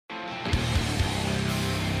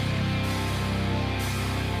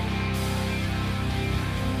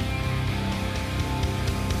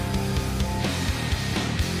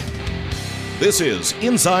This is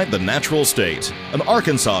Inside the Natural State, an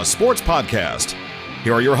Arkansas sports podcast.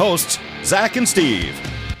 Here are your hosts, Zach and Steve.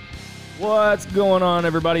 What's going on,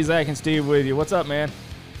 everybody? Zach and Steve with you. What's up, man?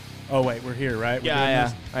 Oh wait, we're here, right? I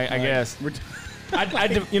guess.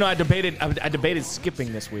 I debated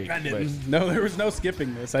skipping this week. I didn't. No, there was no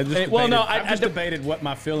skipping this. I just debated what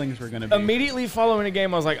my feelings were going to be. Immediately following the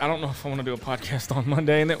game, I was like, I don't know if I want to do a podcast on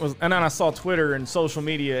Monday, and then I saw Twitter and social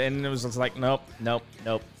media, and it was just like, nope.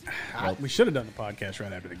 We should have done the podcast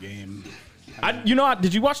right after the game.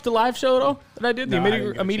 Did you watch the live show though that I did? The No, I didn't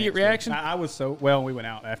get a immediate chance to. reaction. I was we went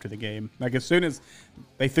out after the game. Like as soon as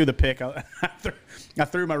they threw the pick, I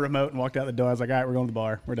threw my remote and walked out the door. I was like, all right, we're going to the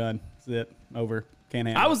bar. We're done. That's it. Over. Can't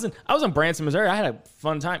handle it. I was in Branson, Missouri. I had a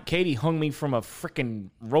fun time. Katie hung me from a freaking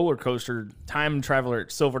roller coaster time traveler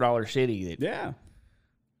at Silver Dollar City. Yeah.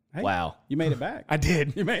 Hey, wow. You made it back. I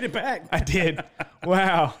did. You made it back. I did.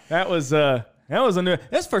 Wow. That's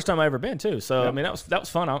the first time I ever been too. So Yep. I mean that was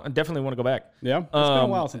fun. I definitely want to go back. Yeah. It's been a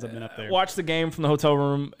while since I've been up there. Watched the game from the hotel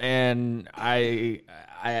room, and I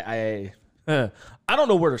don't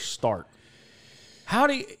know where to start.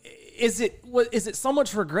 Is it so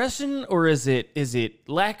much regression, or is it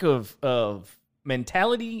lack of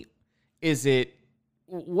mentality?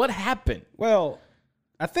 What happened? Well,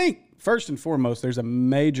 I think first and foremost, there's a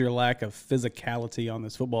major lack of physicality on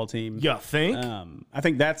this football team. You think? I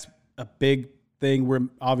think that's a big thing we're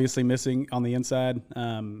obviously missing on the inside.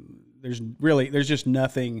 There's just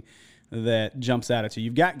nothing that jumps out at you.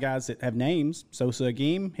 You've got guys that have names. Sosa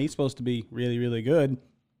Agim, he's supposed to be really, really good.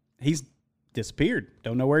 He's disappeared.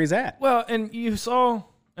 Don't know where he's at. Well, and you saw,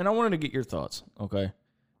 and I wanted to get your thoughts, okay?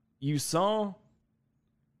 You saw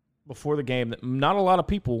before the game that not a lot of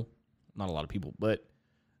people, but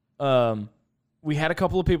we had a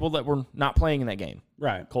couple of people that were not playing in that game.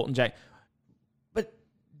 Right. Colton Jack. But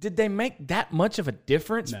did they make that much of a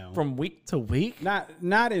difference from week to week?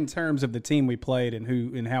 Not in terms of the team we played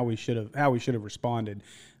and how we should have responded.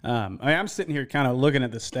 I'm sitting here kind of looking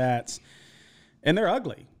at the stats, and they're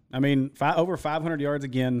ugly. I mean, over 500 yards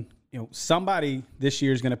again. Somebody this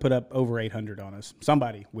year is going to put up over 800 on us.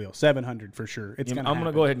 Somebody will. 700 for sure. I'm going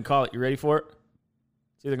to go ahead and call it. You ready for it?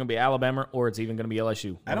 It's either going to be Alabama or it's even going to be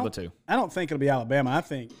LSU. One of the two. I don't think it'll be Alabama. I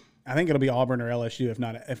think it'll be Auburn or LSU,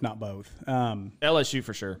 if not both. LSU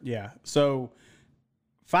for sure. Yeah. So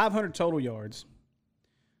 500 total yards.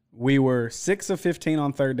 We were 6 of 15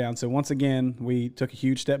 on third down. So once again, we took a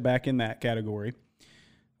huge step back in that category.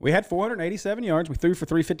 We had 487 yards. We threw for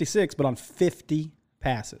 356, but on 50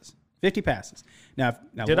 passes. 50 passes. Now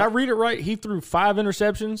did I read it right? He threw 5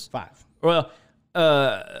 interceptions? 5. Well,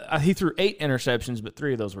 he threw 8 interceptions, but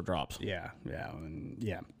 3 of those were drops. Yeah.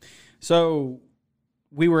 So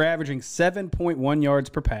we were averaging 7.1 yards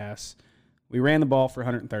per pass. We ran the ball for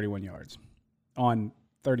 131 yards on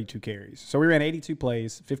 32 carries. So we ran 82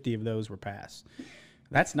 plays. 50 of those were pass.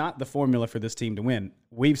 That's not the formula for this team to win.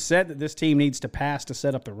 We've said that this team needs to pass to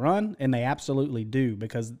set up the run, and they absolutely do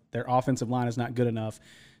because their offensive line is not good enough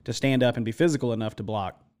to stand up and be physical enough to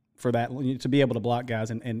block for that, to be able to block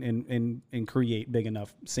guys and create big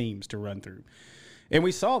enough seams to run through. And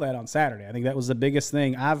we saw that on Saturday. I think that was the biggest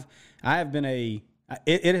thing.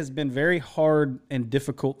 It has been very hard and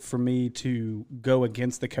difficult for me to go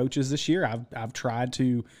against the coaches this year. I've tried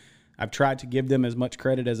to give them as much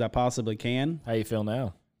credit as I possibly can. How you feel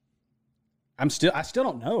now? I still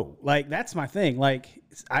don't know. Like, that's my thing. Like,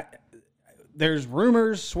 there's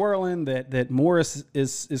rumors swirling that Morris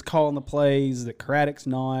is calling the plays, that Craddock's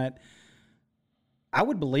not. I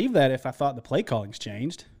would believe that if I thought the play calling's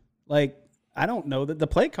changed. Like, I don't know that the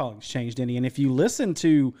play calling's changed any. And if you listen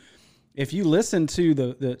to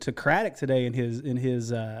to Craddock today in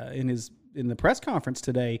the press conference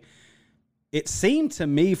today, it seemed to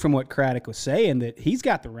me from what Craddock was saying that he's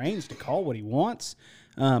got the reins to call what he wants.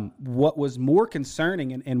 What was more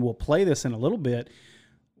concerning, and we'll play this in a little bit,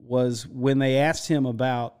 was when they asked him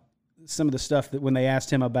about some of the stuff when they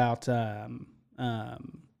asked him about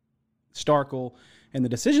Starkel and the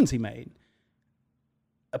decisions he made.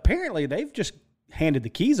 Apparently, they've just handed the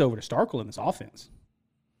keys over to Starkel in this offense.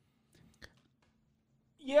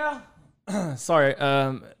 Yeah. Sorry.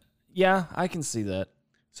 Yeah, I can see that.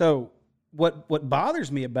 So what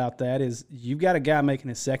bothers me about that is you've got a guy making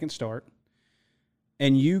his second start,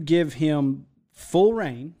 and you give him full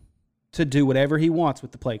reign to do whatever he wants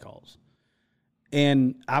with the play calls.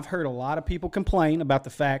 And I've heard a lot of people complain about the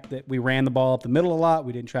fact that we ran the ball up the middle a lot.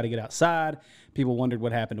 We didn't try to get outside. People wondered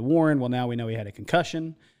what happened to Warren. Well, now we know he had a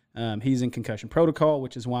concussion. He's in concussion protocol,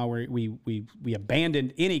 which is why we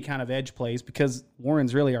abandoned any kind of edge plays because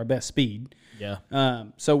Warren's really our best speed. Yeah.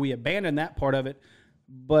 So we abandoned that part of it.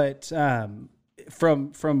 But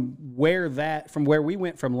from where we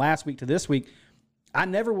went from last week to this week, I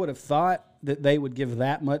never would have thought that they would give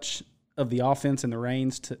that much of the offense and the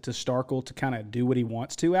reins to Starkel to kind of do what he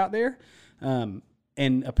wants to out there.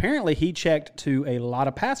 And apparently he checked to a lot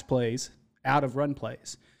of pass plays out of run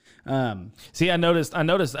plays. See, I noticed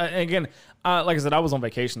again, like I said, I was on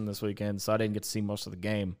vacation this weekend, so I didn't get to see most of the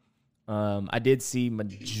game. I did see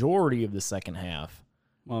majority of the second half.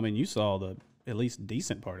 Well, I mean, you saw the at least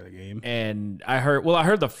decent part of the game. And I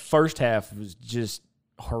heard the first half was just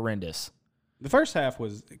horrendous. The first half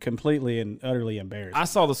was completely and utterly embarrassing. I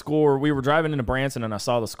saw the score. We were driving into Branson, and I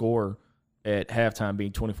saw the score at halftime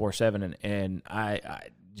being 24-7, and I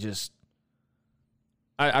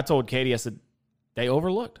told Katie, I said, they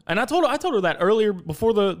overlooked. And I told her that earlier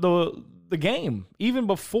before the game, even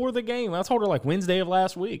before the game. I told her like Wednesday of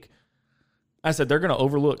last week. I said, they're going to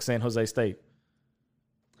overlook San Jose State.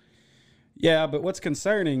 Yeah, but what's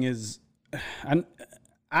concerning is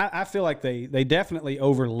I feel like they definitely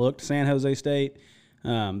overlooked San Jose State.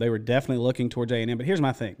 They were definitely looking towards A&M. But here's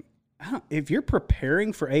my thing. If you're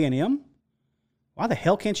preparing for A&M, why the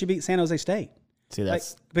hell can't you beat San Jose State? See,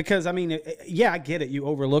 that's because, I mean, yeah, I get it. You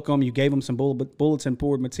overlook them. You gave them some bulletin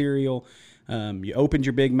board material. You opened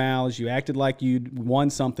your big mouths. You acted like you'd won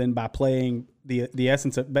something by playing the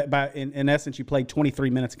essence of – in essence, you played 23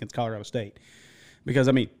 minutes against Colorado State. Because,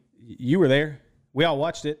 I mean, you were there. We all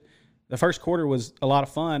watched it. The first quarter was a lot of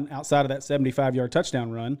fun outside of that 75-yard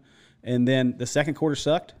touchdown run. And then the second quarter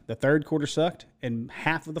sucked. The third quarter sucked. And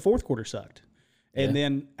half of the fourth quarter sucked. And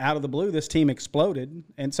then out of the blue, this team exploded.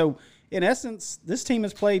 And so, in essence, this team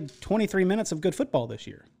has played 23 minutes of good football this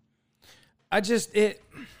year. I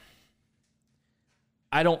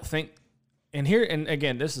don't think, and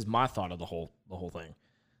again, this is my thought of the whole thing.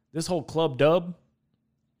 This whole club dub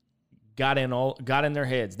got in their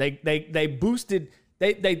heads. They boosted.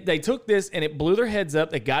 They took this and it blew their heads up.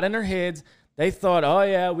 They got in their heads. They thought, oh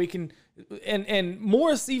yeah, we can. And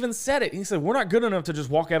Morris even said it. He said, we're not good enough to just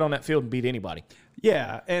walk out on that field and beat anybody.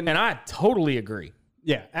 Yeah, and I totally agree.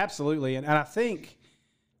 Yeah, absolutely. And I think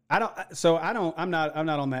I'm not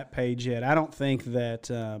on that page yet. I don't think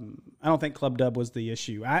that I don't think Club Dub was the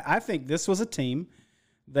issue. I think this was a team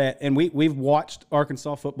that, and we've watched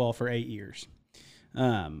Arkansas football for 8 years.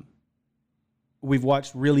 We've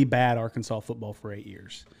watched really bad Arkansas football for 8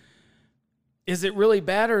 years. Is it really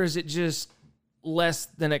bad, or is it just less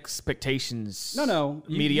than expectations? No.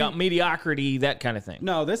 Mediocrity, that kind of thing.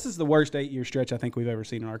 No, this is the worst 8-year stretch I think we've ever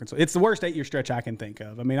seen in Arkansas. It's the worst 8-year stretch I can think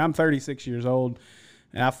of. I mean, I'm 36 years old,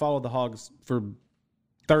 and I followed the Hogs for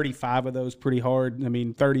 35 of those pretty hard. I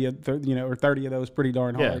mean, 30 of those pretty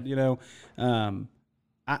darn hard. Yeah.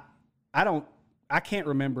 I can't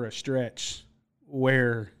remember a stretch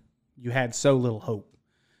where you had so little hope.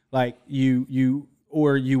 Like you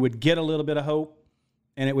would get a little bit of hope,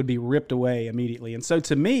 and it would be ripped away immediately. And so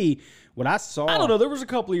to me, what I saw... I don't know. There was a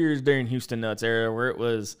couple of years during Houston Nuts era where it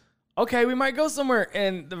was, okay, we might go somewhere.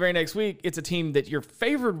 And the very next week, it's a team that you're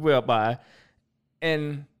favored by,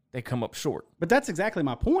 and they come up short. But that's exactly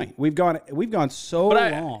my point. We've gone so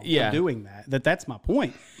long doing that. That's my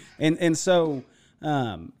point. And so,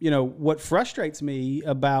 what frustrates me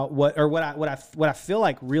about what I feel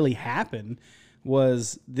like really happened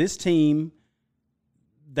was this team,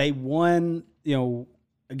 they won,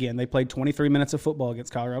 again, they played 23 minutes of football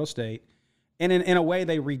against Colorado State. And in a way,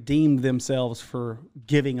 they redeemed themselves for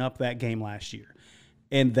giving up that game last year.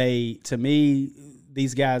 And to me,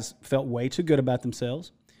 these guys felt way too good about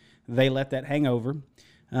themselves. They let that hang over.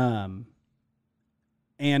 And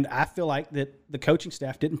I feel like that the coaching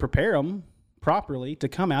staff didn't prepare them properly to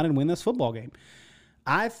come out and win this football game.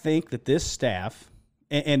 I think that this staff,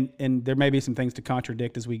 and there may be some things to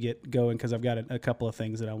contradict as we get going, because I've got a couple of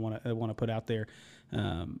things that I want to put out there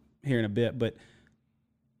here in a bit. But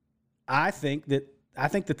I think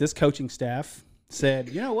that this coaching staff said,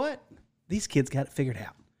 you know what, these kids got it figured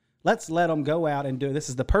out. Let's let them go out and do it. This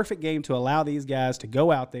is the perfect game to allow these guys to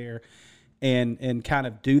go out there and kind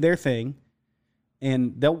of do their thing,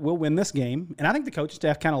 and we'll win this game. And I think the coaching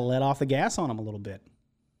staff kind of let off the gas on them a little bit.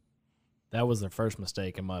 That was their first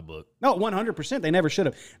mistake in my book. No, 100%. They never should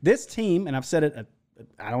have. This team, and I've said it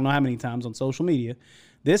I don't know how many times on social media,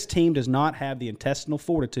 this team does not have the intestinal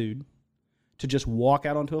fortitude to just walk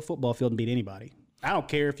out onto a football field and beat anybody. I don't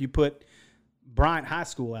care if you put Bryant High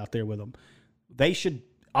School out there with them. They should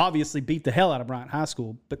obviously beat the hell out of Bryant High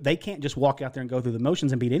School, but they can't just walk out there and go through the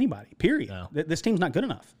motions and beat anybody, period. No. This team's not good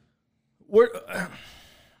enough.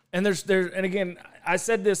 And again, I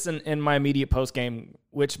said this in my immediate post game,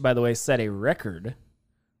 which, by the way, set a record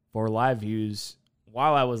for live views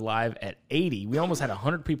while I was live at 80. We almost had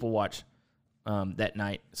 100 people watch that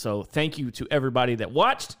night. So thank you to everybody that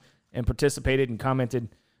watched and participated and commented.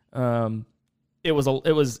 It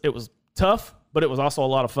was tough, but it was also a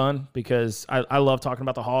lot of fun because I love talking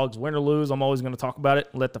about the Hogs. Win or lose, I'm always going to talk about it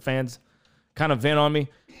and let the fans kind of vent on me.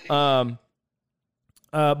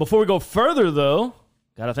 Before we go further, though,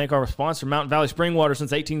 got to thank our sponsor, Mountain Valley Spring Water,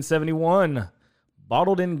 since 1871.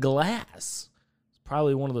 Bottled in glass. It's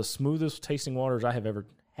probably one of the smoothest tasting waters I have ever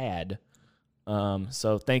had.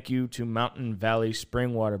 So thank you to Mountain Valley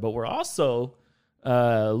Spring Water. But we're also,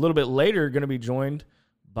 a little bit later, going to be joined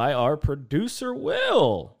by our producer,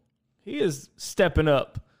 Will. He is stepping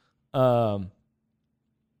up. So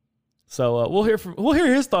we'll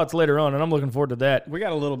hear his thoughts later on, and I'm looking forward to that. We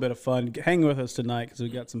got a little bit of fun. Hang with us tonight because we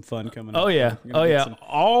got some fun coming up. Oh, yeah.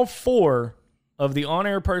 All 4 of the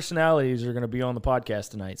on-air personalities are going to be on the podcast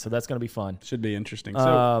tonight, so that's going to be fun. Should be interesting.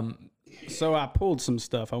 So I pulled some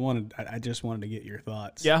stuff. I just wanted to get your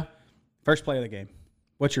thoughts. Yeah. First play of the game.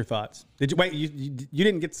 What's your thoughts? Did you wait? You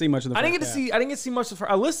didn't get to see much of the. I didn't get to see much of the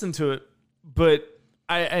first. I listened to it, but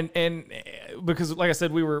and because like I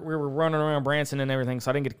said, we were running around Branson and everything,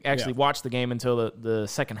 so I didn't get to actually watch the game until the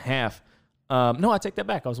second half. No, I take that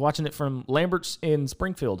back. I was watching it from Lambert's in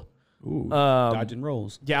Springfield. Ooh, dodging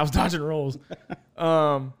rolls. Yeah, I was dodging rolls.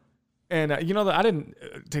 And I didn't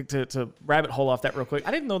to rabbit hole off that real quick.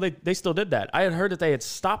 I didn't know they still did that. I had heard that they had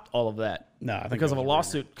stopped all of that. No, I think because of a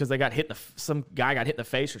lawsuit because they got hit. Some guy got hit in the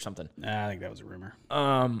face or something. Nah, I think that was a rumor.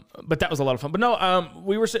 But that was a lot of fun. But no,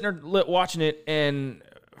 we were sitting there watching it, and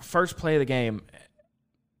first play of the game.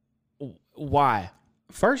 Why?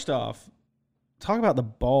 First off, talk about the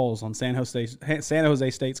balls on San Jose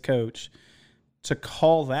State's coach to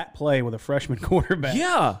call that play with a freshman quarterback.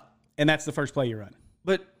 Yeah, and that's the first play you run.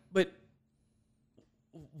 But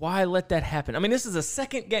why let that happen? I mean, this is a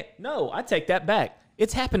second game. No, I take that back.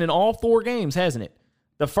 It's happened in all 4 games, hasn't it?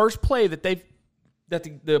 The first play that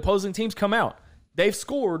the opposing teams come out, they've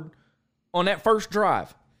scored on that first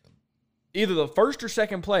drive. Either the first or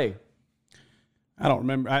second play. I don't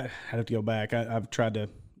remember. I have to go back. I've tried to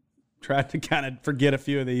kind of forget a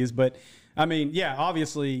few of these, but I mean, yeah,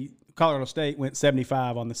 obviously Colorado State went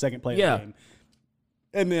 75 on the second play of the game.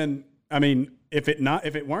 And then, I mean, if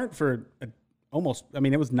it weren't for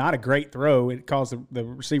it was not a great throw. It caused the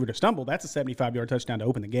receiver to stumble. That's a 75-yard touchdown to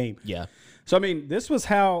open the game. Yeah. So, I mean, this was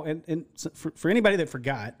how, and for anybody that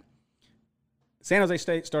forgot, San Jose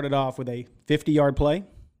State started off with a 50-yard play,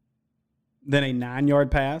 then a 9-yard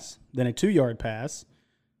pass, then a 2-yard pass.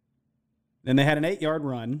 Then they had an 8-yard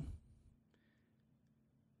run,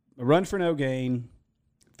 a run for no gain,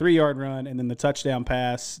 3-yard run, and then the touchdown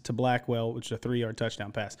pass to Blackwell, which is a 3-yard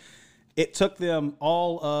touchdown pass. It took them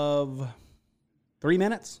all of 3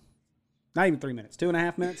 minutes, not even 3 minutes,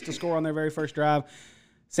 2.5 minutes to score on their very first drive.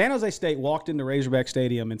 San Jose State walked into Razorback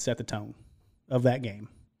Stadium and set the tone of that game.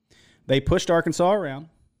 They pushed Arkansas around.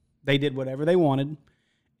 They did whatever they wanted,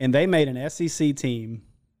 and they made an SEC team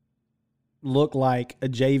look like a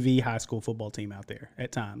JV high school football team out there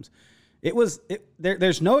at times.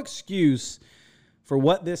 There's no excuse for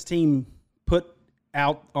what this team put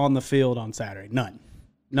out on the field on Saturday. None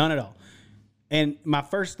at all. And my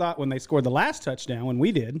first thought when they scored the last touchdown, when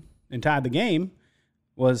we did, and tied the game,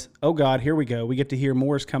 was, oh, God, here we go. We get to hear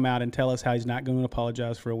Morris come out and tell us how he's not going to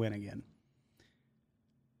apologize for a win again.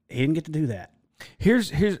 He didn't get to do that.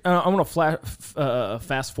 Here's I want to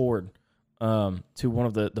fast forward to one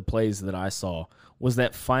of the plays that I saw was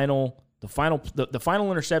that the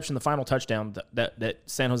final interception, the final touchdown that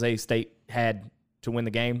San Jose State had to win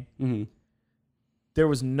the game. Mm-hmm. There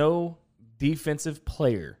was no defensive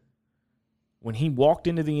player. When he walked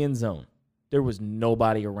into the end zone, there was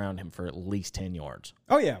nobody around him for at least 10 yards.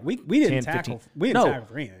 Oh, yeah. We didn't 10, tackle. 15. We didn't tackle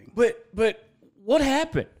for anything. But what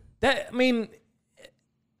happened? That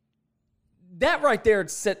right there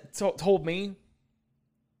told me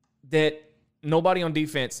that nobody on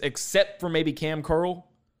defense, except for maybe Cam Curl,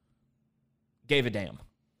 gave a damn.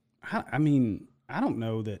 I mean, I don't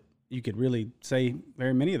know that you could really say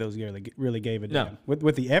very many of those really gave a damn. No.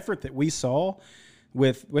 With the effort that we saw,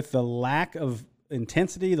 with the lack of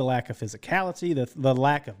intensity, the lack of physicality, the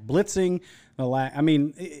lack of blitzing,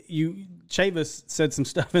 Chavis said some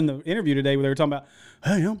stuff in the interview today where they were talking about,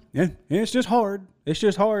 hey, it's just hard. It's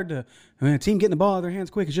just hard to a team getting the ball out of their hands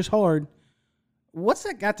quick. It's just hard. What's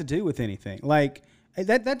that got to do with anything? Like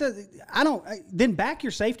that does. Then back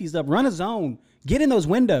your safeties up, run a zone, get in those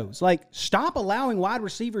windows. Like stop allowing wide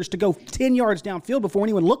receivers to go 10 yards downfield before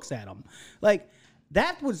anyone looks at them. Like.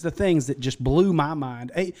 That was the things that just blew my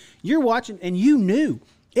mind. You're watching, and you knew.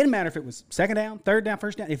 It didn't matter if it was second down, third down,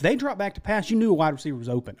 first down. If they dropped back to pass, you knew a wide receiver was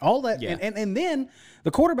open. All that, yeah. and then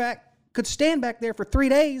the quarterback could stand back there for 3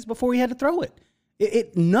 days before he had to throw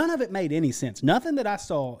it. None of it made any sense. Nothing that I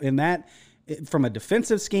saw in that from a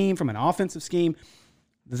defensive scheme, from an offensive scheme.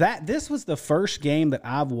 This was the first game that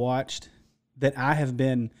I've watched that I have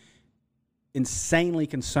been insanely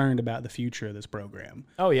concerned about the future of this program.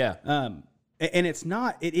 Oh, yeah. And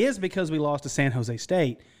it is because we lost to San Jose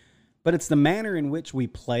State, but it's the manner in which we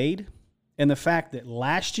played and the fact that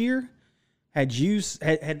last year, had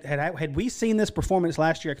we seen this performance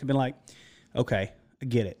last year, I could have been like, okay, I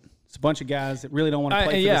get it. It's a bunch of guys that really don't want to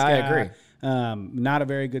play for this guy. I agree. Not a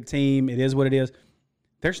very good team. It is what it is.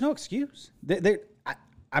 There's no excuse.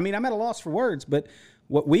 I'm at a loss for words, but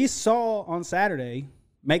what we saw on Saturday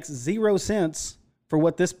makes zero sense for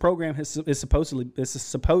what this program is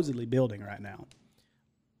supposedly building right now.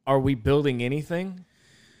 Are we building anything?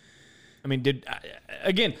 I mean,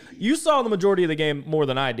 again, you saw the majority of the game more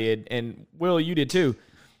than I did, and Will, you did too.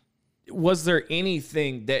 Was there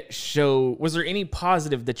anything was there any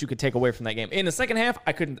positive that you could take away from that game? In the second half,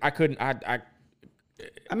 I couldn't. I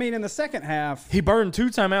mean, in the second half, he burned 2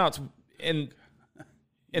 timeouts in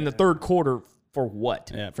the third quarter for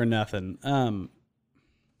what? Yeah, for nothing.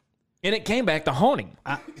 And it came back to haunt him.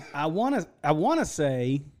 I want to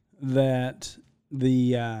say that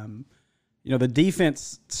the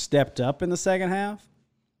defense stepped up in the second half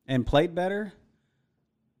and played better,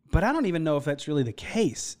 but I don't even know if that's really the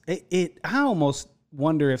case. I almost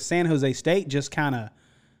wonder if San Jose State just kind of,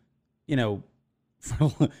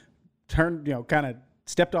 turned, kind of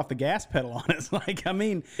stepped off the gas pedal on us.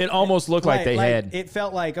 It almost looked like they had. It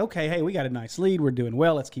felt like, okay, hey, we got a nice lead. We're doing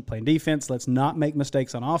well. Let's keep playing defense. Let's not make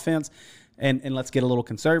mistakes on offense, and let's get a little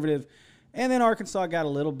conservative. And then Arkansas got a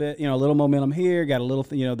little bit, a little momentum here. Got a little,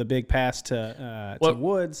 the big pass to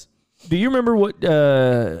Woods. Do you remember what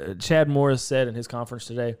Chad Morris said in his conference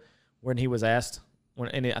today when he was asked?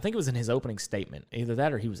 And I think it was in his opening statement. Either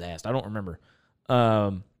that or he was asked. I don't remember.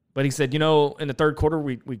 But he said, in the third quarter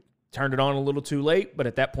we turned it on a little too late, but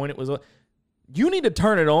at that point it was you need to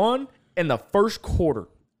turn it on in the first quarter.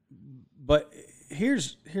 But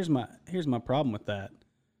here's my problem with that.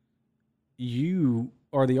 You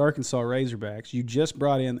are the Arkansas Razorbacks. You just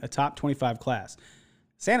brought in a top 25 class.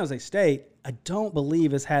 San Jose State, I don't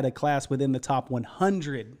believe, has had a class within the top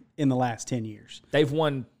 100 in the last 10 years. They've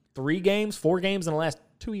won 4 games in the last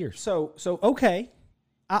 2 years. So okay.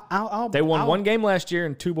 They won 1 game last year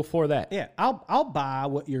and 2 before that. Yeah, I'll buy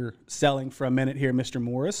what you're selling for a minute here, Mr.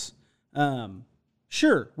 Morris.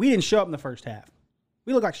 Sure, we didn't show up in the first half.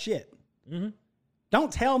 We look like shit. Mm-hmm.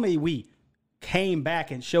 Don't tell me we came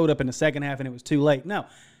back and showed up in the second half and it was too late. No,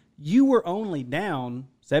 you were only down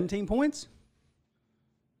 17 points,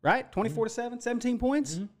 right? 24-7, 17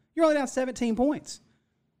 points. Mm-hmm. You're only down 17 points.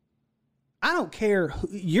 I don't care.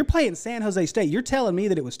 You're playing San Jose State. You're telling me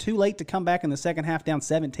that it was too late to come back in the second half down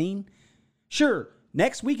 17? Sure,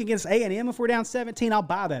 next week against A&M, if we're down 17, I'll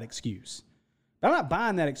buy that excuse. But I'm not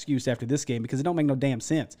buying that excuse after this game because it don't make no damn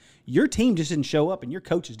sense. Your team just didn't show up and your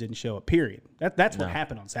coaches didn't show up, period. That's what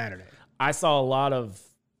happened on Saturday. I saw a lot of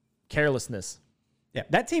carelessness. Yeah,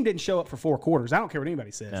 that team didn't show up for 4 quarters. I don't care what anybody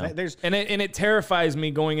says. No. It terrifies me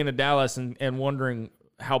going into Dallas and wondering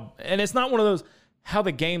how – and it's not one of those – how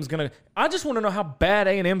the game's going to – I just want to know how bad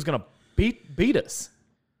A&M's going to beat us.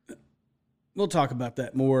 We'll talk about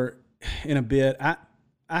that more in a bit. I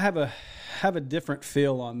have a different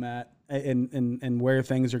feel on that and where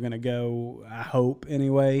things are going to go, I hope,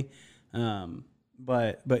 anyway.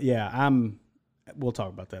 But yeah, we'll talk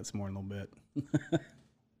about that some more in a little bit.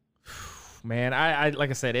 Man, I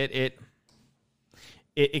like I said, it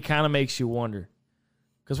kind of makes you wonder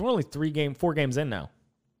because we're only 4 games in now.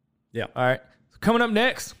 Yeah. All right. Coming up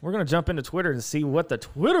next, we're going to jump into Twitter to see what the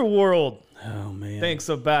Twitter world thinks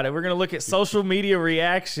about it. We're going to look at social media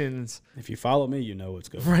reactions. If you follow me, you know what's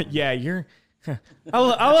going on. Right, yeah, you're – I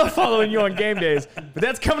love following you on game days. But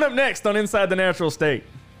that's coming up next on Inside the Natural State.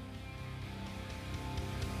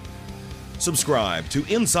 Subscribe to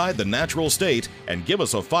Inside the Natural State and give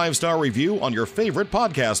us a 5-star review on your favorite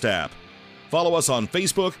podcast app. Follow us on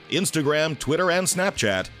Facebook, Instagram, Twitter, and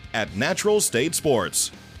Snapchat at Natural State Sports.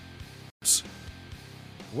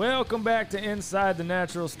 Welcome back to Inside the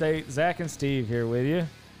Natural State. Zach and Steve here with you.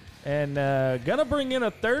 And gonna bring in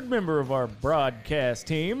a third member of our broadcast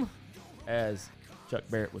team, as Chuck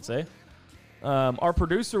Barrett would say. Our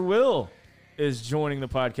producer, Will, is joining the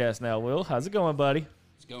podcast now. Will, how's it going, buddy?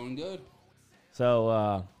 It's going good. So,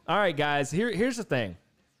 all right, guys, here's the thing.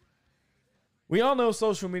 We all know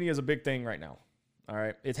social media is a big thing right now. All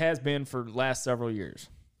right? It has been for the last several years.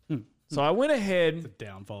 So I went ahead. The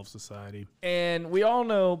downfall of society. And we all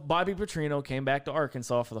know Bobby Petrino came back to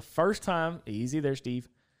Arkansas for the first time. Easy there, Steve.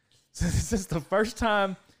 This is the first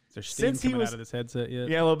time Is there steam Since he coming was- out of this headset yet?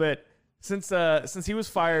 Yeah, a little bit. Since he was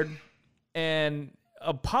fired and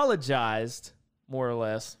apologized, more or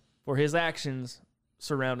less, for his actions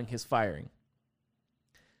surrounding his firing.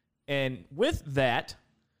 And with that,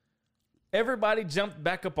 everybody jumped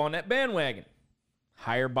back up on that bandwagon.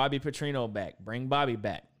 Hire Bobby Petrino back. Bring Bobby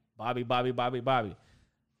back. Bobby.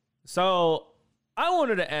 So I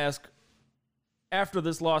wanted to ask, after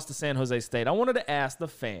this loss to San Jose State, I wanted to ask the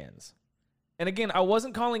fans. And again, I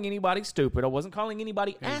wasn't calling anybody stupid. I wasn't calling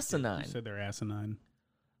anybody asinine. You said they're asinine.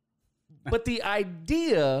 But the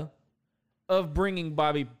idea of bringing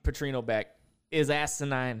Bobby Petrino back is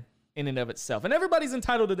asinine in and of itself. And everybody's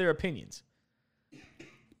entitled to their opinions.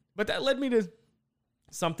 But that led me to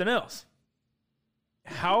something else.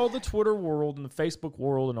 How the Twitter world and the Facebook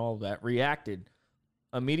world and all of that reacted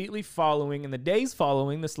immediately following, in the days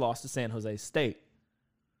following this loss to San Jose State.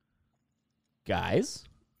 Guys,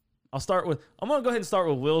 I'm going to go ahead and start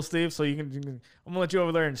with Will, Steve, so I'm going to let you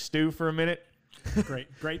over there and stew for a minute.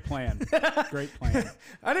 Great plan. Great plan.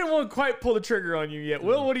 I didn't want to quite pull the trigger on you yet.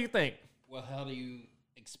 Will, what do you think? Well, how do you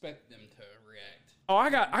expect them to react? Oh, I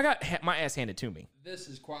got my ass handed to me. This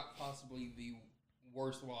is quite possibly the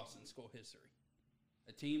worst loss in school history.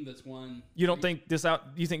 A team that's won. You don't think this out?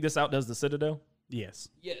 You think this outdoes the Citadel? Yes.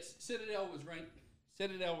 Yes, Citadel was ranked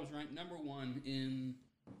number one in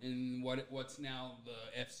what's now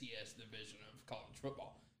the FCS division of college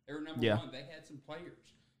football. They were number one. They had some players.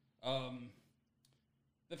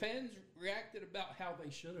 The fans reacted about how they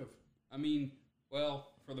should have. I mean, well,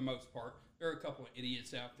 for the most part, there are a couple of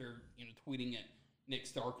idiots out there, tweeting at Nick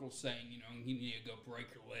Starkel saying, you need to go break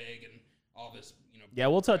your leg and all this, Yeah,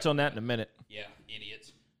 we'll touch on that in a minute. Yeah,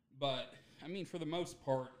 idiots. But, I mean, for the most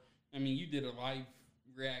part, you did a live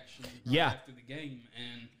reaction after the game,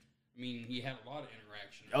 and, you had a lot of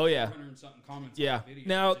interaction. Oh, yeah. 400 and something comments Yeah. on the video.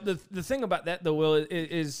 Now, the thing about that, though, Will,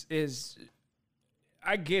 is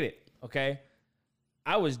I get it, okay?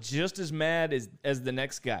 I was just as mad as the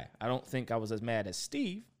next guy. I don't think I was as mad as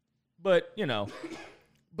Steve, but,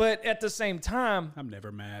 But at the same time, I'm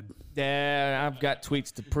never mad. yeah, I've got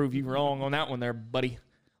tweets to prove you wrong on that one there, buddy.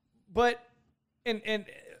 But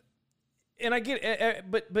and I get it,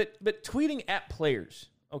 but tweeting at players,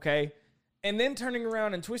 okay, and then turning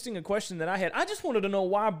around and twisting a question that I had. I just wanted to know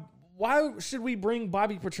why should we bring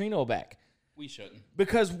Bobby Petrino back? We shouldn't.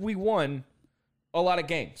 Because we won a lot of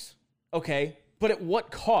games, okay, but at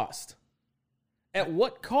what cost? At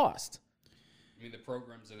what cost? The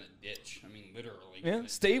program's in a ditch. Literally. Yeah,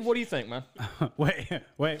 Steve, what do you think, man? Wait.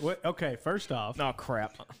 Okay, first off, Oh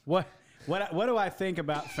crap! what do I think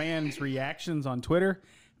about fans' reactions on Twitter?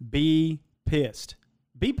 Be pissed.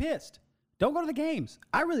 Be pissed. Don't go to the games.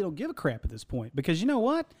 I really don't give a crap at this point because you know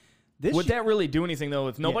what? Would that really do anything though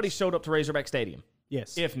if nobody Yes. showed up to Razorback Stadium?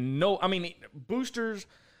 Yes. If boosters,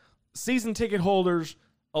 season ticket holders,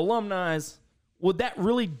 alumni, would that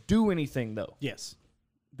really do anything though? Yes.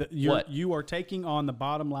 What? You are taking on the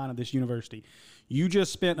bottom line of this university. You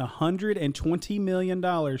just spent $120 million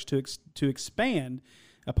to expand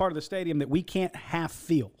a part of the stadium that we can't half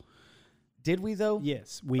fill. Did we though?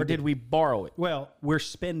 Yes, Or did we borrow it? Well, we're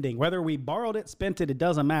spending. Whether we borrowed it, spent it, it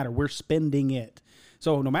doesn't matter. We're spending it.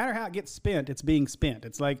 So no matter how it gets spent, it's being spent.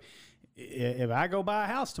 It's like if I go buy a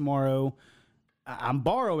house tomorrow, I'm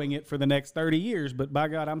borrowing it for the next 30 years, but by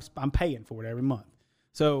God, I'm paying for it every month.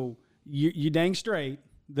 So you dang straight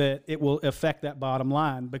that it will affect that bottom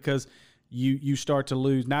line because you start to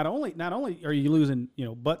lose. Not only are you losing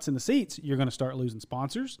butts in the seats, you're going to start losing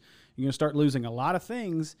sponsors. You're going to start losing a lot of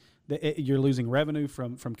things. You're losing revenue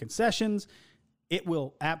from concessions. It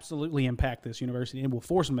will absolutely impact this university and will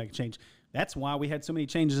force them to make a change. That's why we had so many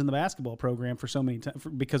changes in the basketball program for so many times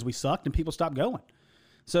because we sucked and people stopped going.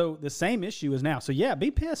 So the same issue is now. So yeah,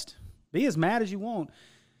 be pissed. Be as mad as you want.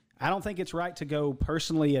 I don't think it's right to go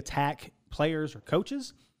personally attack players or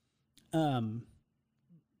coaches.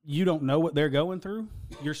 You don't know what they're going through.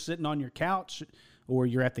 You're sitting on your couch or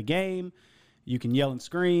you're at the game. You can yell and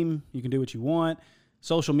scream. You can do what you want.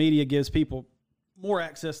 Social media gives people more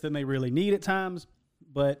access than they really need at times,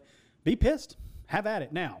 but be pissed. Have at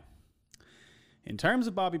it. Now, in terms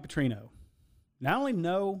of Bobby Petrino, not only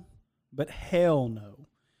no, but hell no.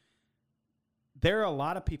 There are a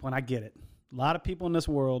lot of people, and I get it, a lot of people in this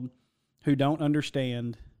world who don't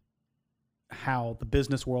understand how the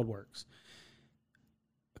business world works.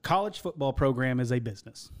 A college football program is a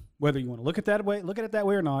business. Whether you want to look at it that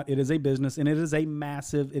way or not, it is a business, and it is a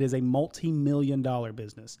multi-million-dollar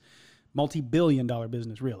business, multi-billion-dollar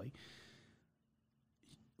business, really.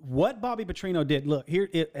 What Bobby Petrino did, look here,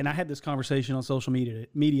 and I had this conversation on social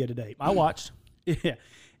media today. I watched, yeah,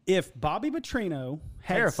 If Bobby Petrino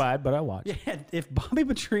had Terrified, but I watched. Yeah, if Bobby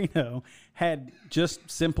Petrino had just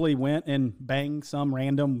simply went and banged some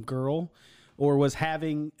random girl or was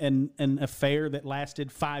having an affair that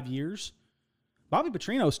lasted 5 years, Bobby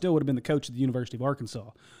Petrino still would have been the coach of the University of Arkansas.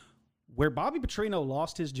 Where Bobby Petrino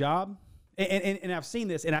lost his job, and I've seen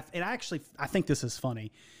this, and I think this is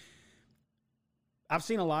funny. I've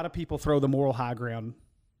seen a lot of people throw the moral high ground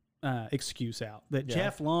excuse out that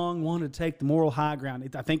Jeff Long wanted to take the moral high ground.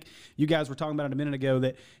 I think you guys were talking about it a minute ago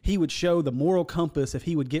that he would show the moral compass if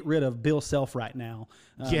he would get rid of Bill Self right now.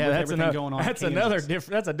 That's another. Going on That's another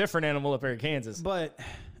different. That's a different animal up here in Kansas. But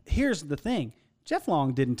here's the thing: Jeff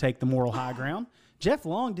Long didn't take the moral high ground. Jeff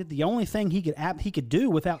Long did the only thing he could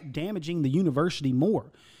do without damaging the university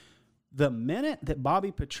more. The minute that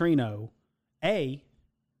Bobby Petrino paid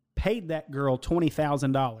that girl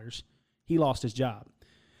 $20,000, he lost his job.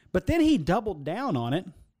 But then he doubled down on it,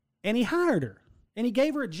 and he hired her. And he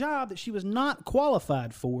gave her a job that she was not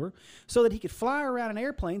qualified for so that he could fly her around in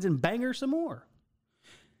airplanes and bang her some more.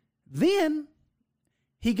 Then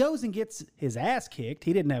he goes and gets his ass kicked.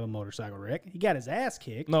 He didn't have a motorcycle wreck. He got his ass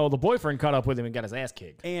kicked. No, the boyfriend caught up with him and got his ass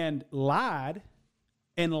kicked. And lied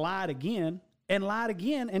again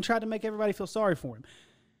and tried to make everybody feel sorry for him.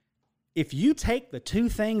 If you take the two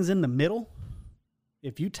things in the middle,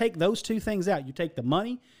 if you take those two things out, you take the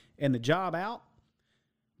money and the job out,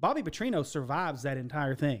 Bobby Petrino survives that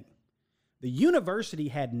entire thing. The university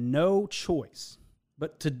had no choice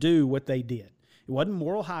but to do what they did. It wasn't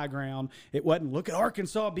moral high ground. It wasn't look at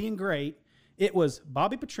Arkansas being great. It was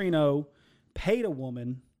Bobby Petrino paid a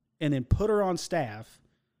woman and then put her on staff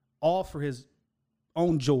all for his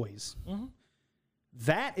own joys. Mm-hmm.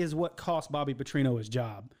 That is what cost Bobby Petrino his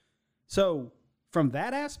job. So from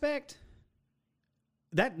that aspect,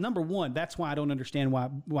 that number one, that's why I don't understand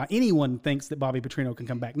why anyone thinks that Bobby Petrino can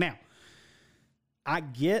come back. Now, I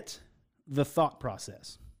get the thought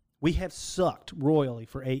process. We have sucked royally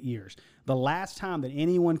for 8 years. The last time that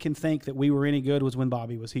anyone can think that we were any good was when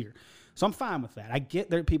Bobby was here. So I'm fine with that. I get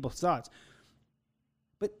their people's thoughts.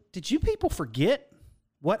 But did you people forget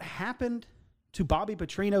what happened to Bobby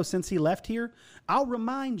Petrino since he left here? I'll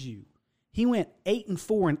remind you, he went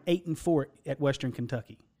 8-4 and 8-4 at Western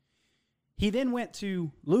Kentucky. He then went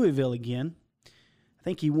to Louisville again. I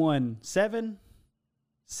think he won 7,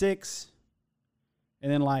 6,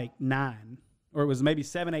 and then like 9. Or it was maybe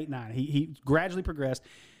 7, 8, 9. He gradually progressed.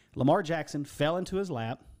 Lamar Jackson fell into his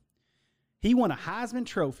lap. He won a Heisman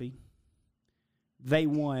Trophy. They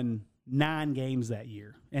won 9 games that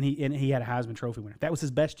year, and he had a Heisman Trophy winner. That was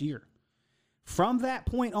his best year. From that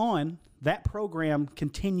point on, that program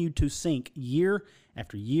continued to sink year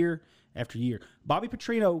after year after year. Bobby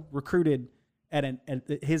Petrino recruited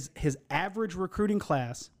his average recruiting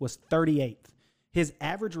class was 38th. His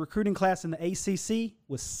average recruiting class in the ACC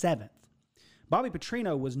was 7th. Bobby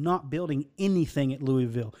Petrino was not building anything at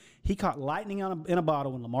Louisville. He caught lightning in a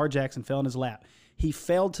bottle when Lamar Jackson fell in his lap. He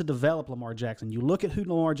failed to develop Lamar Jackson. You look at who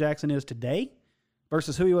Lamar Jackson is today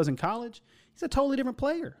versus who he was in college, he's a totally different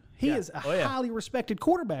player. He is a highly respected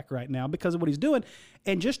quarterback right now because of what he's doing.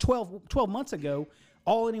 And just 12 months ago,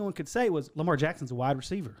 all anyone could say was Lamar Jackson's a wide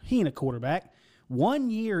receiver. He ain't a quarterback. 1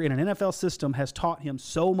 year in an NFL system has taught him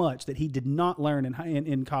so much that he did not learn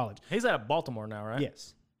in college. He's out of Baltimore now, right?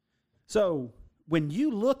 Yes. So when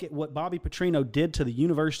you look at what Bobby Petrino did to the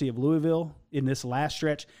University of Louisville in this last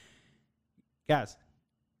stretch, guys,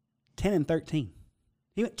 10-13.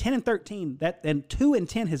 He went 10-13, and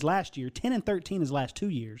 2-10 his last year, 10-13 his last 2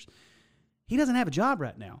 years. He doesn't have a job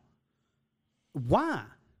right now. Why?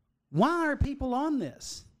 Why are people on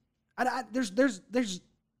this?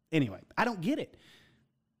 Anyway, I don't get it.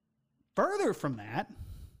 Further from that,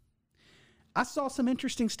 I saw some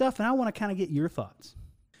interesting stuff, and I want to kind of get your thoughts.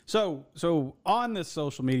 So on this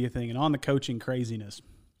social media thing and on the coaching craziness,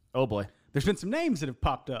 oh boy, there's been some names that have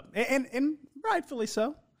popped up, and rightfully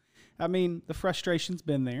so. I mean, the frustration's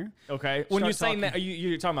been there. Okay. When you're saying that,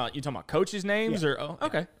 you're talking about coaches' names, or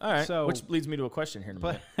okay, all right. So, which leads me to a question here in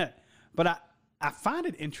a minute. But I find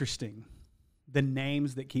it interesting the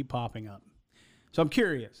names that keep popping up. So I'm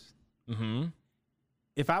curious. Mm-hmm.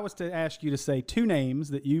 If I was to ask you to say 2 names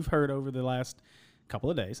that you've heard over the last couple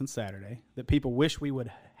of days since Saturday that people wish we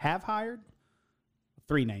would have hired,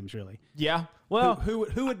 3 names really. Yeah. Well,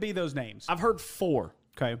 who would be those names? I've heard 4.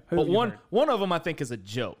 Okay. But one of them I think is a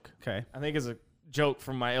joke. Okay. I think is a joke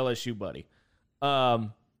from my LSU buddy.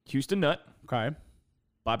 Houston Nutt. Okay.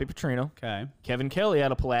 Bobby Petrino. Okay. Kevin Kelly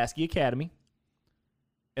out of Pulaski Academy.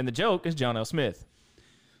 And the joke is John L. Smith.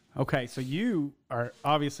 Okay, so you are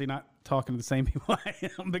obviously not talking to the same people I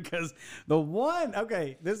am because the one,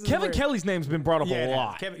 this is Kevin where- Kelly's name's been brought up Yeah, a it has.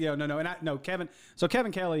 lot. Kevin, Kevin. So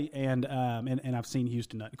Kevin Kelly and I've seen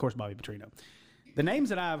Houston, of course, Bobby Petrino. The names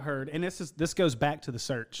that I've heard, and this goes back to the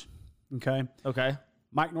search. Okay, Okay.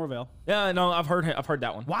 Mike Norvell. Yeah, no, I've heard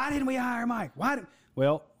that one. Why didn't we hire Mike?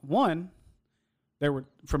 Well, one, there were,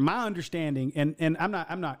 from my understanding, and I'm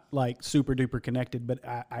not like super duper connected, but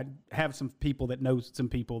I have some people that know some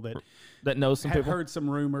people that Knows some have people. heard some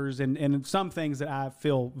rumors and some things that I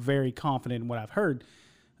feel very confident in what I've heard.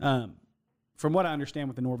 From what I understand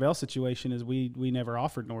with the Norvell situation is we never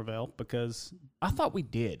offered Norvell because I thought we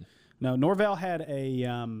did. no, Norvell had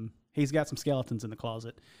he's got some skeletons in the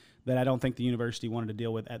closet that I don't think the university wanted to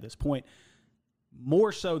deal with at this point.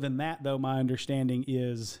 More so than that, though, my understanding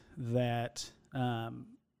is that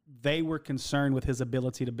they were concerned with his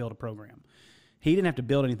ability to build a program. He didn't have to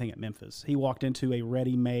build anything at Memphis. He walked into a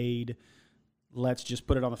ready-made, let's just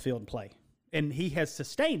put it on the field and play. And he has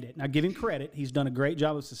sustained it. Now, give him credit. He's done a great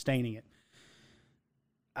job of sustaining it.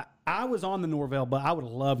 I was on the Norvell, but I would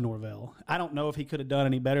have loved Norvell. I don't know if he could have done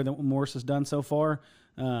any better than what Morris has done so far.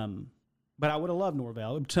 But I would have loved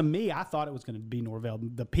Norvell. To me, I thought it was going to be Norvell.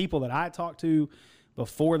 The people that I talked to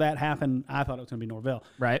before that happened, I thought it was going to be Norvell.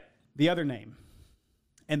 Right. The other name,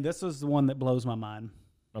 and this is the one that blows my mind,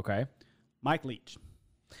 Okay. Mike Leach.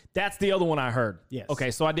 That's the other one I heard. Yes. Okay,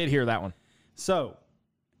 so I did hear that one. So,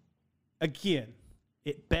 again,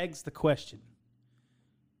 it begs the question,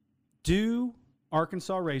 do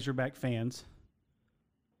Arkansas Razorback fans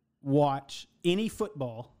watch any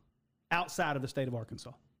football outside of the state of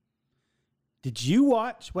Arkansas? Did you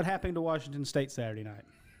watch what happened to Washington State Saturday night?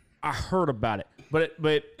 I heard about it,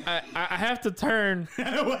 but I have to turn.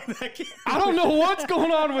 I I don't know what's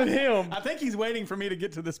going on with him. think he's waiting for me to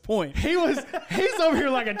get to this point. He's over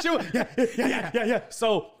here like a chew. Yeah.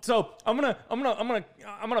 So I'm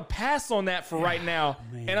gonna pass on that for right now,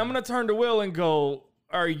 and I'm gonna turn to Will and go,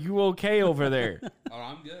 "Are you okay over there?" Oh,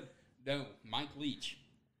 I'm good. No, Mike Leach.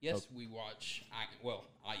 Yes, we watch.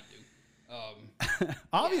 I do.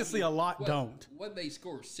 Obviously, a lot What, don't. What they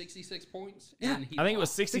score? 66 points. Yeah. And he I think it was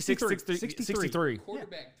lost. 66, 63.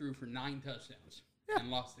 Quarterback threw for 9 touchdowns and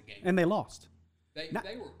lost the game. And they lost. They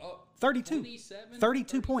were up 32. 27,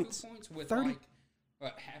 32 points. with 30.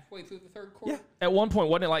 halfway through the third quarter. Yeah. At one point,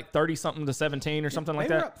 wasn't it like 30-something to 17 or something like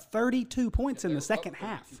They were that? up 32 points in They the were second up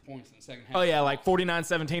half. 32 points in the second half. Oh yeah, like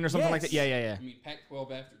 49-17 or something like that. Yes. Yeah. I mean, Pac-12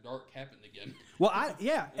 after dark happened again. Well,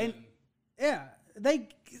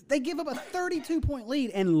 they give up a 32-point lead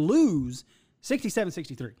and lose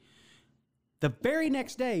 67-63. The very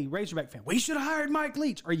next day, Razorback fan, we should have hired Mike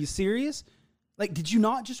Leach. Are you serious? Like, did you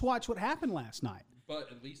not just watch what happened last night? But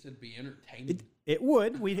at least it'd be entertaining. It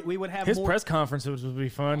would. We would have His more, press conferences would be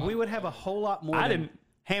fun. we would have a whole lot more. I than didn't-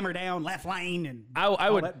 hammer down left lane and I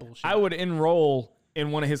all would that bullshit. I would enroll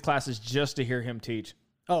in one of his classes just to hear him teach.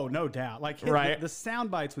 Oh, no doubt. Like Right. the sound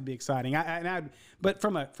bites would be exciting. But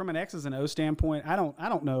from an X's and O's standpoint, I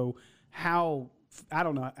don't know how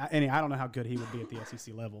good he would be at the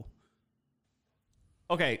SEC level.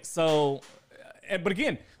 Okay, so, but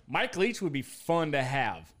again, Mike Leach would be fun to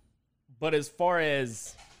have, but as far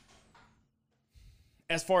as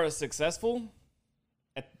successful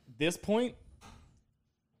at this point,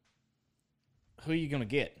 who are you gonna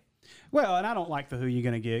get? Well, and I don't like the who you're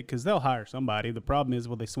going to get because they'll hire somebody. The problem is,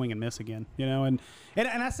 will they swing and miss again? You know, and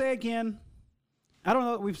I say again, I don't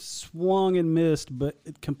know that we've swung and missed, but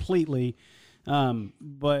completely.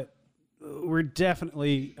 But we're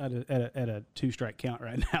definitely at a 2-strike count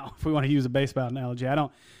right now. If we want to use a baseball analogy, I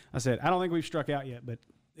don't think we've struck out yet, but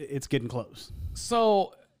it's getting close.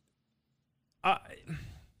 So,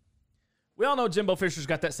 we all know Jimbo Fisher's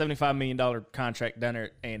got that $75 million contract down there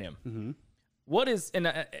at A&M. Mm-hmm. What is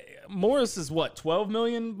Morris is what, 12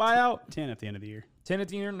 million buyout? 10 at the end of the year. 10 at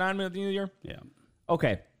the year, 9 million at the end of the year. Yeah.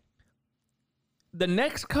 Okay. The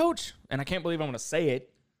next coach, and I can't believe I'm going to say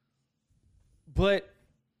it, but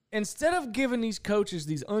instead of giving these coaches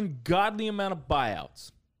these ungodly amount of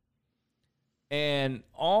buyouts and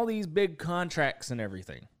all these big contracts and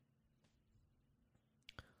everything,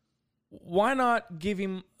 why not give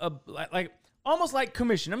him a like almost like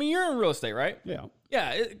commission? I mean, you're in real estate, right? Yeah.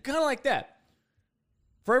 Yeah, kind of like that.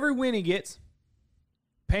 For every win he gets,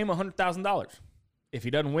 pay him $100,000. If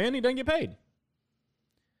he doesn't win, he doesn't get paid.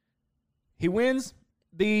 He wins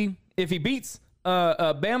if he beats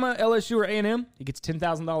Bama, LSU, or A&M, he gets a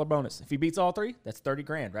 $10,000 bonus. If he beats all three, that's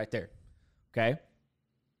 $30,000 right there. Okay.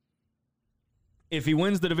 If he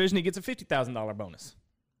wins the division, he gets a $50,000 bonus.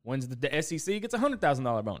 Wins the SEC, he gets a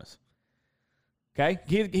 $100,000 bonus. Okay,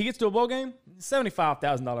 he gets to a bowl game,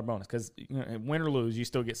 $75,000 bonus because win or lose, you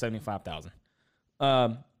still get $75,000.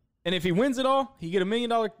 And if he wins it all, he get $1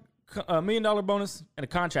 million bonus and a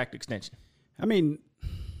contract extension. I mean,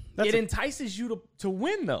 It entices you to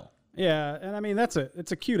win, though. yeah, and I mean it's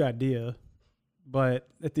a cute idea, but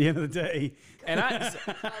at the end of the day, And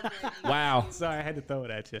wow, sorry, I had to throw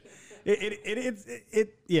it at you.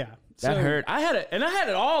 Yeah. that hurt. I had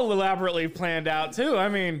it all elaborately planned out too. I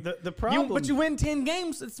mean, The problem, but you win 10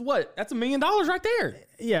 games. It's what? That's $1 million right there.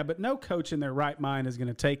 yeah, but no coach in their right mind is going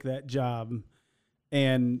to take that job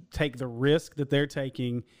and take the risk that they're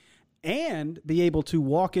taking and be able to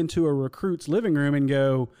walk into a recruit's living room and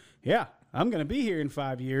go, yeah, I'm going to be here in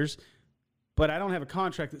 5 years, but I don't have a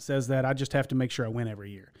contract that says that. I just have to make sure I win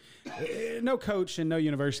every year. No coach and no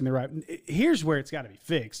university in the right. Here's where it's got to be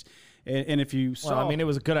fixed. And if you saw, Well, I mean, it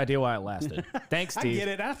was a good idea while it lasted. Thanks, Steve. I get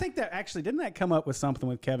it. I think that actually didn't that come up with something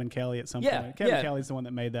with Kevin Kelly at some Yeah, point. Kevin yeah. Kelly's the one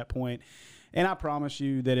that made that point. And I promise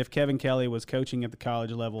you that if Kevin Kelly was coaching at the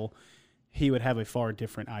college level, he would have a far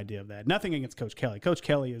different idea of that. Nothing against Coach Kelly. Coach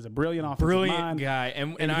Kelly is a brilliant offensive mind. guy,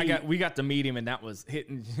 and we got to meet him, and that was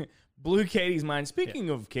hitting blew Katie's mind. Speaking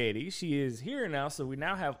of Katie, she is here now, so we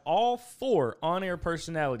now have all 4 on-air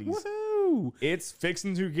personalities. Woohoo! It's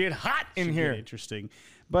fixing to get hot in here. Interesting.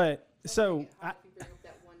 But so I can bring up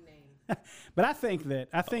that one name. but I think that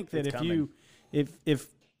It's if coming. you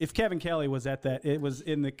if Kevin Kelly was at that, it was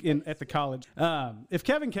at the college. If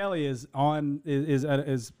Kevin Kelly is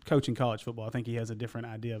coaching college football, I think he has a different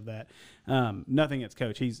idea of that. Nothing against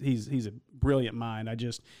coach. He's a brilliant mind.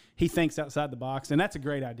 He thinks outside the box, and that's a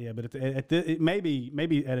great idea. But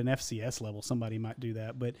maybe at an FCS level, somebody might do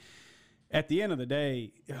that. But at the end of the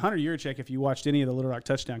day, Hunter Yurachek, if you watched any of the Little Rock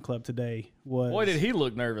Touchdown Club today, Boy, did he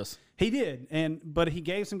look nervous. he did, but he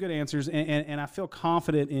gave some good answers, and I feel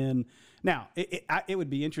confident in. Now, it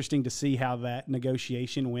would be interesting to see how that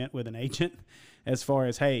negotiation went with an agent, as far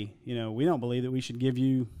as, hey, we don't believe that we should give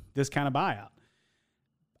you this kind of buyout.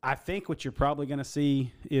 I think what you're probably going to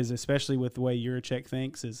see is, especially with the way Yurachek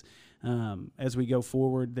thinks, is as we go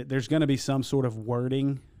forward, that there's going to be some sort of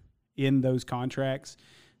wording in those contracts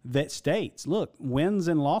that states, look, wins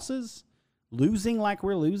and losses, losing like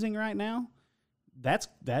we're losing right now, that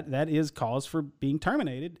is cause for being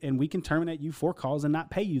terminated, and we can terminate you for cause and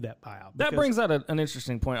not pay you that buyout. That brings out an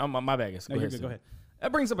interesting point. My bad, guys. No, you're good. Go ahead.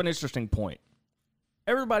 That brings up an interesting point.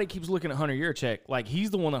 Everybody keeps looking at Hunter Yurachek like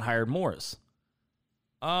he's the one that hired Morris.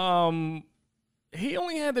 He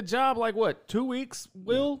only had the job 2 weeks,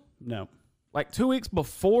 Will? No. 2 weeks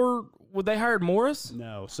before they hired Morris?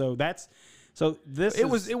 No. So this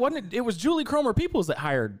It was Julie Cromer Peoples that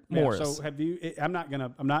hired Morris. So have you? I'm not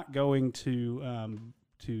going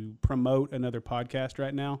to promote another podcast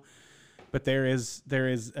right now, but there is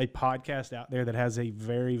a podcast out there that has a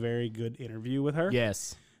very, very good interview with her.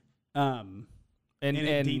 Yes. And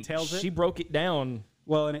it details it. She broke it down.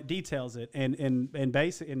 Well, and it details it, and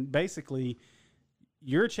basically,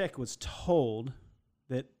 Yurachek was told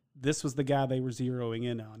that this was the guy they were zeroing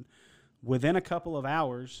in on. Within a couple of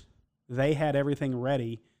hours, they had everything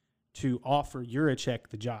ready to offer Yurachek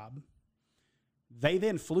the job. They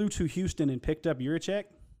then flew to Houston and picked up Yurachek.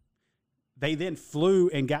 They then flew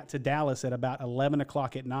and got to Dallas at about 11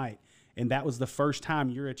 o'clock at night, and that was the first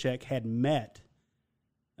time Yurachek had met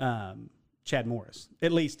Chad Morris,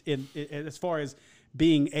 at least as far as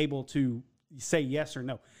being able to say yes or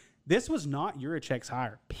no. This was not Yurachek's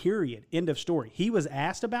hire, period. End of story. He was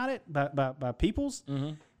asked about it by Peoples,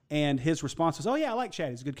 and his response was, oh, yeah, I like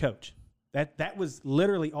Chad. He's a good coach. That was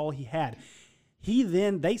literally all he had.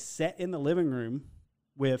 They sat in the living room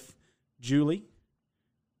with Julie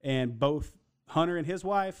and both Hunter and his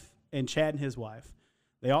wife and Chad and his wife.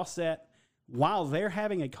 They all sat. While they're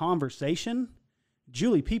having a conversation,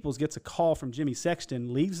 Julie Peoples gets a call from Jimmy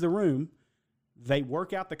Sexton, leaves the room. They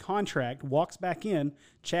work out the contract, walks back in.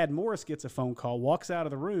 Chad Morris gets a phone call, walks out of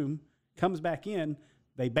the room, comes back in.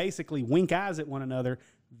 They basically wink eyes at one another.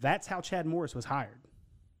 That's how Chad Morris was hired.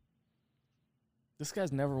 This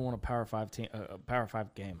guy's never won a Power 5 team, a Power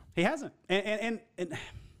 5 game. He hasn't. And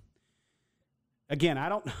again, I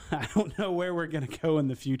don't know where we're going to go in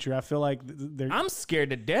the future. I feel like I'm scared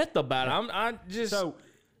to death about it.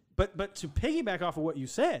 But to piggyback off of what you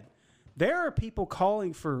said, there are people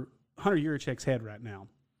calling for Hunter Yurachek's head right now.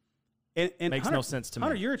 And Makes no sense to me.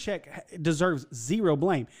 Hunter Yurachek deserves zero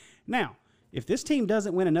blame. Now, if this team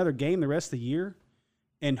doesn't win another game the rest of the year,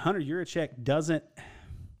 and Hunter Yurachek doesn't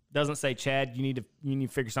say, Chad, you need to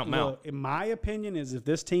figure something out. In my opinion, is if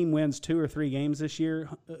this team wins 2 or 3 games this year,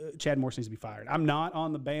 Chad Morris needs to be fired. I'm not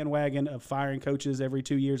on the bandwagon of firing coaches every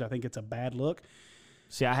 2 years. I think it's a bad look.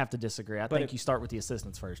 See, I have to disagree. I think you start with the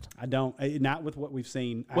assistants first. I don't. Not with what we've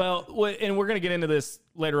seen. And we're going to get into this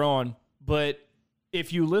later on, but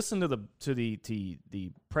if you listen to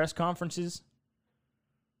the press conferences,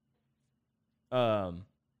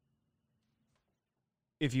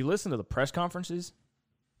 if you listen to the press conferences,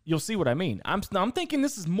 you'll see what I mean. I'm thinking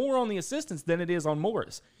this is more on the assistants than it is on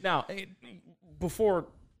Morris. Now, before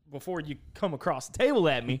you come across the table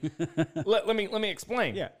at me, let me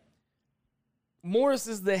explain. Yeah. Morris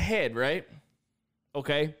is the head, right?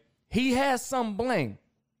 Okay. He has some blame.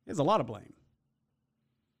 There's a lot of blame.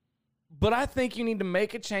 But I think you need to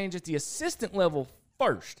make a change at the assistant level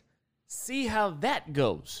first. See how that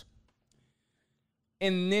goes.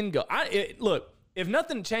 And then go. Look, if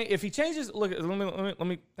nothing change, if he changes, look, let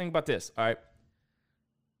me think about this. All right.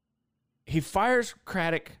 He fires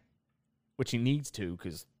Craddock, which he needs to,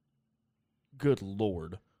 because good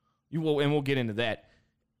Lord. And we'll get into that.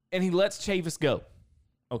 And he lets Chavis go.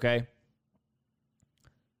 Okay.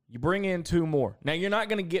 You bring in 2 more. Now, you're not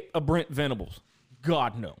going to get a Brent Venables.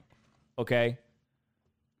 God, no. Okay?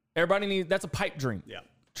 Everybody needs... That's a pipe dream. Yeah.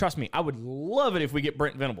 Trust me, I would love it if we get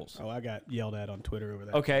Brent Venables. Oh, I got yelled at on Twitter over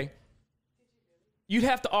that. Okay? You'd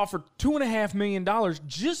have to offer $2.5 million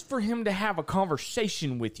just for him to have a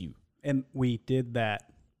conversation with you. And we did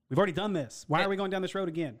that. We've already done this. Why are we going down this road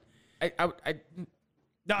again?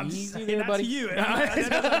 No, I'm Easy just saying there, that's buddy. you. I'm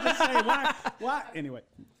just saying, why? Anyway.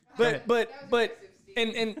 But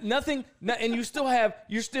and nothing, and you're still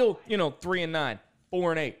 3-9,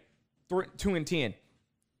 4-8, 2-10,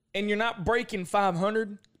 and you're not breaking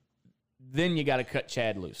 500. Then you got to cut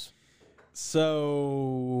Chad loose.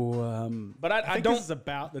 So, but I think don't. This is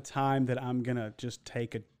about the time that I'm gonna just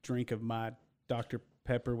take a drink of my Dr.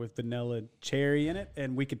 Pepper with vanilla cherry in it,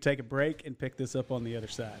 and we could take a break and pick this up on the other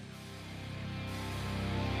side.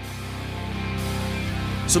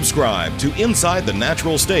 Subscribe to Inside the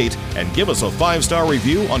Natural State and give us a 5-star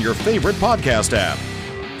review on your favorite podcast app.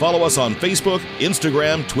 Follow us on Facebook,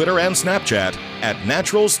 Instagram, Twitter, and Snapchat at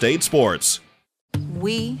Natural State Sports.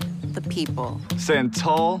 We, the people. Stand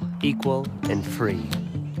tall equal, and free.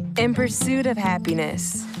 In pursuit of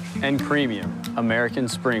happiness. and premium American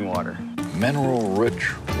spring water.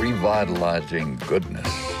 Mineral-rich, revitalizing goodness.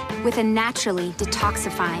 With a naturally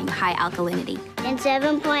detoxifying high alkalinity. And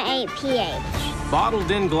 7.8 pH.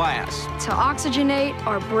 Bottled in glass. To oxygenate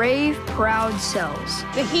our brave, proud cells.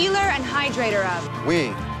 The healer and hydrator of. We.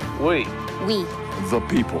 The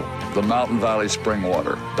people. The Mountain Valley Spring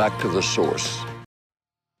Water. Back to the source.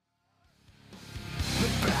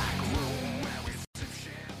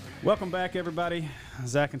 Welcome back, everybody.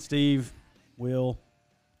 Zach and Steve, Will,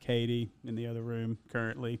 Katie in the other room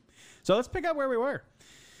currently. So let's pick up where we were.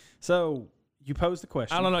 So you posed the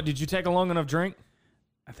question. I don't know. Did you take a long enough drink?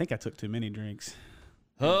 I think I took too many drinks.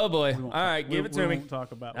 Oh, boy. All right, give it to me. We won't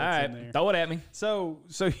talk about what's all right, in there. throw it at me. So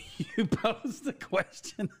you posed the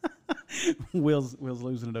question. Will's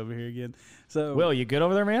losing it over here again. So Will, you good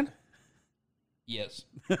over there, man? Yes.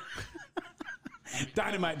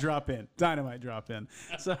 Dynamite drop in.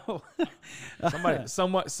 So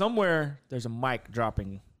somewhere there's a mic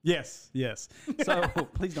dropping. Yes. So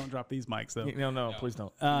please don't drop these mics though. No, please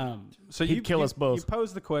don't. So He'd kill us both. You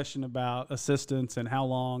posed the question about assistants and how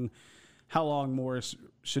long Morris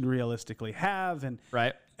should realistically have, and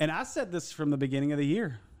right. And I said this from the beginning of the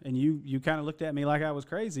year, and you kind of looked at me like I was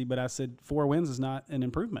crazy, but I said 4 wins is not an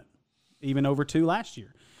improvement, even over 2 last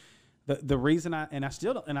year. The reason I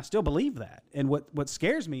still believe that, and what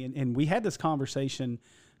scares me, and we had this conversation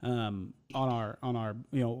on our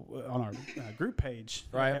group page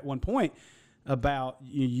right at one point about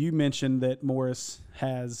you mentioned that Morris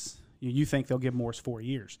has you think they'll give Morris 4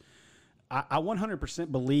 years. I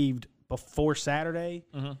 100% believed before Saturday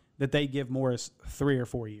that they give Morris 3 or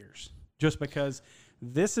 4 years, just because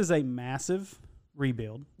this is a massive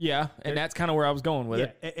rebuild. Yeah, and that's kind of where I was going with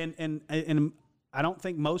it. And I don't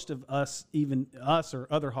think most of us, even us or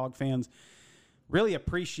other Hog fans, really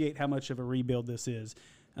appreciate how much of a rebuild this is.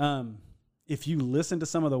 If you listen to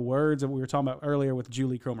some of the words that we were talking about earlier with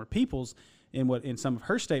Julie Cromer-Peoples in some of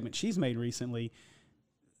her statements she's made recently,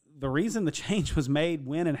 the reason the change was made,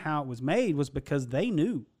 when and how it was made, was because they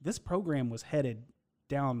knew this program was headed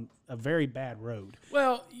down a very bad road.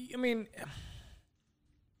 Well, I mean,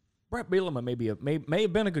 Brett Bielema may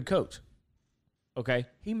have been a good coach. Okay,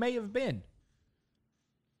 he may have been.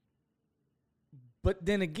 But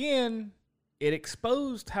then again, it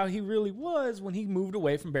exposed how he really was when he moved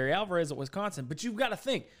away from Barry Alvarez at Wisconsin. But you've got to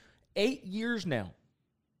think, 8 years now.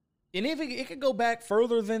 And if it could go back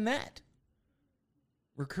further than that.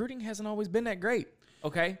 Recruiting hasn't always been that great,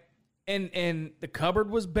 okay? And the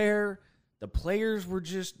cupboard was bare. The players were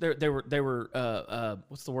just they were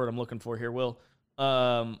what's the word I'm looking for here, Will?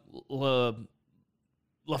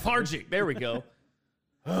 Lethargic. There we go.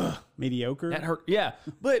 Mediocre. That hurt. Yeah,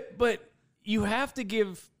 but you have to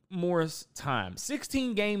give Morris time.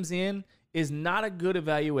 16 games in is not a good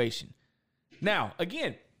evaluation. Now,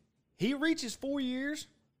 again, he reaches 4 years,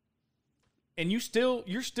 and you're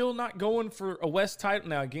still not going for a West title.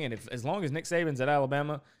 Now, again, as long as Nick Saban's at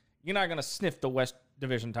Alabama, you're not going to sniff the West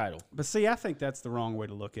Division title. But see, I think that's the wrong way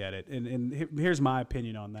to look at it. And here's my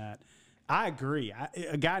opinion on that. I agree.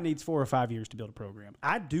 A guy needs 4 or 5 years to build a program.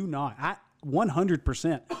 I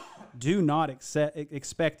 100% do not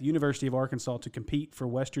expect the University of Arkansas to compete for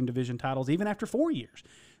Western Division titles even after 4 years.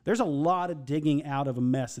 There's a lot of digging out of a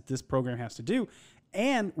mess that this program has to do.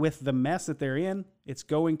 And with the mess that they're in, it's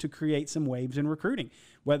going to create some waves in recruiting.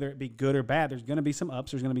 Whether it be good or bad, there's going to be some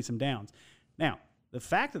ups, there's going to be some downs. Now, the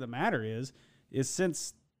fact of the matter is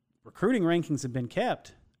since recruiting rankings have been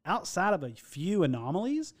kept, outside of a few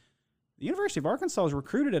anomalies, the University of Arkansas is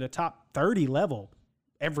recruited at a top 30 level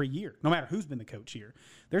every year, no matter who's been the coach here.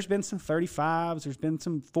 There's been some 35s, there's been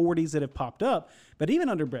some 40s that have popped up, but even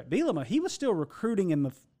under Brett Bielema, he was still recruiting in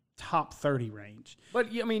the top 30 range. But,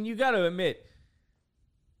 I mean, you got to admit,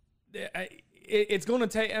 it's going to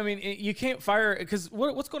take, I mean, you can't fire, because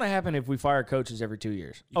what's going to happen if we fire coaches every 2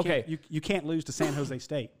 years? You can't lose to San Jose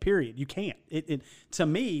State, period. You can't. To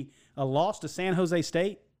me, a loss to San Jose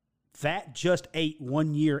State, that just ate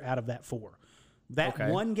 1 year out of that 4. That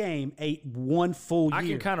one game ate 1 full year. I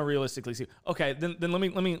can kind of realistically see. Okay, then let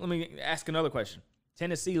me ask another question.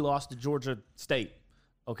 Tennessee lost to Georgia State.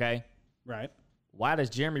 Okay, right. Why does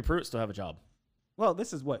Jeremy Pruitt still have a job? Well,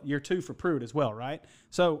 this is what year 2 for Pruitt as well, right?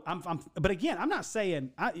 So but again, I'm not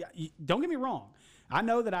saying. Don't get me wrong. I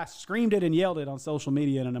know that I screamed it and yelled it on social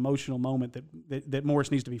media in an emotional moment that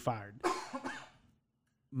Morris needs to be fired.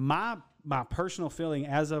 My personal feeling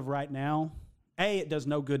as of right now, it does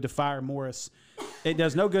no good to fire Morris. It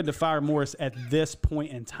does no good to fire Morris at this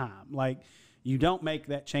point in time. Like, you don't make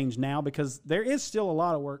that change now because there is still a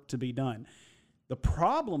lot of work to be done. The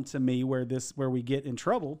problem to me where we get in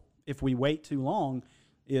trouble if we wait too long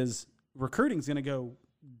is recruiting's going to go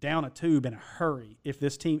down a tube in a hurry. If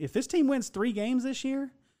this team wins 3 games this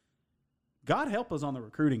year, God help us on the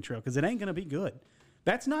recruiting trail because it ain't going to be good.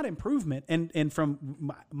 That's not improvement. And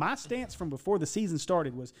from my stance from before the season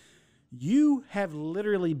started was, you have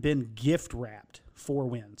literally been gift wrapped 4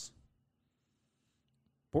 wins.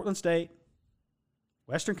 Portland State,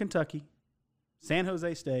 Western Kentucky, San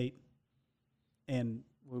Jose State, and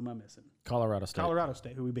who am I missing? Colorado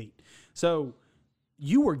State, who we beat. So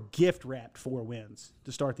you were gift wrapped 4 wins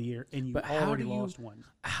to start the year, and you already lost 1.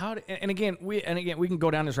 And again, we can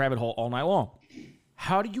go down this rabbit hole all night long.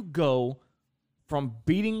 How do you go from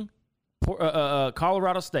beating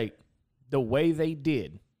Colorado State the way they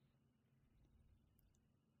did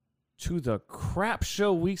to the crap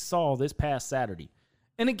show we saw this past Saturday?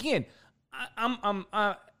 And again, I'm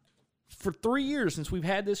for 3 years since we've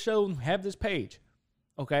had this show and have this page,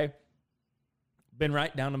 okay, been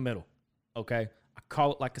right down the middle, okay? I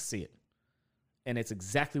call it like I see it. And it's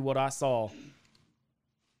exactly what I saw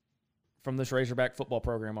from this Razorback football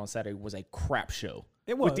program on Saturday was a crap show.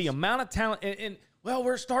 It was. With the amount of talent, and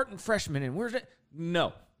we're starting freshmen, and where's it?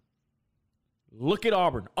 No. Look at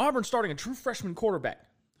Auburn. Auburn's starting a true freshman quarterback.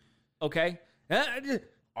 Okay?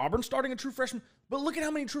 Auburn's starting a true freshman. But look at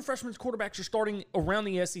how many true freshman quarterbacks are starting around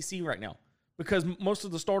the SEC right now because most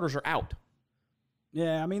of the starters are out.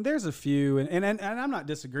 Yeah, I mean, there's a few, and I'm not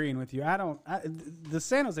disagreeing with you. The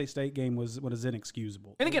San Jose State game was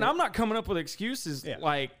inexcusable. And again, I'm not coming up with excuses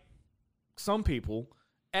like some people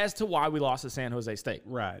as to why we lost to San Jose State.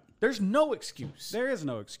 Right. There's no excuse. There is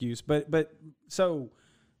no excuse. But so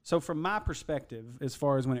from my perspective, as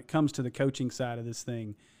far as when it comes to the coaching side of this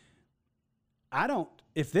thing,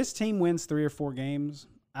 if this team wins 3 or 4 games,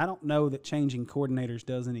 I don't know that changing coordinators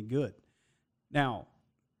does any good. Now,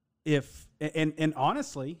 and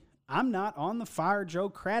honestly, I'm not on the fire Joe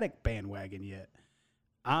Craddock bandwagon yet.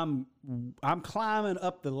 I'm climbing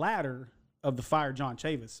up the ladder of the fire John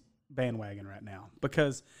Chavis bandwagon right now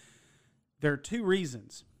because there are 2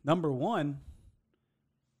 reasons. Number one,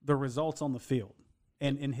 the results on the field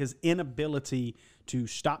and his inability to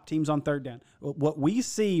stop teams on third down. What we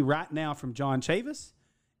see right now from John Chavis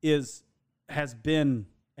has been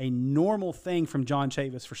a normal thing from John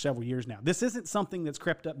Chavis for several years now. This isn't something that's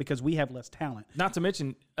crept up because we have less talent. Not to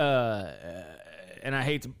mention, and I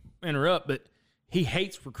hate to interrupt, but he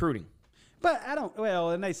hates recruiting. But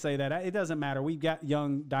and they say that. It doesn't matter. We've got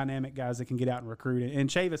young, dynamic guys that can get out and recruit. And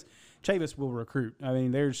Chavis will recruit. I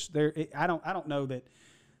mean, I don't know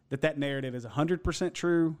that narrative is 100%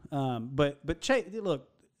 true. But look,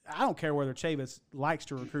 I don't care whether Chavis likes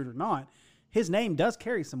to recruit or not. His name does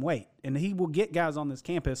carry some weight, and he will get guys on this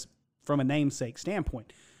campus from a namesake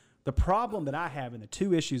standpoint. The problem that I have and the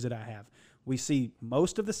two issues that I have, we see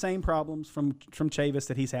most of the same problems from Chavis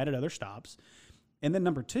that he's had at other stops. And then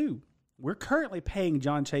number two, we're currently paying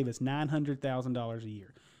John Chavis $900,000 a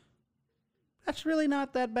year. That's really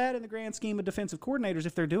not that bad in the grand scheme of defensive coordinators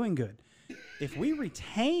if they're doing good. If we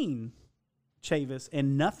retain Chavis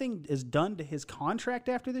and nothing is done to his contract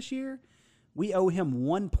after this year, we owe him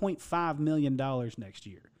 $1.5 million next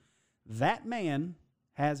year. That man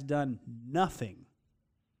has done nothing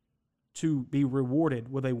to be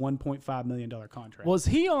rewarded with a $1.5 million contract. Was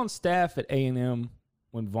he on staff at A&M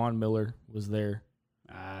when Von Miller was there?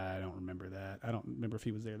 I don't remember that. I don't remember if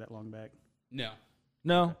he was there that long back.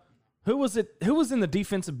 No. Who was it? Who was in the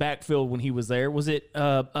defensive backfield when he was there? Was it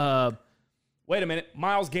wait a minute,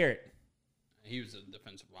 Myles Garrett? He was a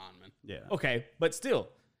defensive lineman. Yeah. Okay, but still,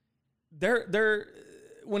 they're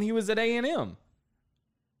when he was at A&M,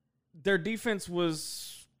 their defense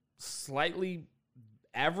was slightly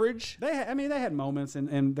average. They had moments,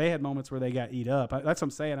 and they had moments where they got eat up. That's what I'm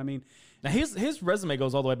saying. I mean, now his resume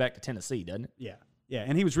goes all the way back to Tennessee, doesn't it? Yeah,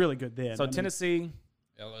 and he was really good then. So Tennessee,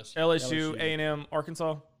 LSU, LSU. A&M,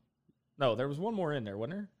 Arkansas. No, there was one more in there,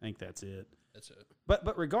 wasn't there? I think that's it. That's it.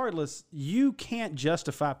 But regardless, you can't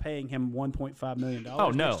justify paying him $1.5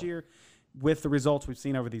 million next year with the results we've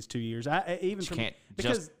seen over these 2 years.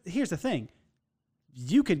 Because here's the thing.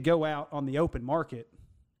 You could go out on the open market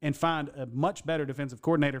and find a much better defensive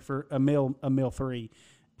coordinator for a mil 3.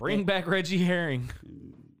 Bring back Reggie Herring.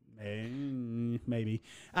 Maybe.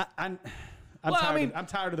 I'm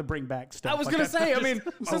tired of the bring back stuff. I was gonna say. I mean,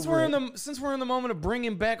 since we're in the moment of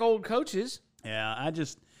bringing back old coaches. Yeah, and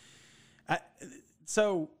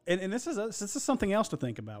this is something else to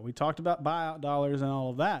think about. We talked about buyout dollars and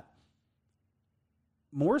all of that.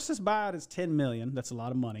 Morris's buyout is $10 million. That's a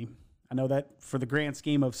lot of money. I know that for the grand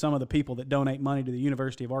scheme of some of the people that donate money to the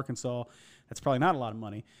University of Arkansas, that's probably not a lot of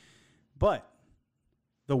money. But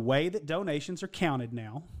the way that donations are counted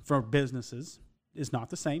now for businesses is not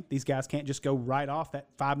the same. These guys can't just go right off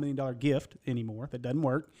that $5 million gift anymore. That doesn't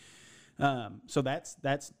work. So that's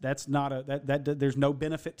not there's no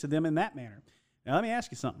benefit to them in that manner. Now let me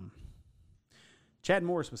ask you something. Chad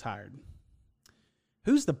Morris was hired.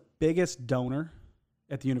 Who's the biggest donor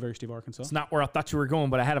at the University of Arkansas? It's not where I thought you were going,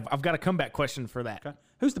 but I've got a comeback question for that. Okay.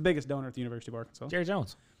 Who's the biggest donor at the University of Arkansas? Jerry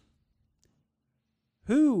Jones.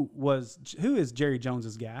 Who is Jerry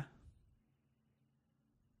Jones's guy?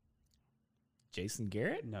 Jason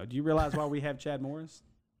Garrett? No. Do you realize why we have Chad Morris?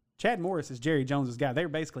 Chad Morris is Jerry Jones's guy. They're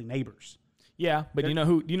basically neighbors. Yeah, but you know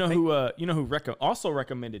who also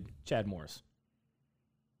recommended Chad Morris?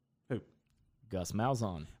 Who? Gus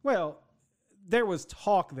Malzahn. Well, there was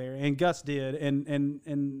talk there, and Gus did,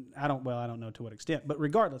 and I don't know to what extent, but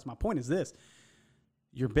regardless, my point is this: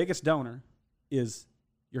 your biggest donor is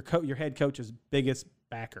your head coach's biggest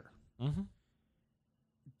backer. Mm-hmm.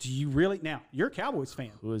 Do you really now? You're a Cowboys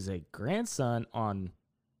fan, who is a grandson on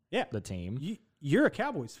the team. You're a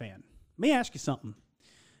Cowboys fan. Let me ask you something: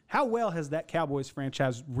 how well has that Cowboys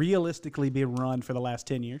franchise realistically been run for the last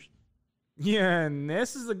 10 years? Yeah, and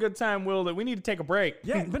this is a good time, Will, that we need to take a break.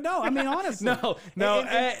 Yeah, but no, I mean, honestly.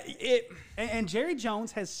 And Jerry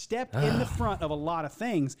Jones has stepped in the front of a lot of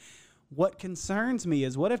things. What concerns me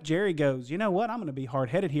is what if Jerry goes, you know what, I'm going to be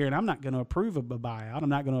hard-headed here, and I'm not going to approve of a buyout. I'm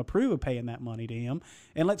not going to approve of paying that money to him.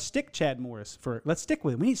 And let's stick Chad Morris let's stick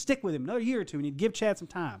with him. We need to stick with him another year or two. We need to give Chad some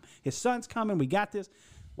time. His son's coming. We got this.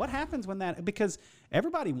 What happens when that – because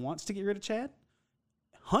everybody wants to get rid of Chad.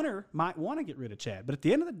 Hunter might want to get rid of Chad. But at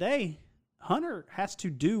the end of the day, Hunter has to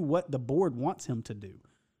do what the board wants him to do.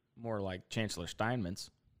 More like Chancellor Steinmetz.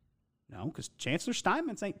 No, because Chancellor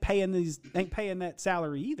Steinmetz ain't paying that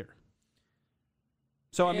salary either.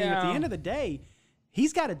 So, I mean, at the end of the day,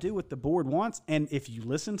 he's got to do what the board wants. And if you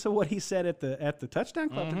listen to what he said at the Touchdown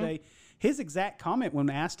Club today, his exact comment when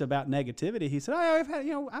asked about negativity, he said, I've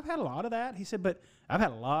had a lot of that. He said, but I've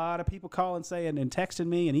had a lot of people calling, saying, and texting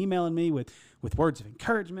me and emailing me with words of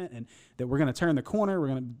encouragement and that we're going to turn the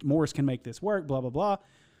corner. Morris can make this work, blah, blah, blah.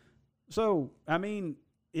 So, I mean,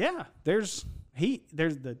 yeah,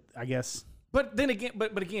 I guess. But then again,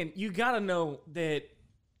 but again, you got to know that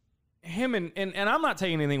him and I'm not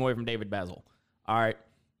taking anything away from David Basil. All right.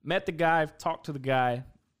 Met the guy, talked to the guy,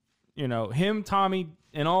 him, Tommy,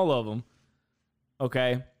 and all of them.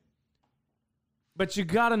 Okay. But you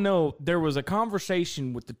got to know there was a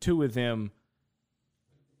conversation with the two of them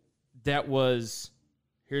that was,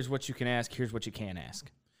 here's what you can ask, here's what you can't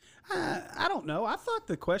ask. I don't know. I thought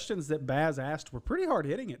the questions that Baz asked were pretty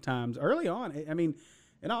hard-hitting at times early on. I mean,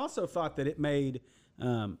 and I also thought that it made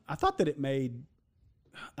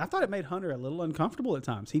I thought it made Hunter a little uncomfortable at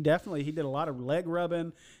times. He did a lot of leg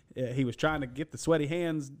rubbing. He was trying to get the sweaty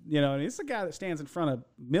hands, and it's a guy that stands in front of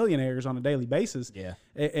millionaires on a daily basis. Yeah.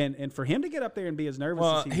 And for him to get up there and be as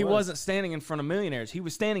nervous as he wasn't standing in front of millionaires. He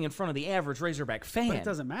was standing in front of the average Razorback fan. But it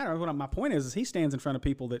doesn't matter. My point is he stands in front of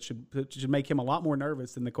people that should make him a lot more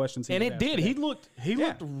nervous than the questions he was asked did. today. He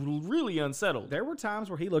looked really unsettled. There were times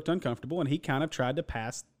where he looked uncomfortable, and he kind of tried to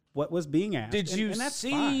pass what was being asked. Did you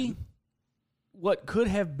see fine. what could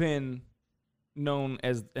have been known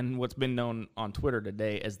as, and what's been known on Twitter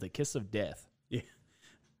today as the kiss of death? Yeah.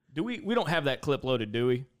 Do we don't have that clip loaded, do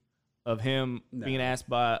we? Of him being asked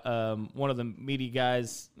by one of the media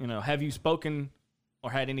guys, have you spoken or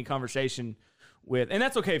had any conversation with, and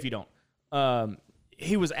that's okay if you don't.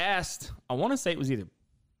 He was asked, I want to say it was either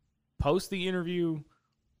post the interview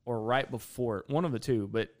or right before it, one of the two,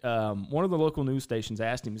 but one of the local news stations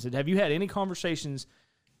asked him, he said, have you had any conversations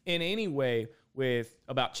in any way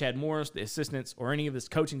about Chad Morris, the assistants, or any of his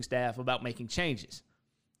coaching staff about making changes?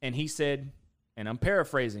 And he said, and I'm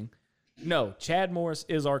paraphrasing, no, Chad Morris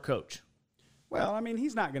is our coach. Well, I mean,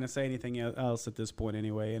 he's not going to say anything else at this point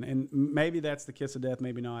anyway, and maybe that's the kiss of death,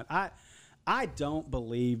 maybe not. I don't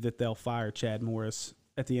believe that they'll fire Chad Morris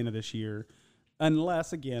at the end of this year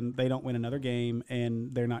unless, again, they don't win another game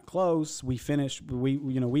and they're not close. We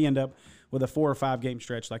end up with a 4 or 5 game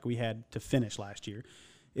stretch like we had to finish last year.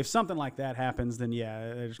 If something like that happens, then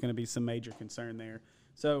yeah, there's going to be some major concern there.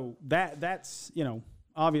 So that's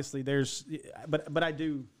obviously there's, but I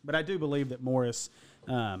do believe that Morris,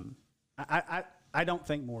 I don't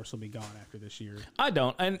think Morris will be gone after this year. I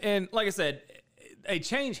don't, and like I said, a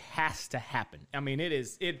change has to happen. I mean,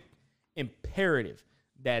 it's imperative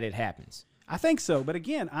that it happens. I think so, but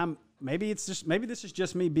again, maybe this is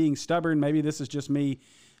just me being stubborn. Maybe this is just me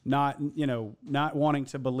not wanting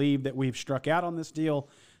to believe that we've struck out on this deal.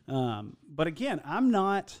 But again, I'm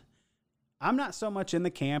not so much in the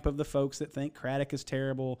camp of the folks that think Craddock is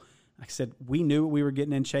terrible. Like I said, we knew what we were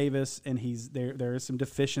getting in Chavis, and there is some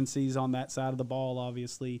deficiencies on that side of the ball,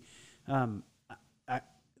 obviously. The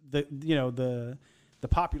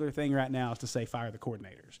popular thing right now is to say fire the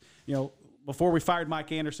coordinators. Before we fired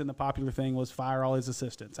Mike Anderson, the popular thing was fire all his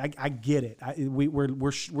assistants. I get it.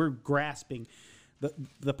 We're grasping.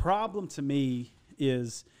 The problem to me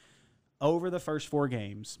is over the first 4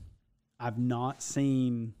 games, I've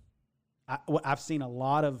seen a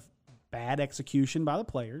lot of bad execution by the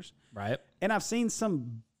players. Right. And I've seen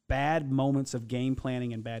some bad moments of game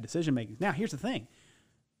planning and bad decision making. Now, here's the thing.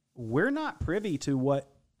 We're not privy to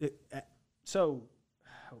what so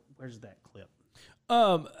where's that clip?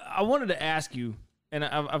 I wanted to ask you, and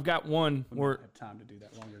I've got one where I have time to do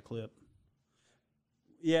that longer clip.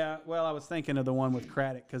 Yeah, well, I was thinking of the one with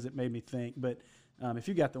Craddock because it made me think. But if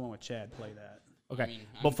you got the one with Chad, play that. Okay.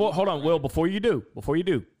 Hold on, Will. Before you do.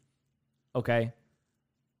 Okay.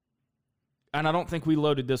 And I don't think we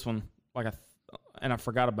loaded this one. And I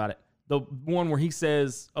forgot about it. The one where he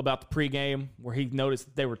says about the pregame, where he noticed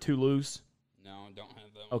that they were too loose. No, I don't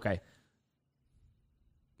have that one. Okay.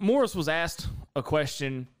 Morris was asked a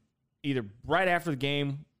question either right after the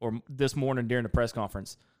game or this morning during the press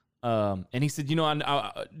conference. And he said,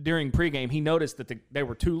 during pregame, he noticed that they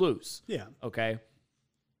were too loose. Yeah. Okay.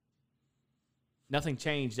 Nothing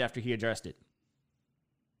changed after he addressed it.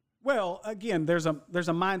 Well, again, there's a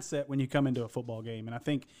mindset when you come into a football game, and I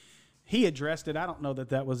think he addressed it. I don't know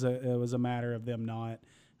that was a matter of them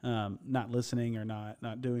not listening or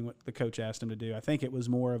not doing what the coach asked him to do. I think it was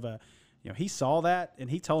more of a, he saw that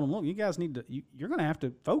and he told him, look, you guys need to, you're going to have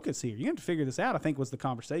to focus here. You have to figure this out. I think was the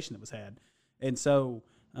conversation that was had, and so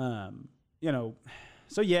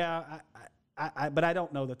so yeah, but I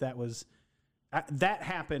don't know that was that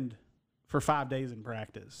happened for 5 days in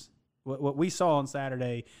practice. What we saw on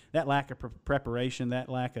Saturday, that lack of preparation, that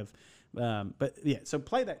lack of, but yeah. So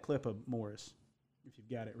play that clip of Morris if you've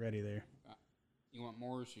got it ready there. You want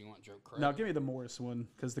Morris or you want Joe Craddock? No, give me the Morris one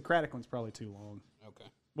because the Craddock one's probably too long. Okay.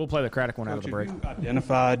 We'll play the Craddock one out of the break. Have you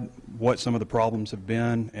identified what some of the problems have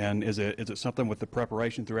been, and is it something with the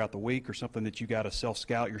preparation throughout the week or something that you got to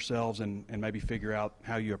self-scout yourselves and maybe figure out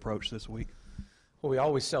how you approach this week? Well, we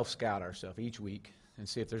always self-scout ourselves each week and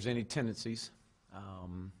see if there's any tendencies.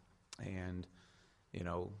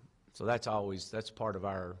 So that's part of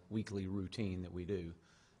our weekly routine that we do.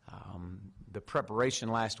 The preparation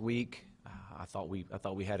last week, I thought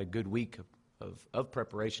we had a good week of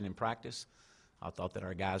preparation in practice. I thought that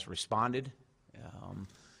our guys responded,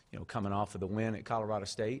 coming off of the win at Colorado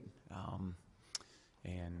State. I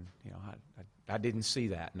didn't see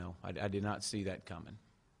that. No, I did not see that coming.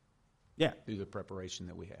 Yeah. Through the preparation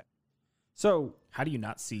that we had. So how do you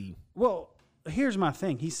not see? Well, here's my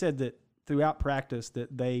thing. He said that throughout practice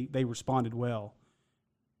that they responded well.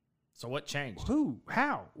 So what changed? Who?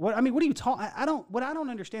 How? What? I mean, what are you talking? What I don't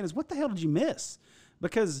understand is what the hell did you miss?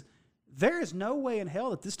 Because there is no way in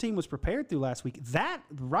hell that this team was prepared through last week. That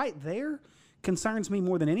right there concerns me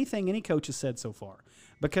more than anything any coach has said so far.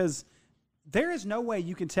 Because there is no way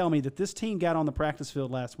you can tell me that this team got on the practice field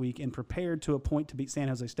last week and prepared to a point to beat San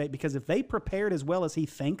Jose State. Because if they prepared as well as he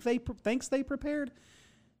thinks they prepared,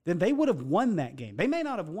 then they would have won that game. They may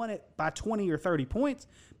not have won it by 20 or 30 points,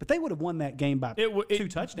 but they would have won that game by 2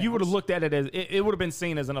 touchdowns. You would have looked at it as it would have been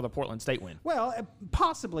seen as another Portland State win. Well,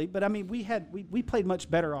 possibly, but I mean, we played much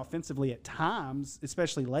better offensively at times,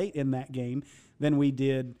 especially late in that game, than we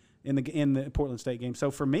did in the Portland State game. So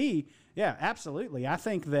for me, yeah, absolutely. I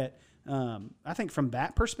think that from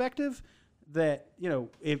that perspective, that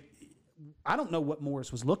if I don't know what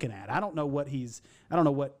Morris was looking at, I don't know what he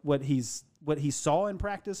saw in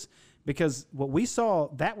practice, because what we saw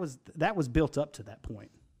that was built up to that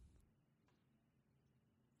point.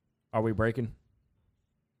 Are we breaking?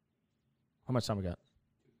 How much time we got?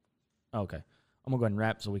 Oh, okay. I'm going to go ahead and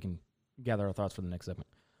wrap so we can gather our thoughts for the next segment.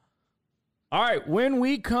 All right. When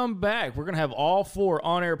we come back, we're going to have all 4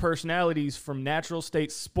 on-air personalities from Natural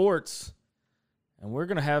State Sports, and we're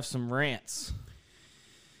going to have some rants.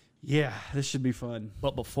 Yeah, this should be fun.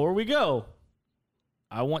 But before we go,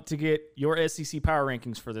 I want to get your SEC power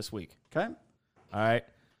rankings for this week. Okay. All right.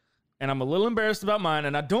 And I'm a little embarrassed about mine,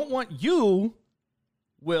 and I don't want you,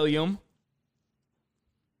 William,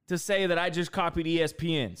 to say that I just copied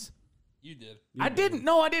ESPN's. You did. I didn't.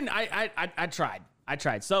 No, I didn't. I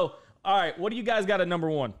tried. So, all right, what do you guys got at number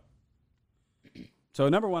 1? So,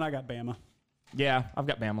 number 1, I got Bama. Yeah, I've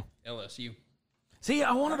got Bama. LSU. See,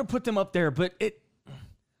 I wanted to put them up there, but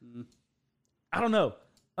I don't know.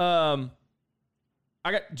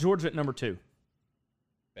 I got Georgia at number 2.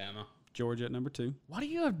 Bama. Georgia at number 2. Why do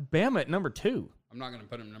you have Bama at number 2? I'm not going to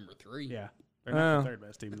put them number 3. Yeah. They're not the third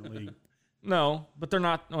best team in the league. No, but they're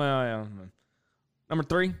not. Well, yeah. Number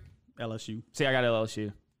 3? LSU. See, I got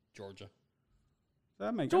LSU. Georgia.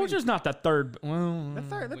 Georgia's not the third. Well,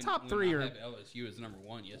 the top 3 are. I have LSU as number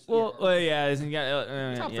 1. Yes. Yeah. You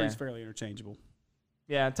got, top 3 is fairly interchangeable.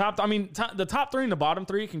 Yeah, the top 3 and the bottom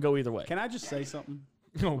 3 can go either way. Can I just say something?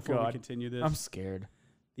 Oh, before God. we continue this? I'm scared.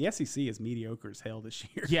 The SEC is mediocre as hell this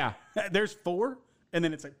year. Yeah. There's 4, and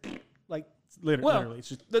then it's like literally. It's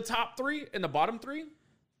just the top 3 and the bottom 3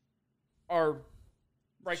 are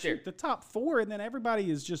right there. The top 4, and then everybody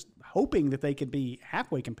is just hoping that they could be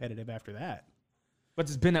halfway competitive after that. But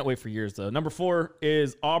it's been that way for years, though. Number 4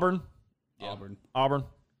 is Auburn. Yeah. Auburn.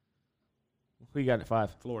 Who you got at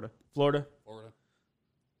 5? Florida.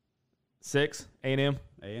 6, A&M.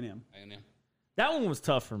 A&M. That one was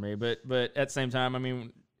tough for me, but at the same time, I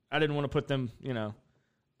mean, I didn't want to put them,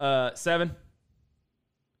 7.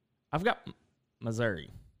 I've got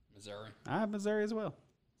Missouri. I have Missouri as well.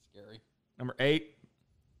 Scary. Number 8.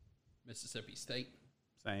 Mississippi State.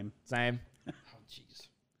 Same. Oh, jeez.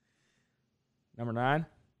 Number 9.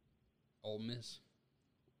 Ole Miss.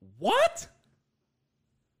 What?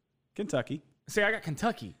 Kentucky. See, I got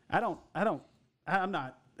Kentucky. I'm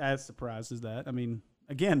not as surprised as that. I mean,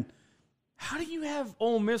 again, how do you have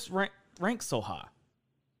Ole Miss ranked so high?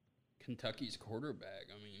 Kentucky's quarterback.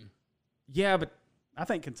 I mean, yeah, but I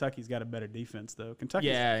think Kentucky's got a better defense, though. Kentucky.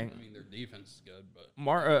 Yeah, I mean their defense is good,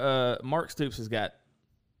 but Mark Stoops has got.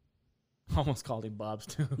 Almost called him Bob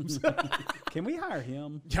Stoops. Can we hire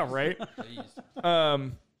him? Yeah, right. Please.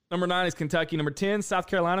 Number 9 is Kentucky. Number 10, South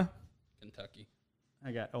Carolina. Kentucky.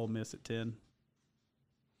 I got Ole Miss at 10.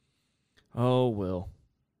 Oh, Will.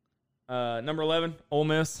 Number 11, Ole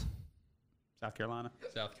Miss. South Carolina.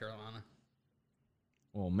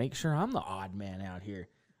 Well, make sure I'm the odd man out here.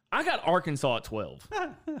 I got Arkansas at 12.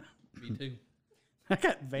 Me too. I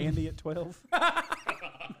got Vandy at 12.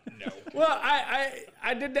 No. Well,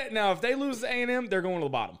 I did that. Now, if they lose to A&M, they're going to the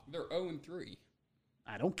bottom. They're 0-3.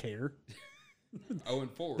 I don't care.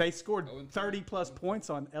 0-4. They scored 30-plus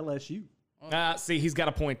points on LSU. See, he's got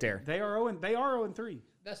a point there. They are 0-3.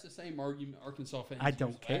 That's the same argument Arkansas fans I don't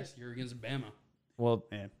used care. last year against Bama. Well,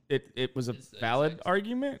 Man. it was a valid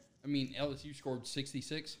argument. I mean, LSU scored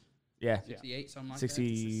 66. Yeah. 68, something like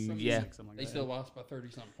 60, that. yeah. They still lost by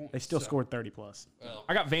 30-something points. They still scored 30-plus. Well,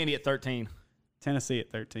 I got Vandy at 13. Tennessee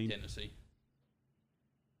at 13. Tennessee.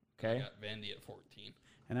 Okay. I got Vandy at 14.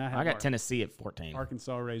 And I got Tennessee at 14.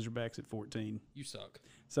 Arkansas Razorbacks at 14. You suck.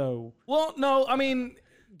 So. Well, no, I mean,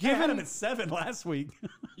 I had them at 7 last week.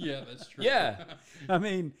 Yeah, that's true. Yeah. I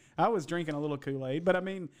mean, I was drinking a little Kool-Aid, but I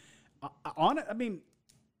mean,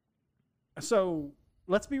 so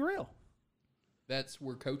let's be real. That's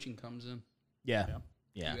where coaching comes in. Yeah.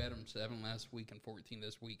 You had them 7 last week and 14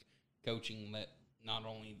 this week. coaching let not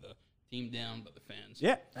only the team down but the fans.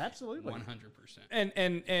 Yeah, absolutely, 100%.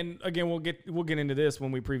 And again, we'll get into this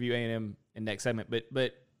when we preview A&M in next segment.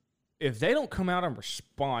 But if they don't come out and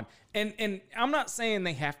respond, and I'm not saying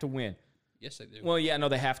they have to win. Yes, they do. Well, yeah, no,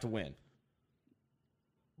 they have to win.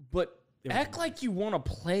 But act like you want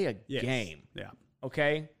to play a game. Yeah.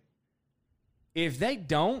 Okay? If they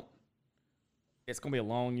don't, it's going to be a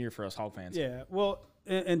long year for us Hog fans. Yeah. Well,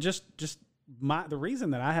 and just the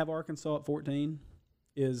reason that I have Arkansas at 14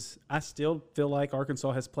 is I still feel like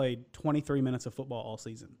Arkansas has played 23 minutes of football all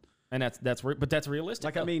season. And that's realistic.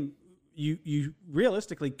 Like, I mean, you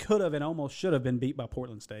realistically could have and almost should have been beat by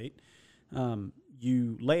Portland State.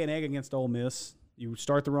 You lay an egg against Ole Miss. You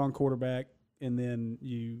start the wrong quarterback, and then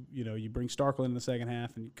you bring Starkle in the second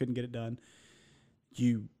half, and you couldn't get it done.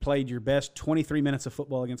 You played your best 23 minutes of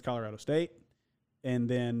football against Colorado State, and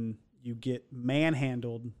then you get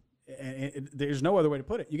manhandled. And there's no other way to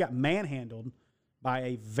put it. You got manhandled by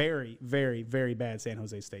a very, very, very bad San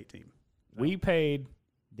Jose State team. We paid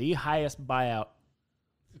the highest buyout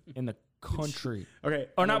in the country. Okay.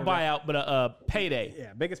 Or not buyout, but a payday.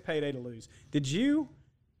 Yeah, biggest payday to lose. Did you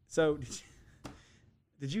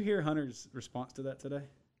hear Hunter's response to that today?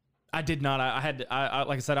 I did not. I had to,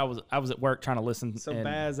 like I said, I was at work trying to listen. So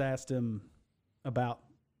Baz asked him about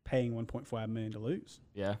paying $1.5 million to lose.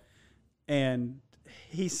 Yeah. And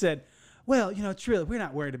he said, well, it's really, we're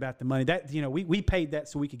not worried about the money. That, we paid that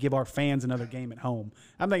so we could give our fans another game at home.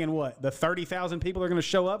 I'm thinking, what, the 30,000 people are going to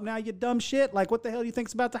show up now, you dumb shit? Like, what the hell do you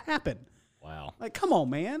think's about to happen? Wow. Like, come on,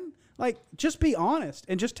 man. Like, just be honest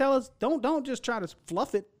and just tell us, don't just try to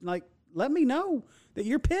fluff it. Like, let me know that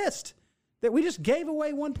you're pissed that we just gave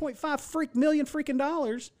away $1.5 million freaking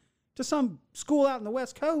dollars to some school out in the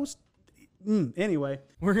West Coast. Anyway.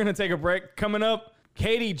 We're going to take a break. Coming up,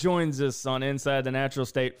 Katie joins us on Inside the Natural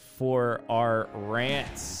State for our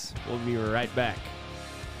rants. We'll be right back.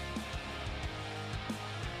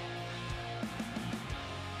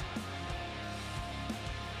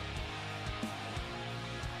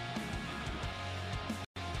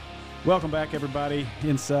 Welcome back, everybody,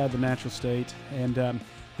 Inside the Natural State. And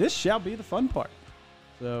this shall be the fun part.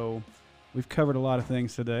 So we've covered a lot of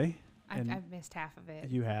things today. I've missed half of it.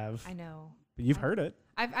 You have. I know. But you've heard it.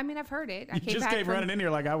 I've heard it. You just came running in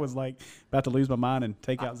here like I was like about to lose my mind and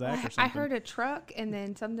take out Zach or something. I heard a truck and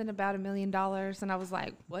then something about $1 million, and I was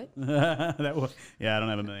like, "What?" I don't have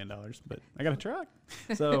 $1 million, but I got a truck.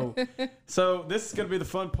 So this is going to be the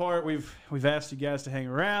fun part. We've asked you guys to hang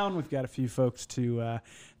around. We've got a few folks to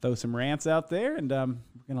throw some rants out there, and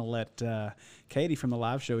we're going to let Katie from the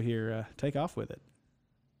live show here take off with it.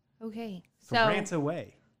 Okay. So rants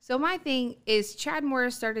away. So my thing is Chad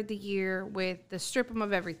Morris started the year with the strip him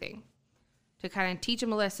of everything to kind of teach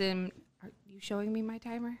him a lesson. Are you showing me my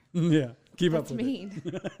timer? Yeah. Keep up with mean.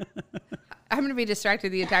 I'm going to be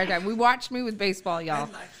distracted the entire time. We watched me with baseball, y'all.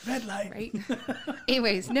 Red light. Right?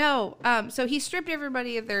 Anyways, no. So he stripped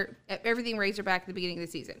everybody of everything Razorback at the beginning of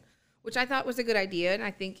the season, which I thought was a good idea. And I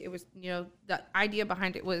think it was, the idea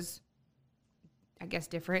behind it was, I guess,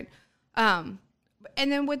 different.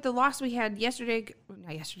 And then with the loss we had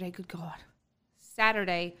good God,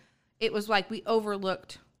 Saturday, it was like we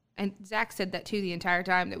overlooked, and Zach said that too the entire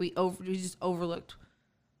time, that we just overlooked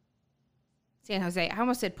San Jose. I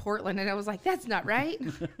almost said Portland, and I was like, that's not right.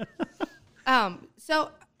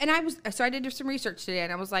 So I did some research today,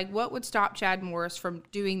 and I was like, what would stop Chad Morris from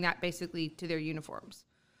doing that basically to their uniforms?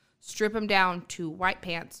 Strip them down to white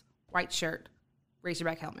pants, white shirt,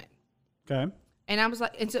 Razorback helmet. Okay. And I was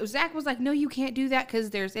like, and so Zach was like, no, you can't do that because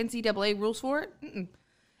there's NCAA rules for it.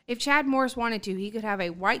 If Chad Morris wanted to, he could have a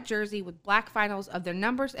white jersey with black finals of their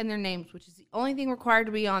numbers and their names, which is the only thing required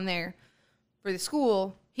to be on there for the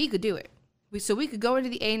school. He could do it. So we could go into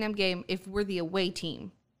the A&M game if we're the away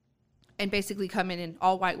team and basically come in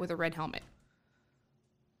all white with a red helmet.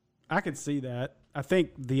 I could see that. I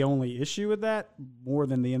think the only issue with that, more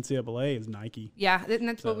than the NCAA, is Nike. Yeah, and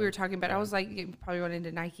that's what we were talking about. Yeah. I was like, you probably run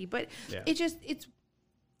into Nike, but it's.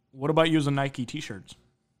 What about using Nike T-shirts?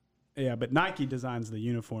 Yeah, but Nike designs the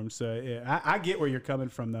uniform, so yeah, I get where you're coming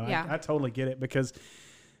from, though. Yeah. I totally get it, because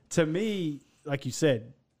to me, like you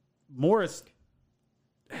said, Morris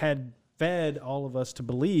had fed all of us to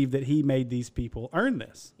believe that he made these people earn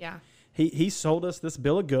this. Yeah. He sold us this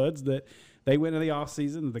bill of goods that they went into the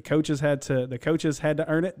offseason. The coaches had to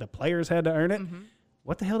earn it. The players had to earn it. Mm-hmm.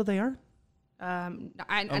 What the hell did they earn?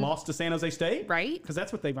 A loss to San Jose State? Right. Because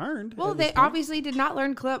that's what they've earned. Well, they obviously did not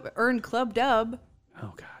earn Club Dub.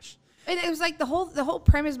 Oh, gosh. And it was like the whole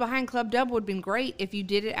premise behind Club Dub would have been great if you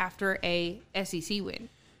did it after a SEC win.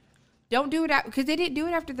 Don't do it because they didn't do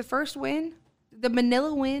it after the first win. the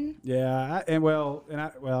Manila win. Yeah,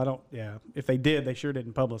 I don't. Yeah, if they did, they sure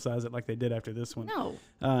didn't publicize it like they did after this one. No.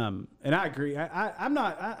 And I agree. I'm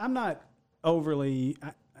not overly.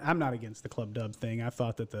 I'm not against the club dub thing. I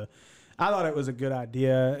thought it was a good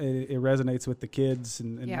idea. It resonates with the kids,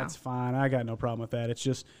 and that's fine. I got no problem with that. It's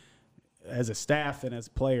just as a staff and as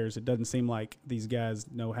players, it doesn't seem like these guys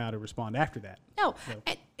know how to respond after that. No.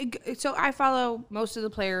 So I follow most of the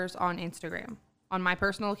players on Instagram. On my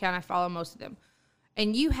personal account, I follow most of them.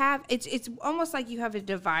 And you have it's almost like you have a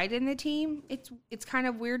divide in the team. It's kind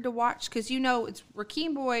of weird to watch because it's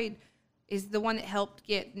Rakeem Boyd is the one that helped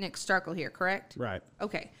get Nick Starkel here, correct? Right.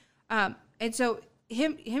 Okay. And so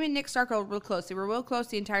him and Nick Starkel were real close. They were real close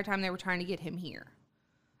the entire time they were trying to get him here.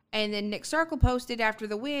 And then Nick Starkel posted after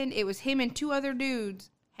the win, it was him and two other dudes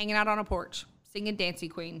hanging out on a porch singing Dancy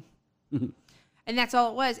Queen. And that's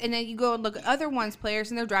all it was. And then you go and look at other ones players,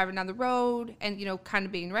 and they're driving down the road and, kind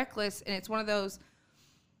of being reckless. And it's one of those,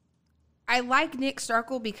 I like Nick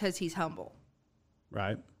Starkel because he's humble.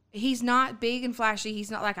 Right. He's not big and flashy.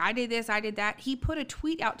 He's not like, I did this, I did that. He put a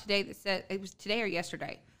tweet out today that said, it was today or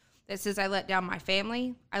yesterday, that says, I let down my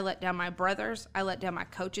family, I let down my brothers, I let down my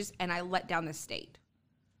coaches, and I let down the state.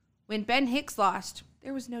 When Ben Hicks lost,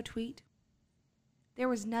 there was no tweet. There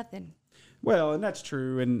was nothing. Well, and that's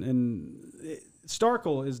true. And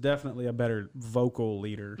Starkel is definitely a better vocal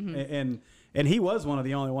leader. Mm-hmm. And he was one of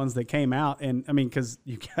the only ones that came out. And, I mean, because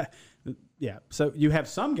you got – so you have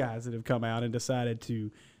some guys that have come out and decided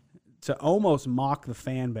to almost mock the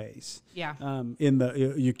fan base. Yeah. In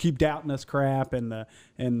the you keep doubting us crap and the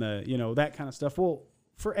that kind of stuff. Well,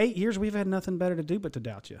 for 8 years we've had nothing better to do but to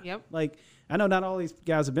doubt you. Yep. Like I know not all these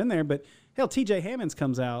guys have been there, but hell, TJ Hammonds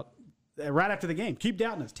comes out right after the game. Keep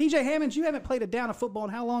doubting us. TJ Hammonds, you haven't played a down of football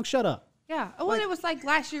in how long? Shut up. Yeah. Oh, well, it was like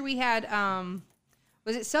last year we had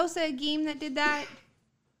was it Sosa Agim that did that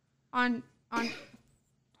on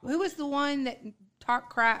who was the one that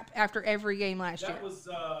talked crap after every game last year? That was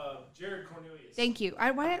Jared Cornelius. Thank you.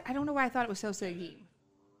 I don't know why I thought it was Sosa Agim.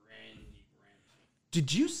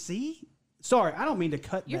 Did you see? Sorry, I don't mean to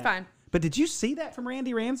cut You're that. fine. But did you see that from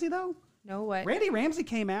Randy Ramsey, though? No way. Randy Ramsey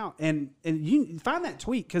came out, and you find that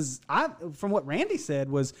tweet, because from what Randy said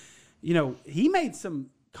was, he made some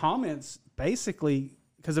comments basically,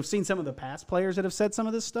 because I've seen some of the past players that have said some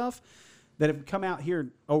of this stuff, that have come out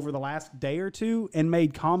here over the last day or two and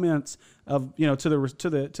made comments of, to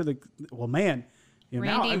the well, man.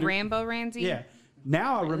 Rambo Ramsey? Yeah.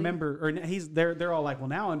 Now I remember, or they're all like, well,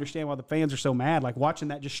 now I understand why the fans are so mad. Like watching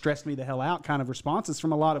that just stressed me the hell out kind of responses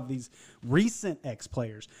from a lot of these recent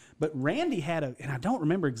ex-players. But Randy had and I don't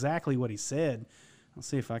remember exactly what he said. I'll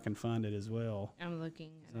see if I can find it as well. I'm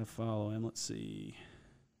looking. I follow him. Let's see.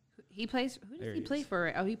 Who does he play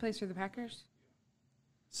for? Oh, he plays for the Packers?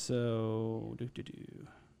 So, where's it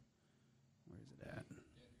at?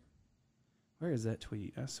 Where is that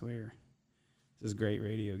tweet? I swear. This is great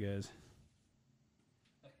radio, guys.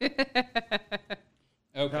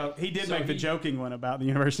 Okay. He did make the joking one about the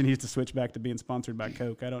university needs to switch back to being sponsored by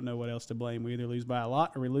Coke. I don't know what else to blame. We either lose by a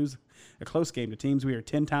lot or we lose a close game to teams we are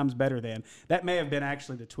 10 times better than. That may have been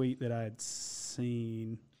actually the tweet that I had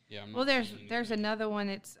seen. Yeah. Well, there's another one.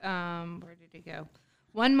 It's where did it go?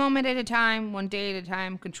 One moment at a time, one day at a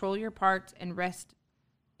time. Control your parts and rest.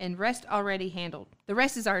 And rest already handled. The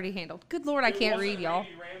rest is already handled. Good Lord, I can't read, y'all.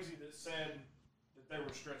 Randy Ramsey that said that they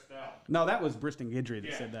were stressed out. No, that was Briston Guidry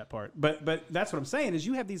that said that part. But that's what I'm saying is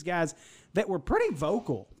you have these guys that were pretty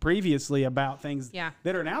vocal previously about things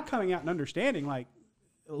that are now coming out and understanding. Like,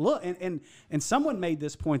 look, and someone made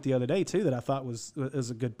this point the other day too that I thought was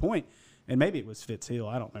a good point, and maybe it was Fitzhill.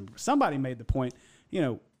 I don't remember. Somebody made the point.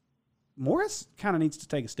 Morris kind of needs to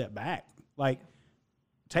take a step back. Like,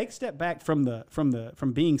 take a step back from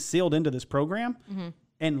being sealed into this program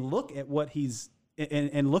and look at what he's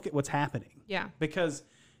and look at what's happening. Yeah. Because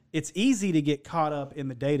it's easy to get caught up in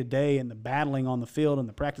the day-to-day and the battling on the field and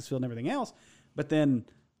the practice field and everything else, but then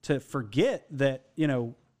to forget that,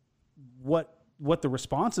 what the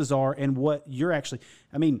responses are and what you're actually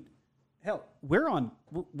 – I mean, hell,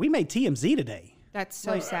 we made TMZ today. That's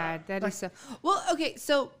so sad. That is so – well, okay,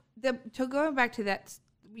 so to go back to that,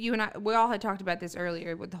 you and I, we all had talked about this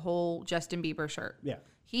earlier with the whole Justin Bieber shirt. Yeah.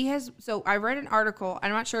 He has, so I read an article,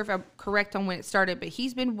 I'm not sure if I'm correct on when it started, but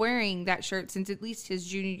he's been wearing that shirt since at least his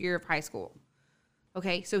junior year of high school.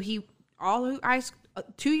 Okay, so 2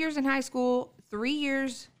 years in high school, 3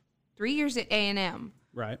 years at A&M.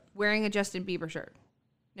 Right. Wearing a Justin Bieber shirt.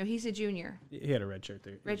 No, he's a junior. He had a red shirt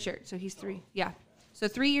there. Red shirt, so he's 3. Yeah. So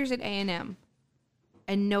 3 years at A&M.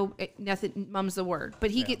 And nothing mum's the word.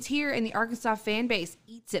 But he gets here and the Arkansas fan base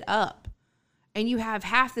eats it up. And you have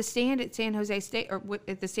half the stand at San Jose State or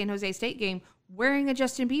at the San Jose State game wearing a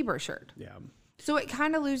Justin Bieber shirt. Yeah. So it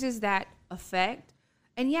kind of loses that effect.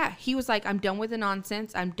 And yeah, he was like, I'm done with the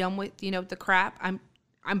nonsense. I'm done with, the crap. I'm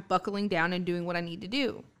buckling down and doing what I need to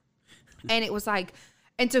do. And it was like,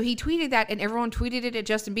 and so he tweeted that, and everyone tweeted it at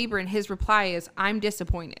Justin Bieber, and his reply is, I'm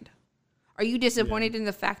disappointed. Are you disappointed in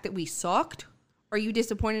the fact that we sucked? Or are you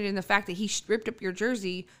disappointed in the fact that he stripped up your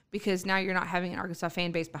jersey because now you're not having an Arkansas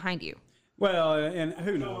fan base behind you? Well, and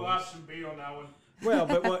who knows? No option B on that one. Well,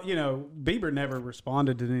 but Bieber never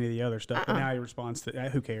responded to any of the other stuff, but now he responds to.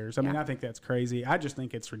 Who cares? I mean, I think that's crazy. I just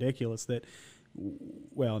think it's ridiculous that.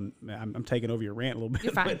 Well, I'm taking over your rant a little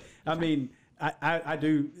bit, but I mean, I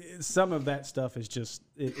do. Some of that stuff is just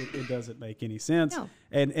it doesn't make any sense. No.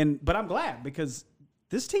 But I'm glad because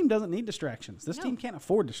this team doesn't need distractions. This team can't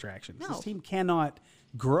afford distractions. No. This team cannot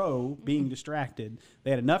grow being distracted. They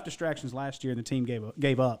had enough distractions last year, and the team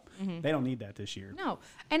gave up. Mm-hmm. They don't need that this year. No,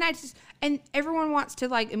 and everyone wants to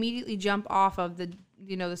like immediately jump off of the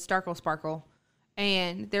the Starkle Sparkle,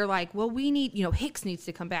 and they're like, well, we need Hicks needs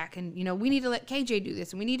to come back, and we need to let KJ do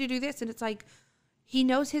this, and we need to do this, and it's like he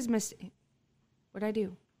knows his mistake. What'd I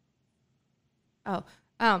do?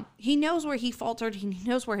 He knows where he faltered. He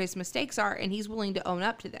knows where his mistakes are, and he's willing to own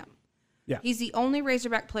up to them. Yeah. He's the only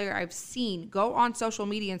Razorback player I've seen go on social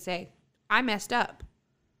media and say, I messed up.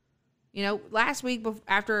 Last week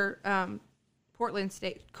after Portland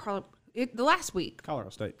State, Colorado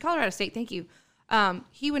State, thank you.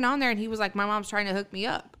 He went on there and he was like, my mom's trying to hook me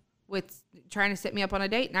up with trying to set me up on a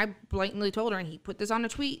date. And I blatantly told her, and he put this on a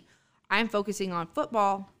tweet, I'm focusing on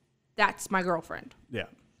football. That's my girlfriend. Yeah.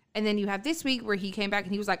 And then you have this week where he came back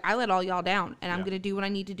and he was like, I let all y'all down, and I'm going to do what I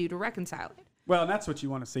need to do to reconcile it. Well, and that's what you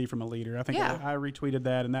want to see from a leader. I think I retweeted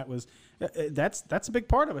that, and that was that's a big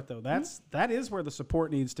part of it, though. That is where the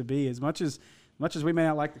support needs to be. As much as we may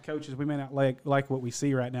not like the coaches, we may not like what we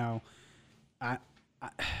see right now. I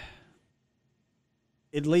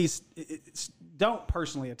at least don't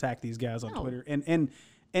personally attack these guys on Twitter,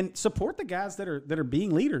 and support the guys that are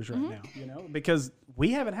being leaders right now. Because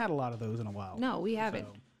we haven't had a lot of those in a while. No, we haven't.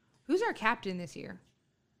 So. Who's our captain this year?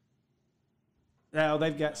 Now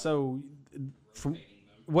they've got So Scuda,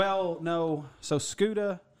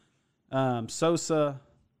 Sosa,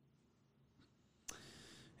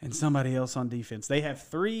 and somebody else on defense. They have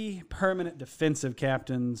 3 permanent defensive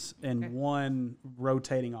captains and 1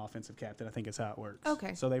 rotating offensive captain. I think is how it works.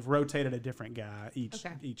 Okay. So they've rotated a different guy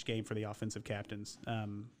each game for the offensive captains.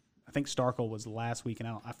 I think Starkle was last week, and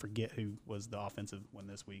I forget who was the offensive one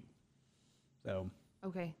this week. So.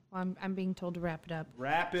 Okay. Well, I'm being told to wrap it up.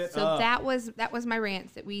 Wrap it up. So that was my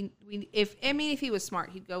rant that we if he was smart,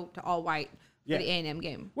 he'd go to all white for the A&M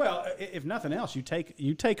game. Well, if nothing else, you take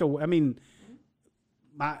I mean,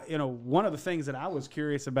 one of the things that I was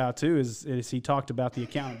curious about too is he talked about the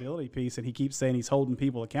accountability piece, and he keeps saying he's holding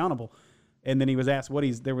people accountable. And then he was asked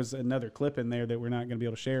there was another clip in there that we're not going to be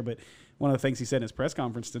able to share, but one of the things he said in his press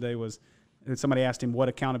conference today was somebody asked him what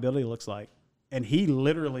accountability looks like, and he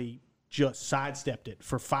literally just sidestepped it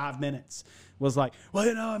for 5 minutes. Was like, well,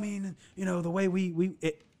 the way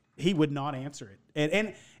he would not answer it.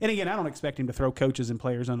 And again, I don't expect him to throw coaches and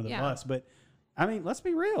players under the bus, but I mean, let's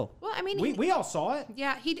be real. Well, I mean, we all saw it.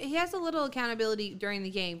 Yeah, he has a little accountability during the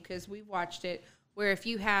game because we watched it. Where if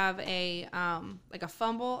you have a like a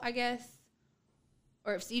fumble, I guess,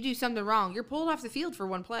 or if you do something wrong, you're pulled off the field for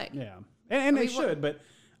one play. Yeah, and they should, but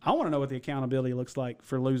I want to know what the accountability looks like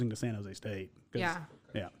for losing to San Jose State. Yeah.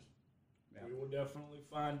 We will definitely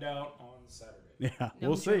find out on Saturday. Yeah,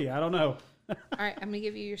 we'll see. I don't know. All right, I'm gonna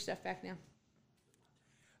give you your stuff back now.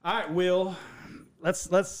 All right, Will. Let's.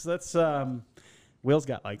 Will's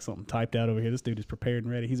got like something typed out over here. This dude is prepared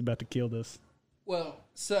and ready. He's about to kill this. Well,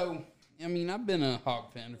 so I mean, I've been a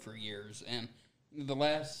Hog fan for years, and the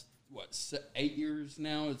last 8 years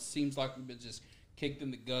now, it seems like we've been just kicked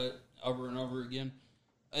in the gut over and over again.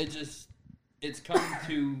 It's come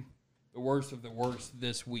to the worst of the worst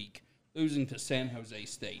this week, losing to San Jose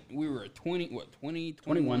State. We were a 21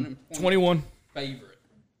 favorite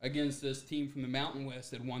against this team from the Mountain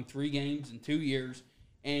West that won 3 games in 2 years,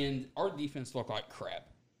 and our defense looked like crap.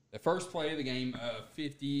 The first play of the game, a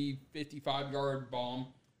 55-yard bomb.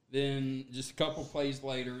 Then just a couple plays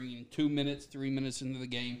later, 2 minutes, 3 minutes into the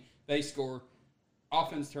game, they score.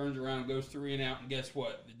 Offense turns around, goes 3 and out, and guess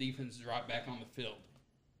what? The defense is right back on the field.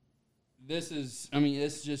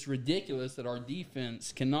 It's just ridiculous that our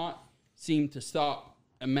defense cannot seem to stop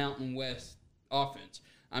a Mountain West offense.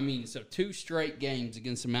 I mean, so 2 straight games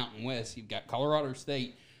against the Mountain West. You've got Colorado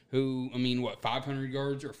State, who, 500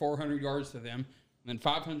 yards or 400 yards to them, and then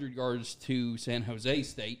 500 yards to San Jose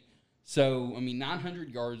State. So, 900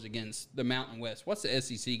 yards against the Mountain West. What's the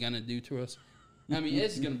SEC going to do to us? I mean,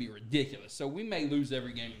 it's going to be ridiculous. So we may lose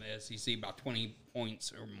every game in the SEC by 20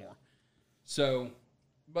 points or more. So,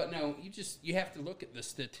 but no, you have to look at the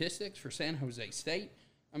statistics for San Jose State.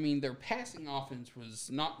 I mean, their passing offense was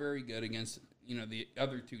not very good against, the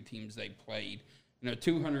other two teams they played.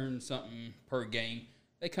 200 and something per game.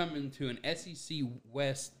 They come into an SEC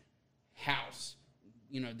West house.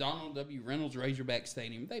 Donald W. Reynolds Razorback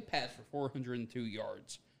Stadium. They passed for 402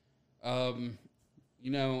 yards.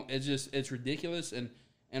 It's ridiculous. And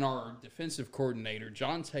our defensive coordinator,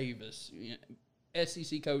 John Tavis,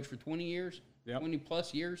 SEC coach for 20 years, 20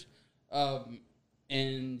 plus years,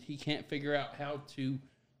 and he can't figure out how to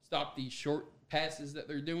stop these short passes that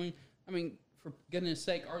they're doing. I mean, for goodness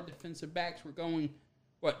sake, our defensive backs were going,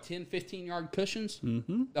 10, 15-yard cushions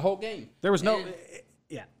the whole game. There was no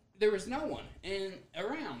one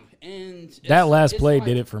around. And that last play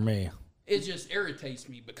did it for me. It just irritates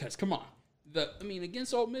me because, come on.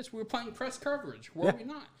 Against Ole Miss, we were playing press coverage, were we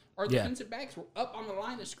not? Our defensive backs were up on the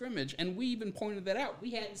line of scrimmage, and we even pointed that out.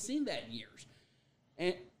 We hadn't seen that in years.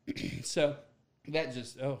 And so that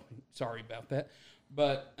just, sorry about that.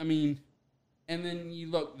 But, and then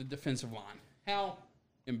you look at the defensive line. How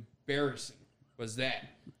embarrassing was that?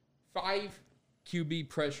 5 QB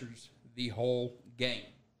pressures the whole game.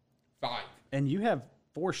 5. And you have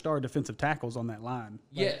 4-star defensive tackles on that line.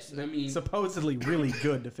 Yes, supposedly really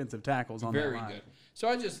good defensive tackles on that line. Very good. So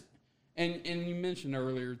I just and you mentioned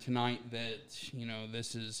earlier tonight that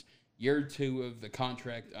this is year 2 of the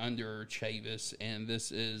contract under Chavis, and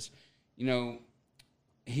this is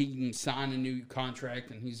he can sign a new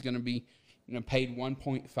contract and he's going to be paid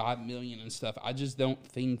 $1.5 million and stuff. I just don't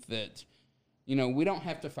think that we don't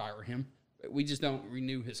have to fire him, but we just don't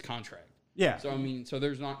renew his contract. Yeah. So, so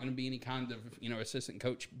there's not going to be any kind of, assistant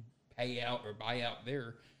coach payout or buyout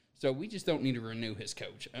there. So we just don't need to renew his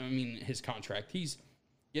his contract. He's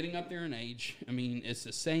getting up there in age. It's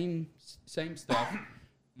the same stuff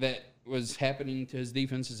that was happening to his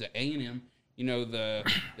defenses at A&M. The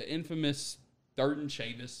infamous 3rd and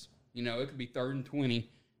Chavis. It could be 3rd and 20,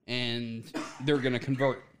 and they're going to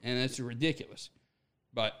convert. And it's ridiculous.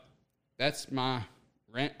 But that's my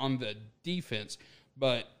rant on the defense.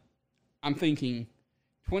 But I'm thinking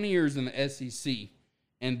 20 years in the SEC,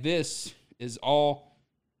 and this is all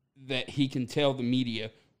that he can tell the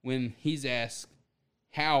media when he's asked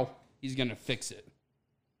how he's going to fix it.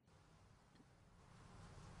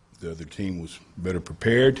 The other team was better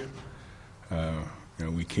prepared.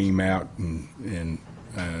 We came out, and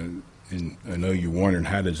I know you're wondering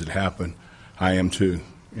how does it happen. I am too,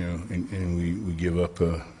 and we give up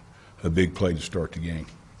a big play to start the game.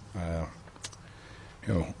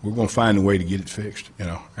 We're going to find a way to get it fixed.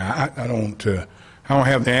 I don't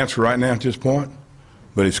have the answer right now at this point,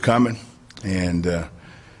 but it's coming, and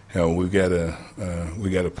we've got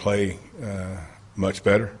to play much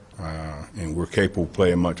better, and we're capable of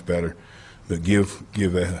playing much better. But give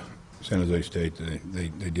San Jose State they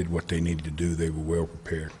did what they needed to do. They were well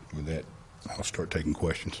prepared. With that, I'll start taking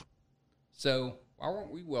questions. So why weren't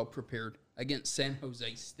we well prepared against San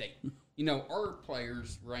Jose State? Our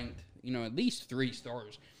players ranked at least 3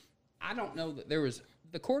 stars. I don't know that there was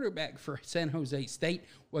the quarterback for San Jose State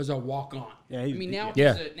was a walk-on. Yeah,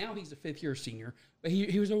 now he's a 5th-year senior, but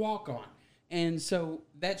he was a walk-on. And so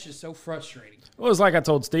that's just so frustrating. Well, it's like I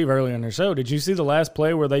told Steve earlier in the show. Did you see the last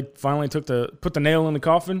play where they finally put the nail in the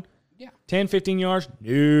coffin? Yeah. 10, 15 yards,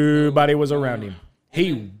 nobody was around him.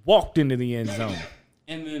 He walked into the end zone.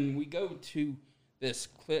 And then we go to this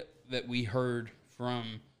clip that we heard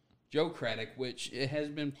from Joe Craddock, which it has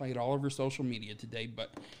been played all over social media today,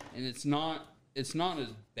 and it's not as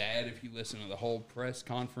bad if you listen to the whole press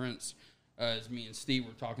conference as me and Steve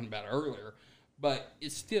were talking about earlier. But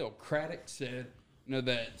it's still, Craddock said,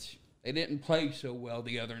 that they didn't play so well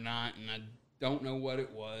the other night, and I don't know what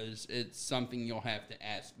it was. It's something you'll have to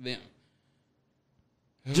ask them.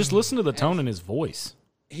 Just listen to the tone in his voice.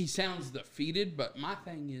 He sounds defeated, but my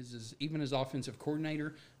thing is even as offensive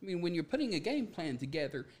coordinator, when you're putting a game plan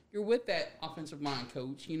together, you're with that offensive line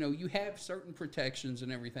coach. You have certain protections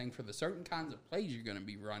and everything for the certain kinds of plays you're going to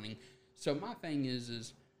be running. So my thing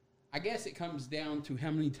is I guess it comes down to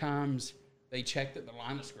how many times they checked at the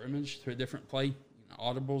line of scrimmage to a different play,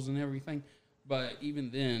 audibles and everything. But even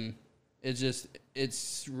then,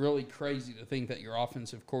 it's really crazy to think that your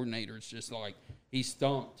offensive coordinator is just like, he's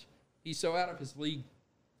stumped. He's so out of his league.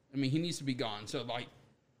 He needs to be gone. So,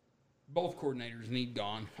 both coordinators need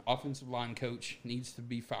gone. Offensive line coach needs to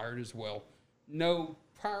be fired as well. No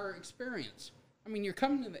prior experience. You're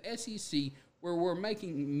coming to the SEC where we're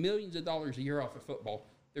making millions of dollars a year off of football.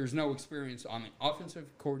 There's no experience on the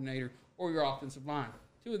offensive coordinator or your offensive line.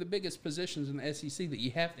 2 of the biggest positions in the SEC that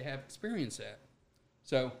you have to have experience at.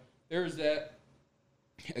 So there's that.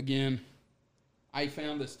 Again, I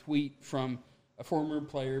found this tweet from a former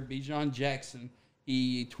player, Bijan Jackson.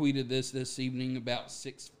 He tweeted this evening about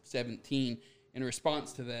 6:17 in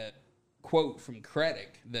response to that quote from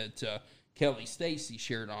Craddock that Kelly Stacy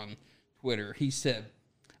shared on Twitter. He said,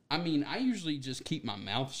 I mean, I usually just keep my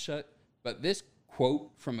mouth shut, but this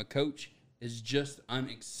quote from a coach is just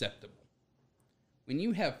unacceptable. When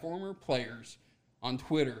you have former players on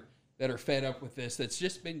Twitter that are fed up with this, that's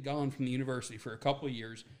just been gone from the university for a couple of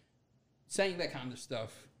years, saying that kind of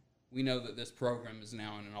stuff, we know that this program is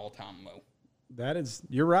now in an all-time low. That is,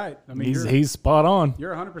 you're right. I mean, he's spot on.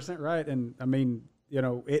 You're 100% right. And I mean, you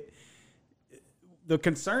know, the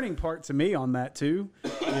concerning part to me on that too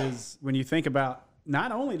is when you think about,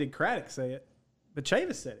 not only did Craddock say it, but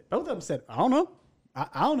Chavis said it. Both of them said, I don't know.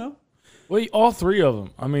 I don't know. Well, all three of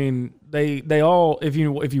them. I mean, they all, if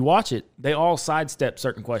you watch it, they all sidestep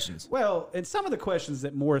certain questions. Well, and some of the questions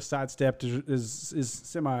that Morris sidestepped is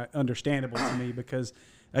semi-understandable to me because,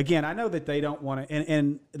 again, I know that they don't want to,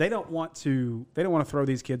 and they don't want to throw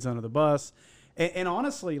these kids under the bus. And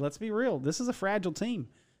honestly, let's be real, this is a fragile team.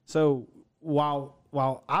 So while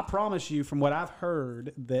I promise you, from what I've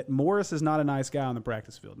heard, that Morris is not a nice guy on the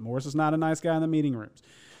practice field. Morris is not a nice guy in the meeting rooms.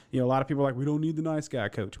 You know, a lot of people are like, we don't need the nice guy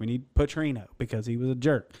coach. We need Petrino because he was a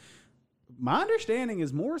jerk. My understanding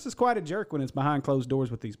is Morris is quite a jerk when it's behind closed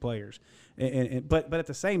doors with these players. But at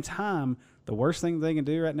the same time, the worst thing they can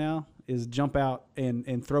do right now is jump out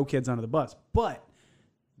and throw kids under the bus. But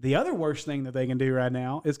the other worst thing that they can do right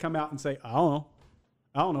now is come out and say, I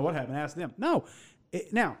don't know what happened. Ask them. No.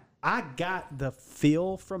 Now, I got the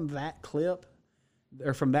feel from that clip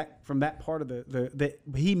or from that part of that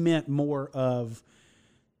he meant more of,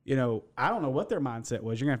 you know, I don't know what their mindset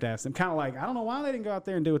was. You're going to have to ask them. Kind of like, I don't know why they didn't go out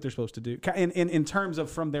there and do what they're supposed to do. In terms of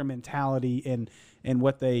from their mentality and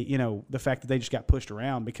what they, you know, the fact that they just got pushed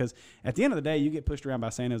around. Because at the end of the day, you get pushed around by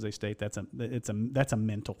San Jose State. That's a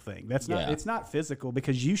mental thing. It's not physical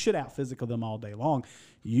because you should out physical them all day long.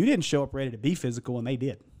 You didn't show up ready to be physical, and they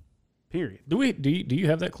did. Period. Do you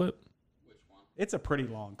have that clip? Which one? It's a pretty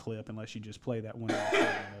long clip unless you just play that one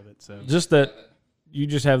of it. So just that. You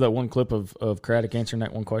just have that one clip of Craddock answering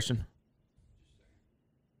that one question?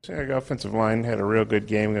 The offensive line had a real good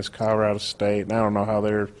game against Colorado State, and I don't know how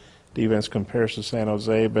their defense compares to San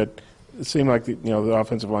Jose, but it seemed like the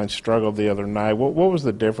offensive line struggled the other night. What was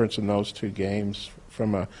the difference in those two games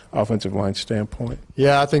from an offensive line standpoint?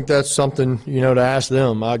 Yeah, I think that's something, to ask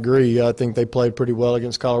them. I agree. I think they played pretty well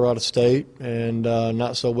against Colorado State and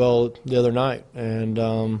not so well the other night. And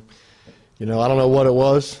I don't know what it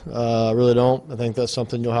was. I really don't. I think that's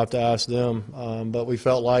something you'll have to ask them. But we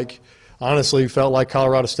honestly felt like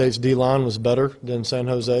Colorado State's D-line was better than San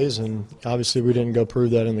Jose's, and obviously we didn't go prove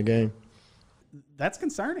that in the game. That's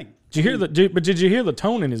concerning. Did you hear the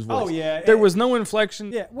tone in his voice? Oh, yeah. There was no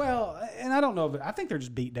inflection. Yeah, well, and I don't know, but I think they're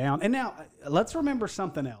just beat down. And now let's remember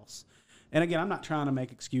something else. And again, I'm not trying to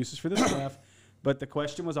make excuses for this stuff. But the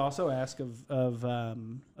question was also asked of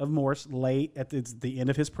Morris late at the end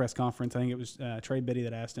of his press conference. I think it was Trey Biddy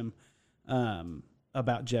that asked him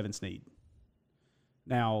about Jevin Sneed.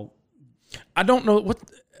 Now, I don't know what.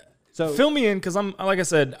 So fill me in because like I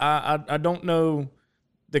said, I don't know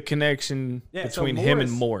the connection between him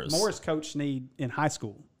and Morris. Morris coached Sneed in high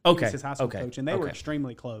school. Okay, he was his high school coach, and they were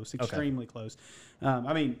extremely close. Extremely close.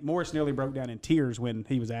 Morris nearly broke down in tears when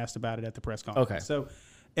he was asked about it at the press conference. Okay, so.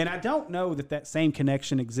 And I don't know that same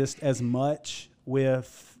connection exists as much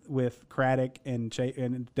with Craddock and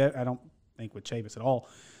I don't think with Chavis at all,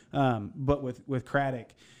 but with Craddock.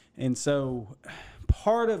 And so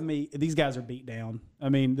part of me, these guys are beat down. I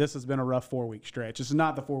mean, this has been a rough 4-week stretch. This is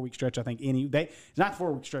not the 4-week stretch it's not the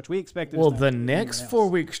 4-week stretch we expected. Well, the next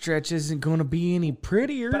 4-week stretch isn't going to be any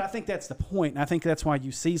prettier. But I think that's the point. And I think that's why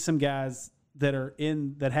you see some guys that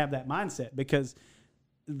have that mindset, because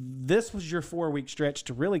this was your 4-week stretch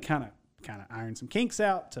to really kind of iron some kinks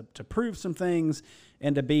out, to prove some things,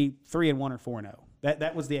 and to be 3-1 or 4-0.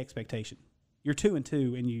 That was the expectation. You're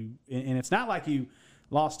 2-2, and it's not like you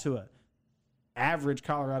lost to a average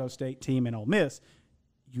Colorado State team and Ole Miss.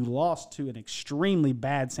 You lost to an extremely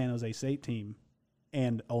bad San Jose State team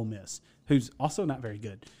and Ole Miss, who's also not very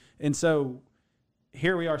good. And so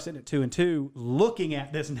here we are sitting at 2-2, looking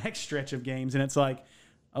at this next stretch of games, and it's like,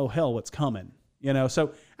 oh hell, what's coming?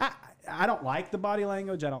 So I don't like the body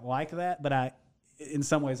language. I don't like that, but in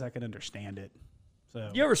some ways I can understand it. So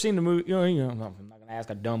you ever seen the movie? I'm not going to ask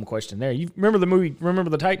a dumb question there. You remember the movie? Remember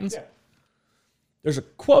the Titans? Yeah. There's a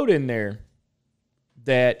quote in there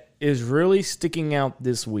that is really sticking out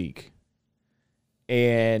this week,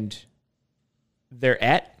 and they're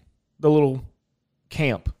at the little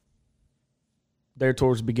camp, there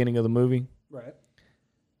towards the beginning of the movie. Right.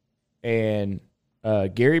 And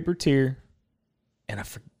Gary Bertier and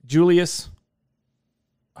Julius,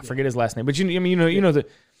 I forget his last name, but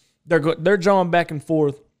they're jawing back and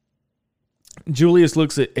forth. Julius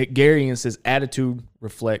looks at Gary and says, "Attitude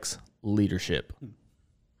reflects leadership."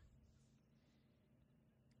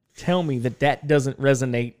 Tell me that doesn't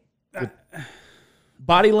resonate with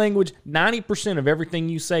body language. 90% of everything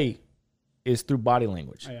you say is through body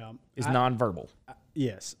language. Is nonverbal.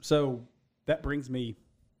 Yes. So that brings me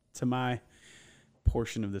to my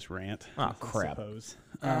portion of this rant. Oh, crap. I suppose.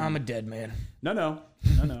 I'm a dead man. No.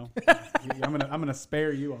 I'm gonna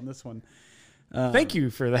spare you on this one. Thank you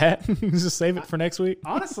for that. Just save it for next week.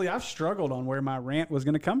 Honestly, I've struggled on where my rant was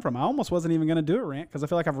going to come from. I almost wasn't even going to do a rant because I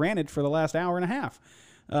feel like I've ranted for the last hour and a half.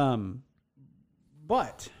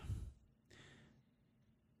 But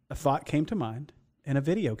a thought came to mind and a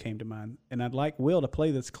video came to mind, and I'd like Will to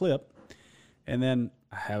play this clip, and then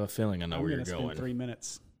I have a feeling I know where you're going. Spend 3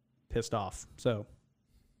 minutes pissed off. So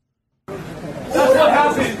that's what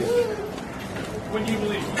happens when you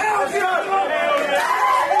leave. Hell yeah!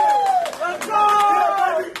 Let's go!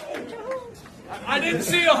 I didn't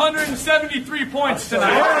see 173 points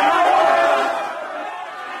tonight.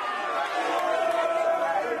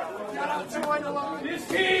 This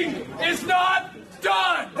team is not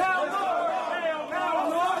done.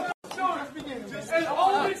 And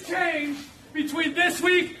all that's changed between this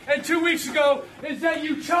week and 2 weeks ago is that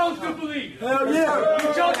you chose to believe. Hell yeah.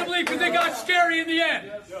 You chose to believe because it got scary in the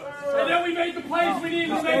end. And then we made the plays we needed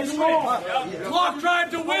to make to win. Clock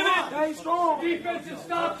drive to win it. Defensive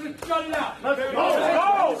stops to shut it out. Let's go.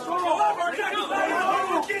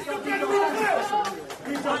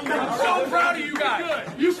 I'm so proud of you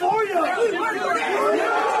guys. Euphoria.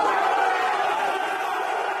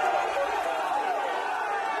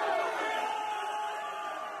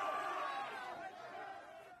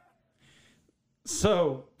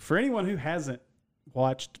 So, for anyone who hasn't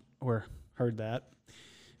watched or heard that,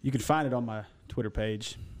 you can find it on my Twitter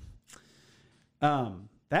page.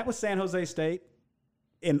 That was San Jose State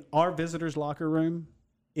in our visitors' locker room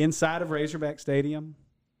inside of Razorback Stadium.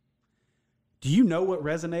 Do you know what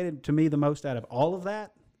resonated to me the most out of all of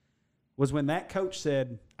that? Was when that coach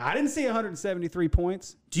said, "I didn't see 173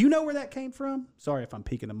 points." Do you know where that came from? Sorry if I'm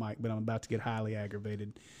peeking the mic, but I'm about to get highly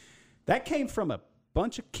aggravated. That came from a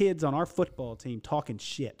bunch of kids on our football team talking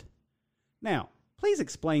shit. Now, please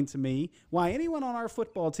explain to me why anyone on our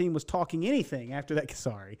football team was talking anything after that.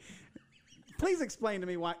 Sorry. Please explain to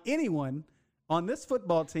me why anyone on this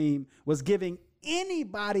football team was giving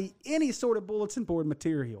anybody any sort of bulletin board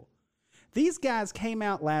material. These guys came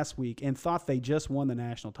out last week and thought they just won the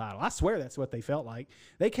national title. I swear that's what they felt like.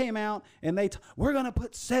 They came out and we're going to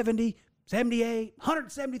put 70, 78,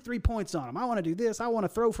 173 points on them. I want to do this. I want to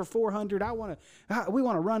throw for 400. We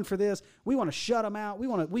want to run for this. We want to shut them out. We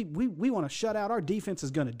want to shut out. Our defense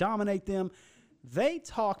is going to dominate them. They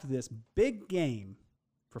talked this big game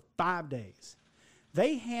for 5 days.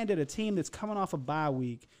 They handed a team that's coming off a bye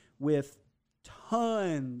week with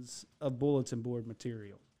tons of bulletin board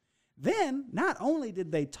material. Then, not only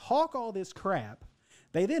did they talk all this crap,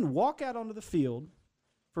 they then walk out onto the field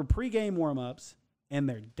for pregame warm-ups, and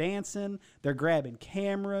they're dancing, they're grabbing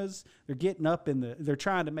cameras, they're getting up they're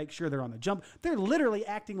trying to make sure they're on the jump. They're literally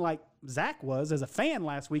acting like Zach was as a fan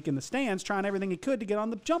last week in the stands, trying everything he could to get on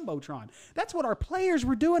the Jumbotron. That's what our players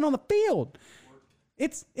were doing on the field.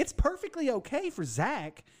 It's perfectly okay for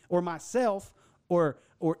Zach or myself or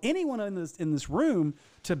anyone in this room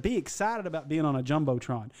to be excited about being on a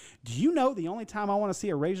Jumbotron. Do you know the only time I want to see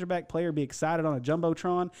a Razorback player be excited on a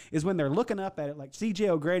Jumbotron is when they're looking up at it like C.J.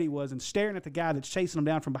 O'Grady was and staring at the guy that's chasing them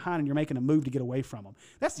down from behind and you're making a move to get away from them.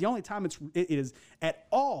 That's the only time it is at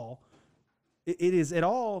all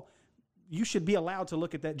you should be allowed to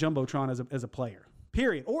look at that Jumbotron as a player.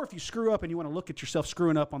 Period. Or if you screw up and you want to look at yourself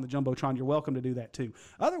screwing up on the Jumbotron, you're welcome to do that too.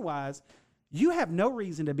 Otherwise, you have no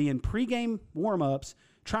reason to be in pregame warm-ups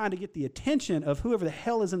trying to get the attention of whoever the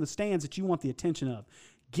hell is in the stands that you want the attention of.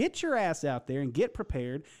 Get your ass out there and get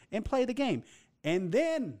prepared and play the game. And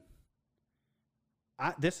then,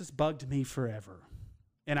 this has bugged me forever.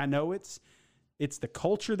 And I know it's the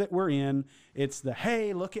culture that we're in. It's the,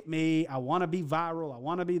 hey, look at me. I want to be viral. I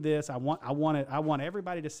want to be this. I want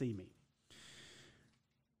everybody to see me.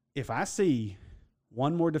 If I see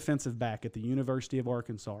one more defensive back at the University of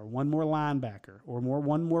Arkansas, or one more linebacker, or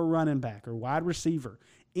one more running back, or wide receiver,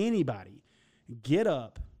 anybody get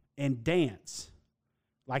up and dance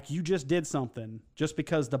like you just did something just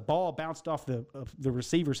because the ball bounced off the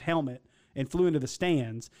receiver's helmet and flew into the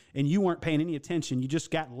stands and you weren't paying any attention, you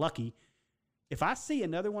just got lucky, If I see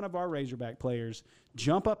another one of our Razorback players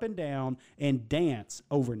jump up and down and dance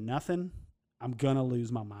over nothing, I'm going to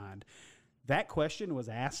lose my mind. That question was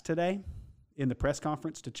asked today in the press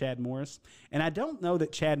conference to Chad Morris, and I don't know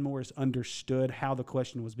that Chad Morris understood how the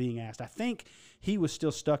question was being asked. I think he was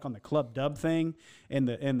still stuck on the club dub thing and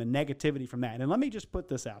the negativity from that. And let me just put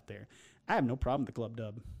this out there. I have no problem with the club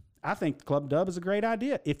dub. I think the club dub is a great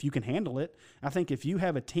idea if you can handle it. I think if you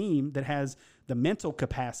have a team that has the mental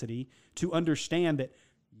capacity to understand that,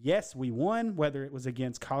 yes, we won, whether it was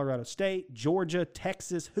against Colorado State, Georgia,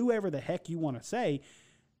 Texas, whoever the heck you want to say,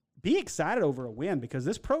 be excited over a win because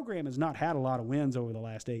this program has not had a lot of wins over the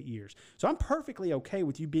last 8 years. So I'm perfectly okay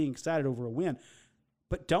with you being excited over a win,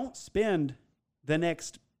 but don't spend the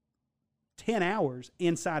next 10 hours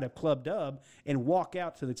inside of Club Dub and walk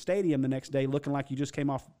out to the stadium the next day looking like you just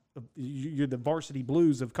came off, you're the varsity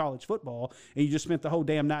blues of college football and you just spent the whole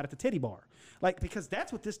damn night at the titty bar. Like, because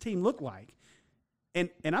that's what this team looked like.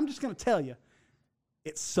 And I'm just going to tell you,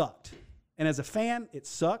 it sucked. And as a fan, it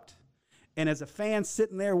sucked. And as a fan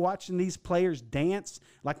sitting there watching these players dance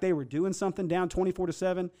like they were doing something down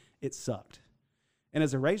 24-7, it sucked. And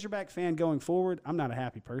as a Razorback fan going forward, I'm not a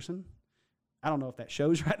happy person. I don't know if that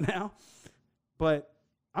shows right now, but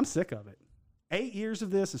I'm sick of it. 8 years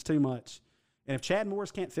of this is too much. And if Chad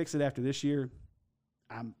Morris can't fix it after this year,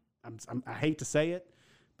 I hate to say it,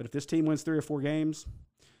 but if this team wins 3 or 4 games,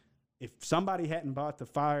 if somebody hadn't bought the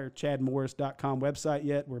firechadmorris.com website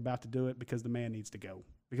yet, we're about to do it because the man needs to go.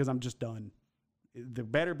 Because I'm just done. There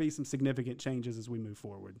better be some significant changes as we move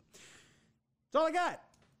forward. That's all I got.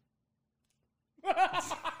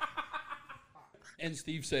 And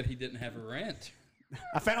Steve said he didn't have a rant.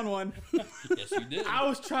 I found one. Yes, you did. I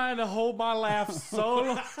was trying to hold my laugh so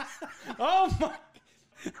long. Oh, my.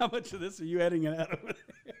 How much of this are you editing out over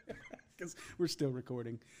there? Because we're still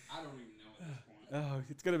recording. I don't even know at this point. Oh,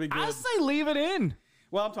 it's going to be good. I say leave it in.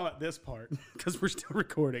 Well, I'm talking about this part because we're still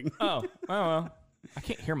recording. Oh, well. I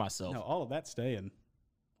can't hear myself. No, all of that's staying.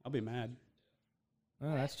 I'll be mad.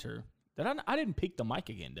 Oh, that's true. I didn't peek the mic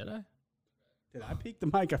again, did I? Did I peek the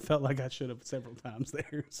mic? I felt like I should have several times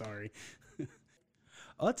there. Sorry. Ute.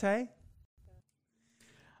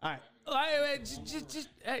 All right.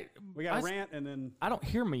 We got a rant and then... I don't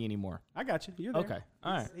hear me anymore. I got you. You're there. Okay.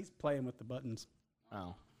 All right. He's playing with the buttons.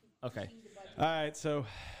 Oh, okay. All right. So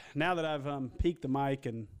now that I've peeked the mic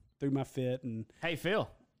and threw my fit and... Hey, Phil.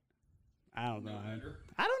 I don't know.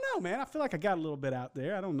 I don't know, man. I feel like I got a little bit out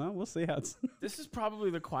there. I don't know. We'll see how it's... This is probably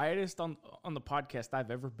the quietest on the podcast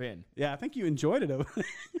I've ever been. Yeah, I think you enjoyed it over there.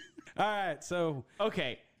 All right, so...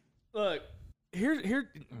 Okay, look, here,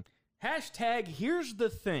 hashtag, here's the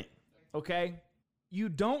thing, okay? You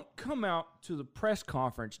don't come out to the press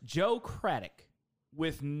conference, Joe Craddock,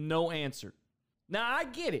 with no answer. Now, I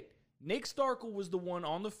get it. Nick Starkel was the one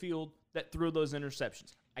on the field that threw those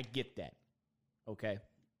interceptions. I get that, okay?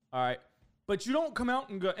 All right. But you don't come out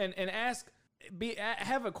and go and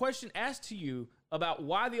have a question asked to you about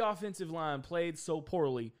why the offensive line played so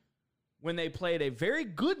poorly when they played a very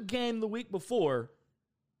good game the week before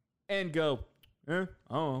and go, I don't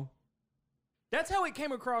know. That's how it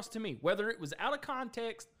came across to me. Whether it was out of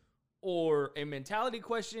context or a mentality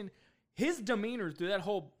question, his demeanor through that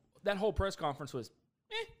whole press conference was,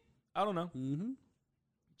 I don't know. Mm-hmm.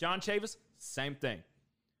 John Chavis, same thing.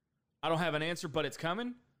 I don't have an answer, but it's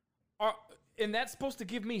coming. And that's supposed to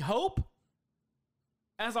give me hope?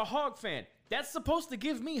 As a Hog fan, that's supposed to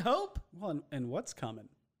give me hope? Well, and what's coming?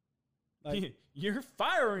 Like, your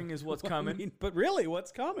firing is what's coming. I mean, but really,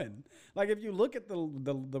 what's coming? Like, if you look at the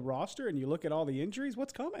roster and you look at all the injuries,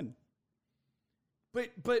 what's coming?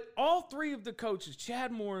 But all three of the coaches,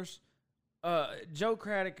 Chad Morris, Joe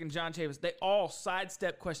Craddock, and John Chavis, they all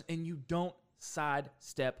sidestep questions, and you don't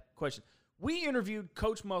sidestep questions. We interviewed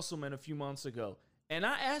Coach Musselman a few months ago. And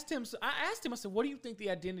I asked him, I said, what do you think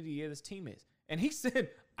the identity of this team is? And he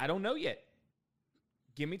said, I don't know yet.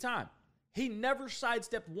 Give me time. He never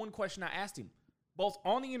sidestepped one question I asked him, both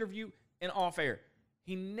on the interview and off air.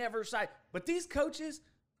 He never But these coaches,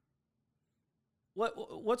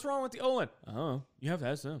 what's wrong with the O-line? You have to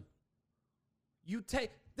ask them.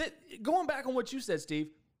 Going back on what you said,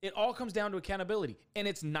 Steve, it all comes down to accountability, and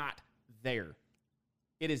it's not there.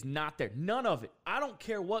 It is not there. None of it. I don't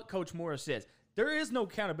care what Coach Morris says. There is no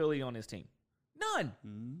accountability on this team. None.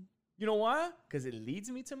 Mm-hmm. You know why? Because it leads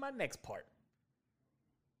me to my next part.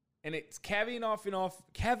 And it's caveating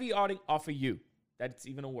off of you. That's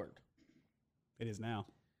even a word. It is now.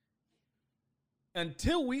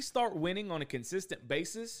 Until we start winning on a consistent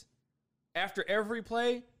basis, after every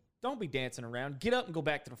play, don't be dancing around. Get up and go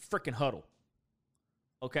back to the freaking huddle.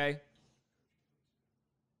 Okay?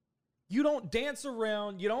 You don't dance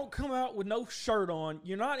around. You don't come out with no shirt on.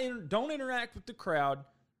 You're not don't interact with the crowd.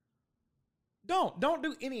 Don't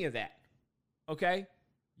do any of that. Okay?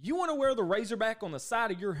 You want to wear the Razorback on the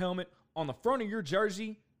side of your helmet, on the front of your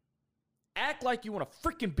jersey, act like you want to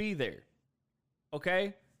freaking be there.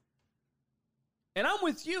 Okay? And I'm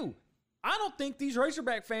with you. I don't think these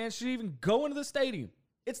Razorback fans should even go into the stadium.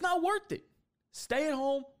 It's not worth it. Stay at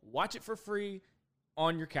home, watch it for free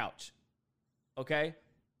on your couch. Okay?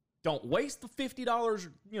 Don't waste the $50,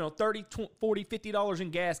 $30, $40, $50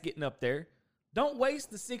 in gas getting up there. Don't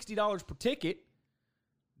waste the $60 per ticket.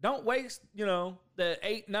 Don't waste, the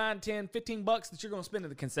 $8, $9, $10, $15 that you're going to spend at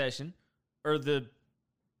the concession or the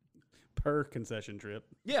per concession trip.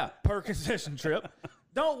 Yeah, per concession trip.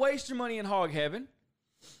 Don't waste your money in hog heaven.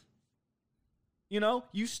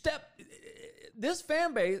 This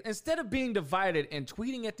fan base, instead of being divided and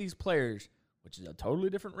tweeting at these players, which is a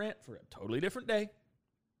totally different rant for a totally different day,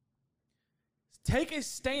 take a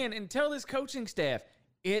stand and tell this coaching staff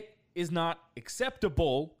it is not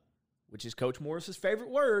acceptable, which is Coach Morris's favorite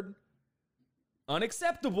word,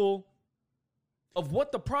 unacceptable of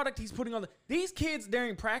what the product he's putting on. These kids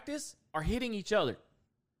during practice are hitting each other.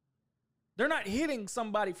 They're not hitting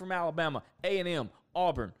somebody from Alabama, A&M,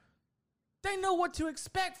 Auburn. They know what to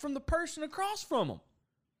expect from the person across from them.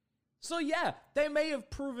 So yeah, they may have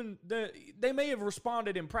they may have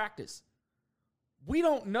responded in practice. We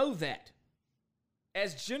don't know that.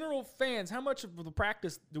 As general fans, how much of the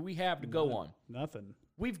practice do we have to go on? Nothing.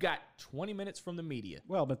 We've got 20 minutes from the media.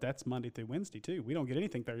 Well, but that's Monday through Wednesday, too. We don't get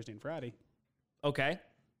anything Thursday and Friday. Okay.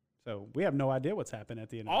 So we have no idea what's happened at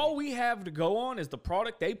the end of the All we have to go on is the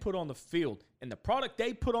product they put on the field. And the product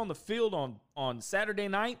they put on the field on Saturday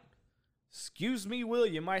night, excuse me, Will,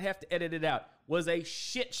 you might have to edit it out, was a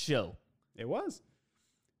shit show. It was.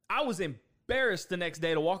 I was embarrassed the next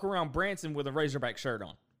day to walk around Branson with a Razorback shirt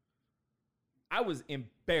on. I was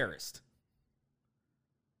embarrassed.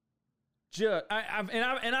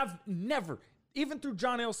 I've never, even through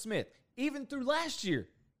John L. Smith, even through last year,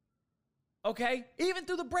 okay, even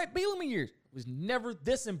through the Brett Bielema years, was never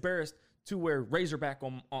this embarrassed to wear Razorback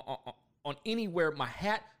on anywhere, my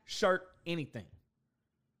hat, shirt, anything.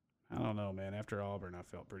 I don't know, man. After Auburn, I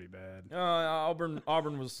felt pretty bad. Auburn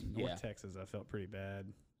was North Texas. I felt pretty bad.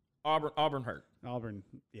 Auburn hurt. Auburn,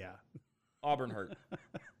 yeah. Auburn hurt.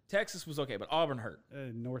 Texas was okay, but Auburn hurt.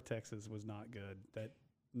 North Texas was not good.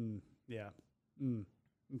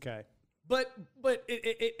 Okay. But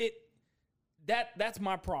that's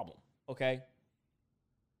my problem. Okay.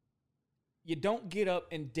 You don't get up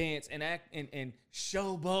and dance and act and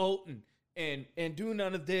showboat and do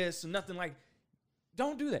none of this and nothing like.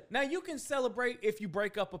 Don't do that. Now you can celebrate if you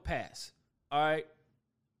break up a pass. All right.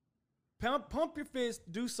 Pump your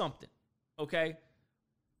fist. Do something. Okay.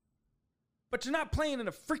 But you're not playing in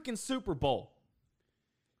a freaking Super Bowl.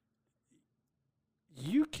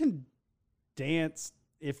 You can dance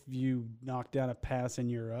if you knock down a pass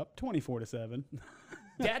and you're up 24-7.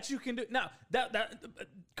 That you can do. Now, that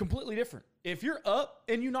completely different. If you're up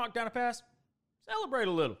and you knock down a pass, celebrate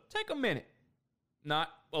a little. Take a minute. Not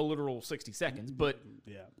a literal 60 seconds, but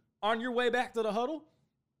yeah. On your way back to the huddle,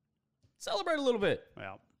 celebrate a little bit.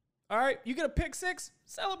 Well, all right, you get a pick six,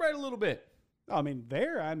 celebrate a little bit. I mean,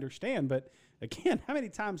 there I understand, but again, how many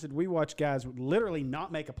times did we watch guys literally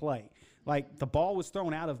not make a play? Like the ball was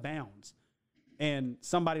thrown out of bounds, and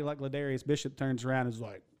somebody like Ladarius Bishop turns around and is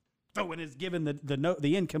like, giving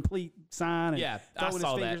the incomplete sign. And yeah, I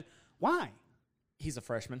saw that. Why? He's a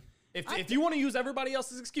freshman. If you want to use everybody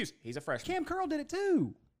else's excuse, he's a freshman. Cam Curl did it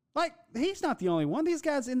too. Like, he's not the only one. These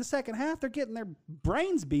guys in the second half, they're getting their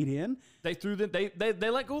brains beat in. They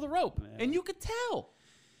let go of the rope, and you could tell.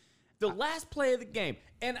 The last play of the game,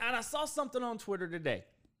 and I saw something on Twitter today,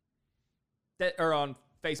 or on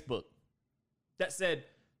Facebook, that said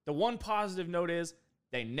the one positive note is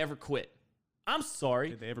they never quit. I'm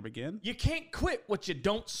sorry. Did they ever begin? You can't quit what you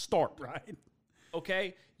don't start. Right.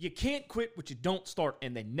 Okay? You can't quit what you don't start,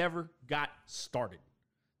 and they never got started.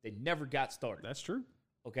 They never got started. That's true.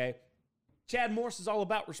 Okay? Chad Morris is all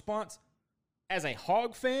about response. As a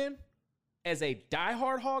Hog fan, as a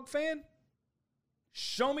diehard Hog fan,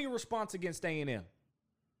 show me a response against A&M.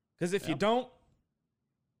 Because if you don't,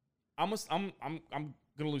 I'm gonna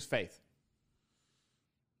lose faith.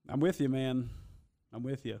 I'm with you, man. I'm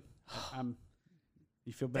with you.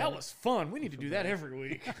 You feel bad? That was fun. We need to do that every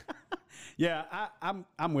week. Yeah,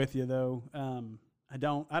 I'm with you though. I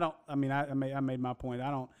made my point.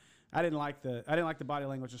 I didn't like the body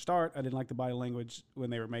language to start. I didn't like the body language when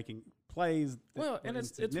they were making plays. Well, and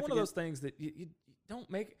it's one of those things that you don't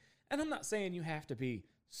make. And I'm not saying you have to be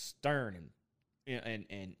stern and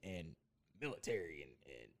military and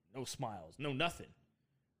no smiles, no nothing.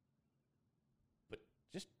 But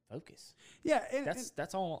just focus. Yeah,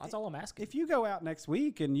 that's all I'm asking. If you go out next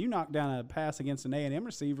week and you knock down a pass against an A&M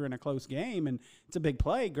receiver in a close game and it's a big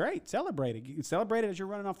play, great, celebrate it. You celebrate it as you're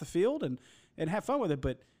running off the field and have fun with it.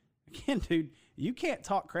 But again, dude, you can't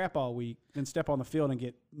talk crap all week and step on the field and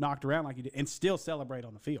get knocked around like you did and still celebrate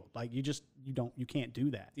on the field. Like you can't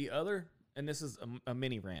do that. The other, and this is a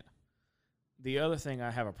mini rant. The other thing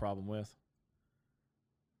I have a problem with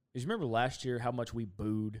is, you remember last year how much we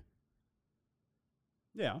booed?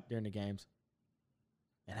 Yeah. During the games.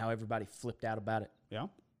 And how everybody flipped out about it. Yeah.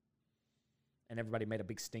 And everybody made a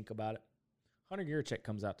big stink about it. Hunter Yurachek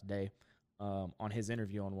comes out today on his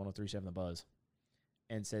interview on 103.7 The Buzz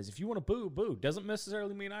and says, if you want to boo, boo. Doesn't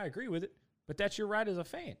necessarily mean I agree with it, but that's your right as a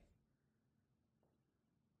fan.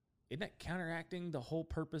 Isn't that counteracting the whole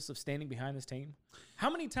purpose of standing behind this team? How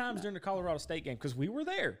many times during the Colorado State game, because we were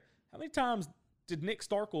there, how many times did Nick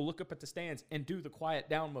Starkel look up at the stands and do the quiet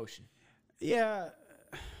down motion? Yeah,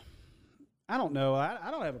 I don't know. I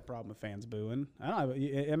don't have a problem with fans booing.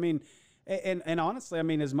 And honestly, I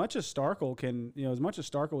mean, as much as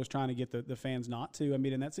Starkel was trying to get the fans not to, I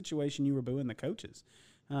mean, in that situation, you were booing the coaches.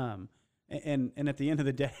 And at the end of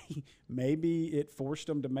the day, maybe it forced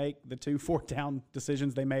them to make the 2 4th-down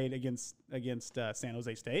decisions they made against San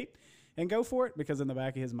Jose State and go for it, because in the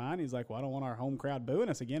back of his mind, he's like, well, I don't want our home crowd booing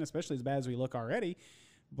us again, especially as bad as we look already.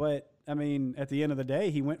 But, I mean, at the end of the day,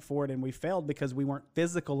 he went for it, and we failed because we weren't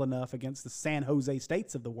physical enough against the San Jose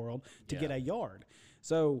States of the world to get a yard.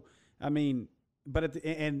 So, I mean, but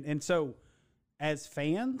so as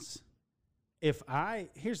fans,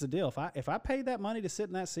 here's the deal. If I paid that money to sit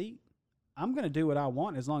in that seat, I'm going to do what I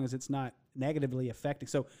want as long as it's not negatively affecting.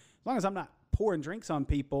 So as long as I'm not pouring drinks on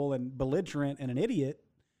people and belligerent and an idiot,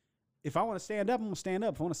 if I want to stand up, I'm going to stand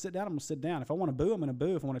up. If I want to sit down, I'm going to sit down. If I want to boo, I'm going to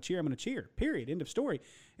boo. If I want to cheer, I'm going to cheer. Period. End of story.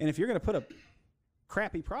 And if you're going to put a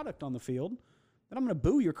crappy product on the field, then I'm going to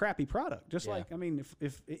boo your crappy product. Just like, I mean,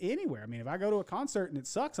 if anywhere. I mean, if I go to a concert and it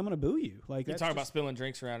sucks, I'm going to boo you. Like, you talk about spilling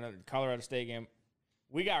drinks around at the Colorado State game.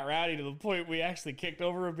 We got rowdy to the point we actually kicked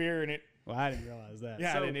over a beer and it. Well, I didn't realize that.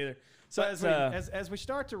 Yeah, I didn't either. So as we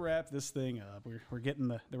start to wrap this thing up, we're getting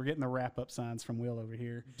the wrap up signs from Will over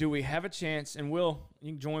here. Do we have a chance? And Will,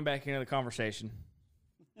 you can join back into the conversation.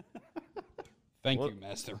 Thank you,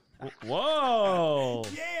 Master. Whoa!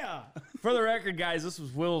 Yeah. For the record, guys, this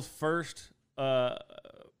was Will's first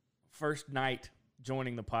night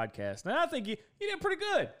joining the podcast, and I think you did pretty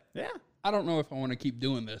good. Yeah. I don't know if I want to keep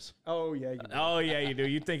doing this. Oh yeah. You do.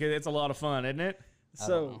 You think it's a lot of fun, isn't it?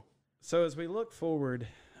 So as we look forward,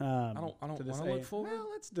 I don't want to look forward. Well,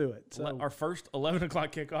 let's do it. So our first 11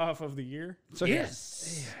 o'clock kickoff of the year. So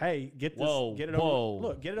yes. Hey, get this. Whoa, get it whoa. over.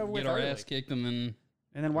 Look, get it over with. Get our early. ass kicked and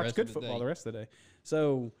then watch good football the rest of the day.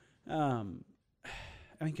 So, I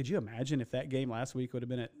mean, could you imagine if that game last week would have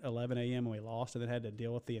been at 11 a.m. and we lost, and then had to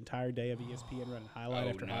deal with the entire day of ESPN running highlight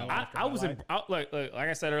after highlight? I was like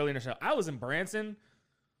I said earlier in the show, I was in Branson.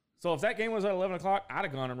 So if that game was at 11 o'clock, I'd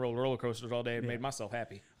have gone and rolled roller coasters all day and made myself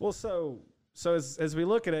happy. Well, so as we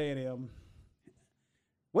look at A&M,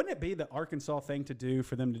 wouldn't it be the Arkansas thing to do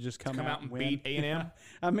for them to just come out and win? Beat A&M?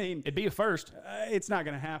 I mean, it'd be a first. It's not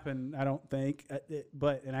going to happen, I don't think.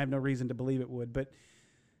 And I have no reason to believe it would. But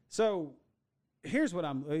so here's what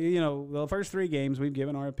the first 3 games we've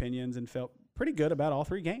given our opinions and felt pretty good about all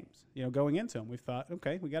 3 games. Going into them, we thought,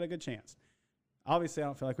 okay, we got a good chance. Obviously, I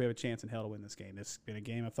don't feel like we have a chance in hell to win this game. This has been a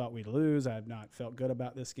game I thought we'd lose. I have not felt good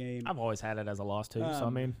about this game. I've always had it as a loss too. So I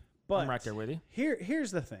mean, I'm right there with you. Here's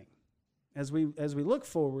the thing: as we look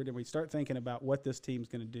forward and we start thinking about what this team's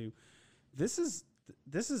going to do, this is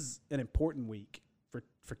an important week for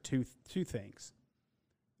two things.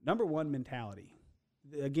 Number one, mentality.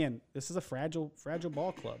 Again, this is a fragile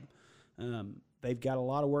ball club. They've got a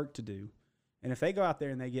lot of work to do, and if they go out there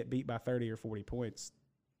and they get beat by 30 or 40 points,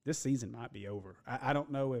 this season might be over. I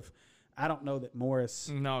don't know that Morris.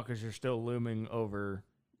 No, because you're still looming over.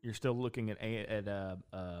 You're still looking at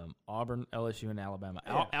Auburn, LSU, and Alabama.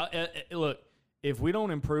 Yeah. Look, if we don't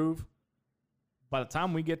improve, by the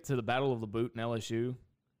time we get to the Battle of the Boot in LSU,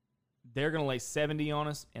 they're going to lay 70 on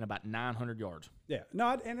us and about 900 yards. Yeah,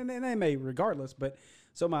 no, and they may regardless. But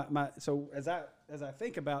so as I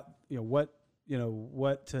think about what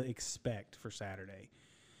to expect for Saturday.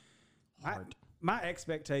 My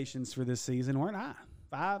expectations for this season weren't high.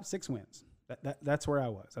 5-6 wins. That's where I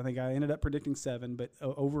was. I think I ended up predicting 7, but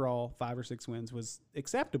overall 5 or 6 wins was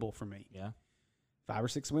acceptable for me. Yeah, 5 or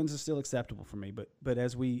 6 wins is still acceptable for me. But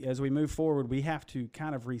as we move forward, we have to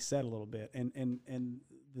kind of reset a little bit. And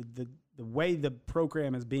the way the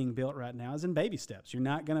program is being built right now is in baby steps. You're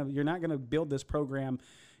not gonna build this program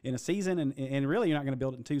in a season, and really you're not gonna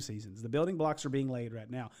build it in 2 seasons. The building blocks are being laid right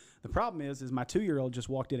now. The problem is my 2-year-old just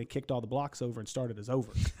walked in and kicked all the blocks over and started us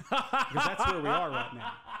over because that's where we are right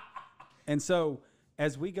now. And so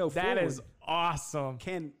as we go forward, that is awesome.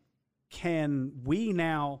 Can we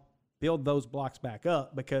now build those blocks back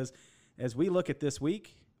up? Because as we look at this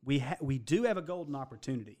week, we do have a golden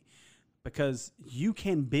opportunity, because you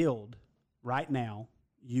can build right now.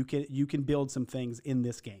 You can build some things in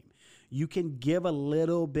this game. You can give a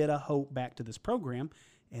little bit of hope back to this program,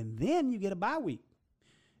 and then you get a bye week,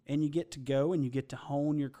 and you get to go and you get to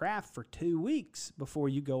hone your craft for 2 weeks before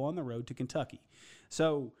you go on the road to Kentucky.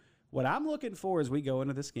 So what I'm looking for as we go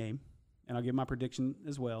into this game, and I'll give my prediction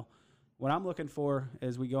as well. What I'm looking for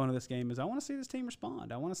as we go into this game is I want to see this team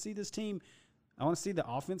respond. I want to see this team. I want to see the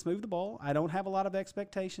offense move the ball. I don't have a lot of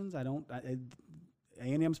expectations.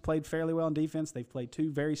 A&M's played fairly well in defense. They've played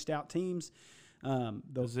 2 very stout teams.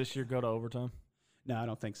 Does this year go to overtime? No, I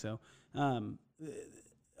don't think so.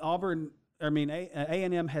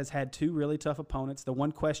 A&M has had 2 really tough opponents. The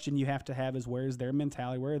one question you have to have is, where is their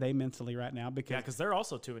mentality? Where are they mentally right now? Because they're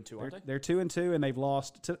also 2-2, aren't they? They're 2-2, and they've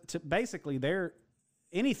lost to basically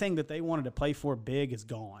anything that they wanted to play for big is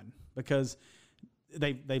gone, because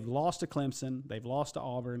they've lost to Clemson, they've lost to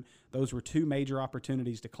Auburn. Those were 2 major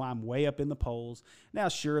opportunities to climb way up in the polls. Now,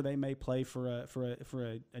 sure, they may play for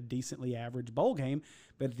a decently average bowl game,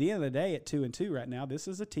 but at the end of the day, at 2-2 right now, this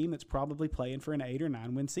is a team that's probably playing for an 8 or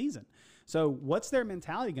 9 win season. So, what's their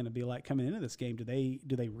mentality going to be like coming into this game? Do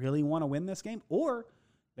they really want to win this game, or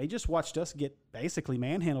they just watched us get basically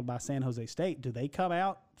manhandled by San Jose State? Do they come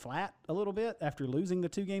out flat a little bit after losing the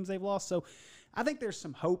 2 games they've lost? So I think there's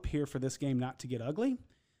some hope here for this game not to get ugly.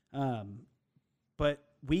 But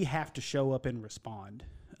we have to show up and respond.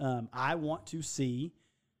 I want to see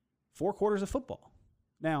 4 quarters of football.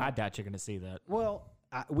 Now, I doubt you're going to see that. Well,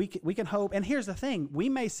 we can hope. And here's the thing. We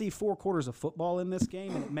may see 4 quarters of football in this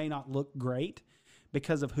game, and it may not look great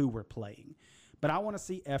because of who we're playing. But I want to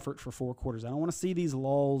see effort for 4 quarters. I don't want to see these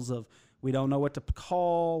lulls of, we don't know what to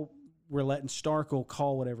call. We're letting Starkel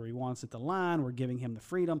call whatever he wants at the line. We're giving him the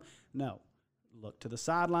freedom. No. Look to the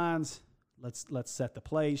sidelines. Let's set the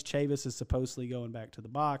plays. Chavis is supposedly going back to the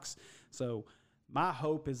box. So my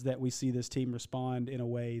hope is that we see this team respond in a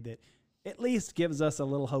way that at least gives us a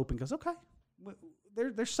little hope and goes, okay,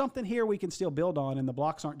 there's something here we can still build on, and the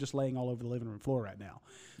blocks aren't just laying all over the living room floor right now.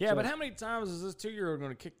 Yeah, but how many times is this 2-year-old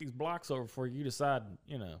going to kick these blocks over before you decide,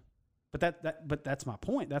 But that's my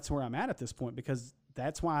point. That's where I'm at this point, because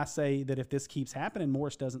that's why I say that if this keeps happening,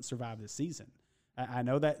 Morris doesn't survive this season. I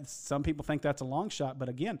know that some people think that's a long shot, but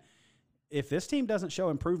again, if this team doesn't show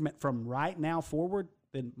improvement from right now forward,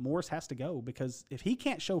 then Morris has to go, because if he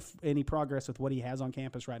can't show any progress with what he has on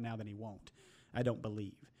campus right now, then he won't. I don't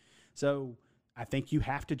believe. So I think you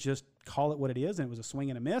have to just call it what it is, and it was a swing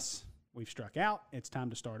and a miss. We've struck out. It's time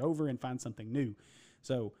to start over and find something new.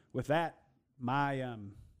 So with that, my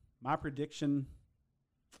prediction,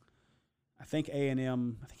 I think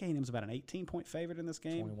A&M's about an 18-point favorite in this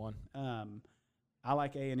game. 21. I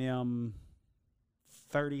like A&M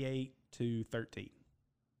 38-13. It's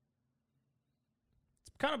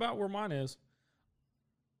kind of about where mine is.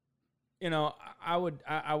 I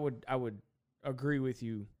would agree with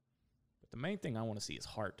you. The main thing I want to see is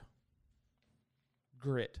heart.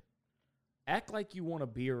 Grit. Act like you want to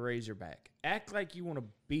be a Razorback. Act like you want to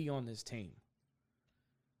be on this team.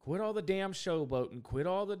 Quit all the damn showboating. Quit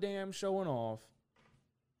all the damn showing off.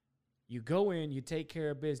 You go in, you take care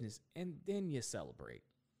of business, and then you celebrate.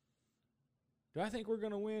 Do I think we're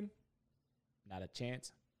going to win? Not a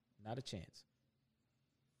chance. Not a chance.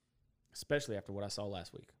 Especially after what I saw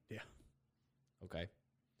last week. Yeah. Okay.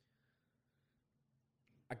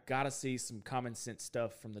 I got to see some common sense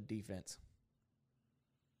stuff from the defense.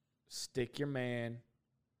 Stick your man.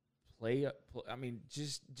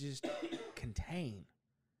 Just contain.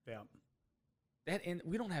 Yeah. And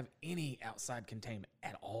we don't have any outside containment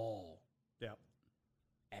at all. Yeah.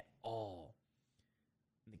 At all.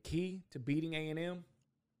 And the key to beating A&M,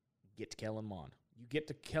 get to Kellen Mond. You get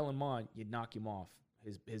to Kellen Mond, you knock him off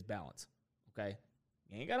his balance. Okay?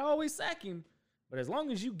 You ain't got to always sack him, but as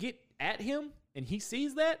long as you get at him and he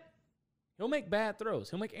sees that, he'll make bad throws.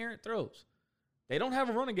 He'll make errant throws. They don't have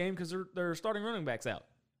a running game because they're starting running backs out.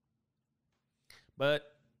 But,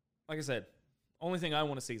 like I said, only thing I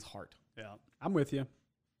want to see is heart. Yeah, I'm with you.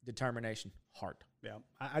 Determination, heart. Yeah,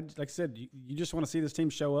 I like I said, you just want to see this team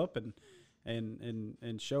show up and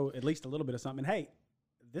show at least a little bit of something. And hey,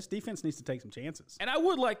 this defense needs to take some chances. And I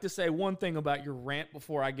would like to say one thing about your rant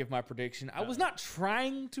before I give my prediction. I was not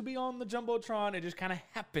trying to be on the Jumbotron. It just kind of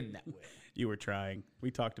happened that way. You were trying.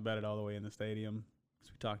 We talked about it all the way in the stadium.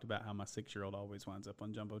 We talked about how my 6-year-old always winds up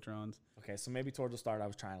on Jumbotrons. Okay, so maybe towards the start I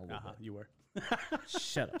was trying a little bit. You were.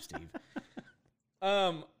 Shut up, Steve.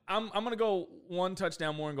 I'm gonna go 1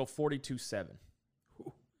 touchdown more and go 42-7.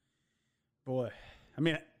 Boy, I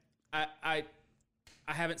mean, I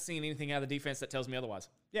haven't seen anything out of the defense that tells me otherwise.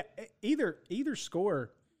 Yeah, either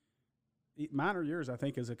score, mine or yours, I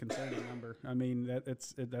think, is a concerning number. I mean,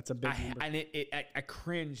 that's a big number. And I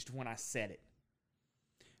cringed when I said it,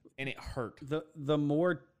 and it hurt. The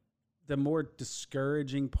more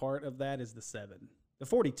discouraging part of that is the 7. The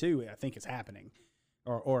 42, I think, is happening,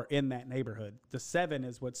 or in that neighborhood. The 7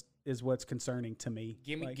 is what's concerning to me.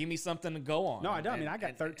 Give me something to go on. No, I don't. I mean, I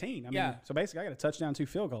got 13. I mean, so basically, I got a touchdown, 2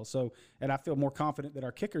 field goals. So, and I feel more confident that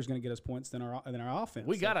our kicker is going to get us points than our offense.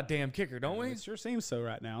 We got a damn kicker, don't we? It sure seems so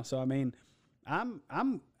right now. So, I mean, I'm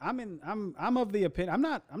of the opinion.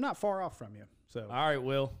 I'm not far off from you. So, all right,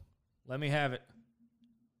 Will, let me have it.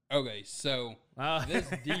 Okay, so this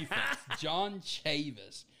defense, John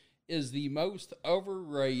Chavis, is the most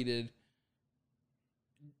overrated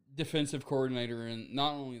defensive coordinator in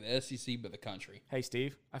not only the SEC but the country. Hey,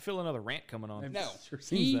 Steve, I feel another rant coming on. No, sure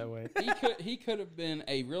seems that way. he could have been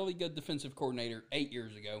a really good defensive coordinator 8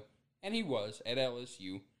 years ago, and he was at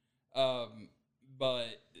LSU. But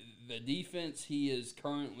the defense he is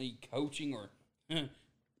currently coaching, or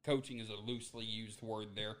coaching is a loosely used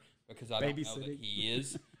word there because I don't know that he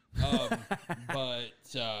is. But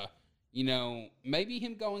maybe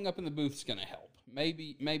him going up in the booth is going to help.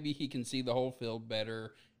 Maybe he can see the whole field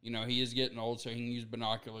better. He is getting old, so he can use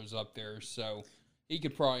binoculars up there. So he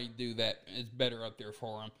could probably do that. It's better up there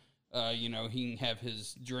for him. He can have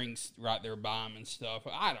his drinks right there by him and stuff.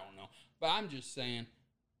 I don't know. But I'm just saying,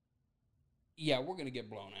 yeah, we're going to get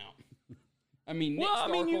blown out. I mean,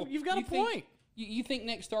 you've got a point. You think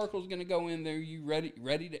Nick Starkel's going to go in there? You ready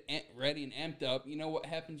and amped up? You know what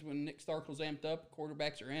happens when Nick Starkel's amped up?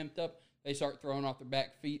 Quarterbacks are amped up. They start throwing off their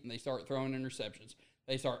back feet and they start throwing interceptions.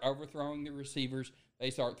 They start overthrowing the receivers. They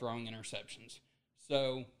start throwing interceptions.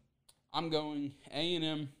 So I'm going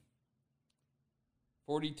A&M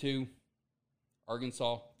 42,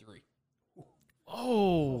 Arkansas 3.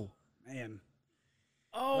 Oh man.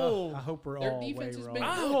 Oh, I hope we're their all defense has way been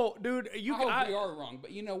wrong. good. I hope, dude. I hope we are wrong,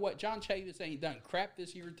 but you know what? John Chavis ain't done crap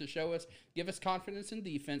this year to give us confidence in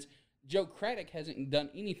defense. Joe Craddock hasn't done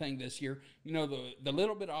anything this year. The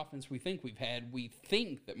little bit of offense we think we've had, we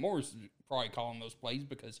think that Morris is probably calling those plays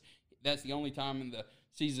because that's the only time in the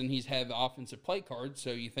season he's had the offensive play card. So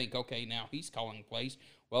you think, okay, now he's calling plays.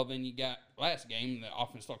 Well, then you got last game, the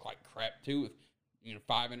offense looked like crap too, with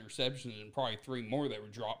 5 interceptions and probably 3 more that were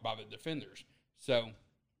dropped by the defenders. So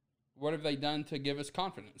what have they done to give us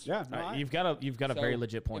confidence? Yeah, you've got a very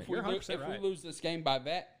legit point. If we lose this game by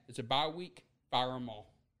that, it's a bye week. Fire them all.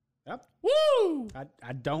 Yep. Woo!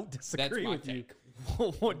 I don't disagree with take.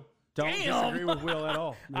 you. Don't disagree with Will at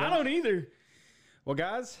all. I don't either. Well,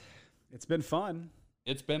 guys, it's been fun.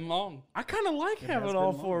 It's been long. I kind of like having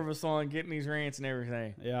all 4 of us on, getting these rants and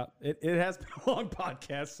everything. Yeah, it has been a long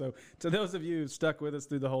podcast. So to those of you who stuck with us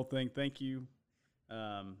through the whole thing, thank you.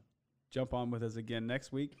 Jump on with us again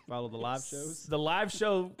next week. Follow the live shows. The live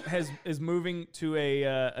show is moving to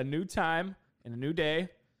a new time and a new day.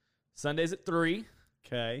 Sundays at 3.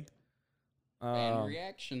 Okay. Fan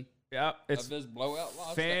reaction. Yeah, it's of this blowout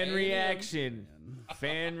loss. Fan reaction.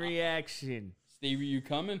 Fan reaction. Steve, are you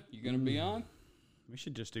coming? You going to be on? We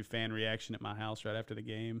should just do fan reaction at my house right after the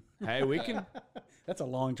game. Hey, we can. That's a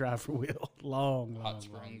long drive for Will. Long Hot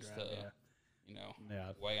Springs drive, to,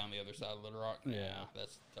 way on the other side of Little Rock. Yeah,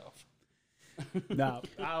 that's tough. No,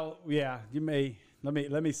 you may.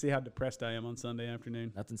 Let me see how depressed I am on Sunday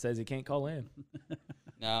afternoon. Nothing says he can't call in.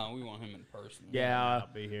 No, we want him in person. Yeah, I'll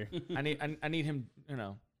be here. I need him,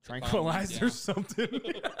 tranquilized or something.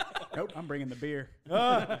 Nope, I'm bringing the beer.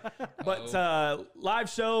 But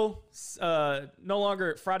live show no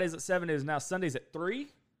longer Fridays at 7, it is now Sundays at 3.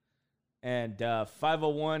 And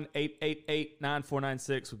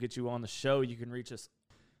 501-888-9496 will get you on the show. You can reach us.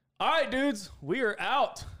 All right, dudes, we are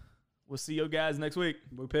out. We'll see you guys next week.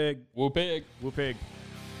 Woo pig. Woo pig. Woo pig.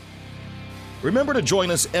 Remember to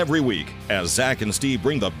join us every week as Zach and Steve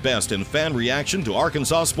bring the best in fan reaction to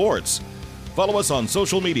Arkansas sports. Follow us on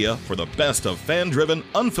social media for the best of fan-driven,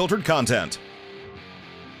 unfiltered content.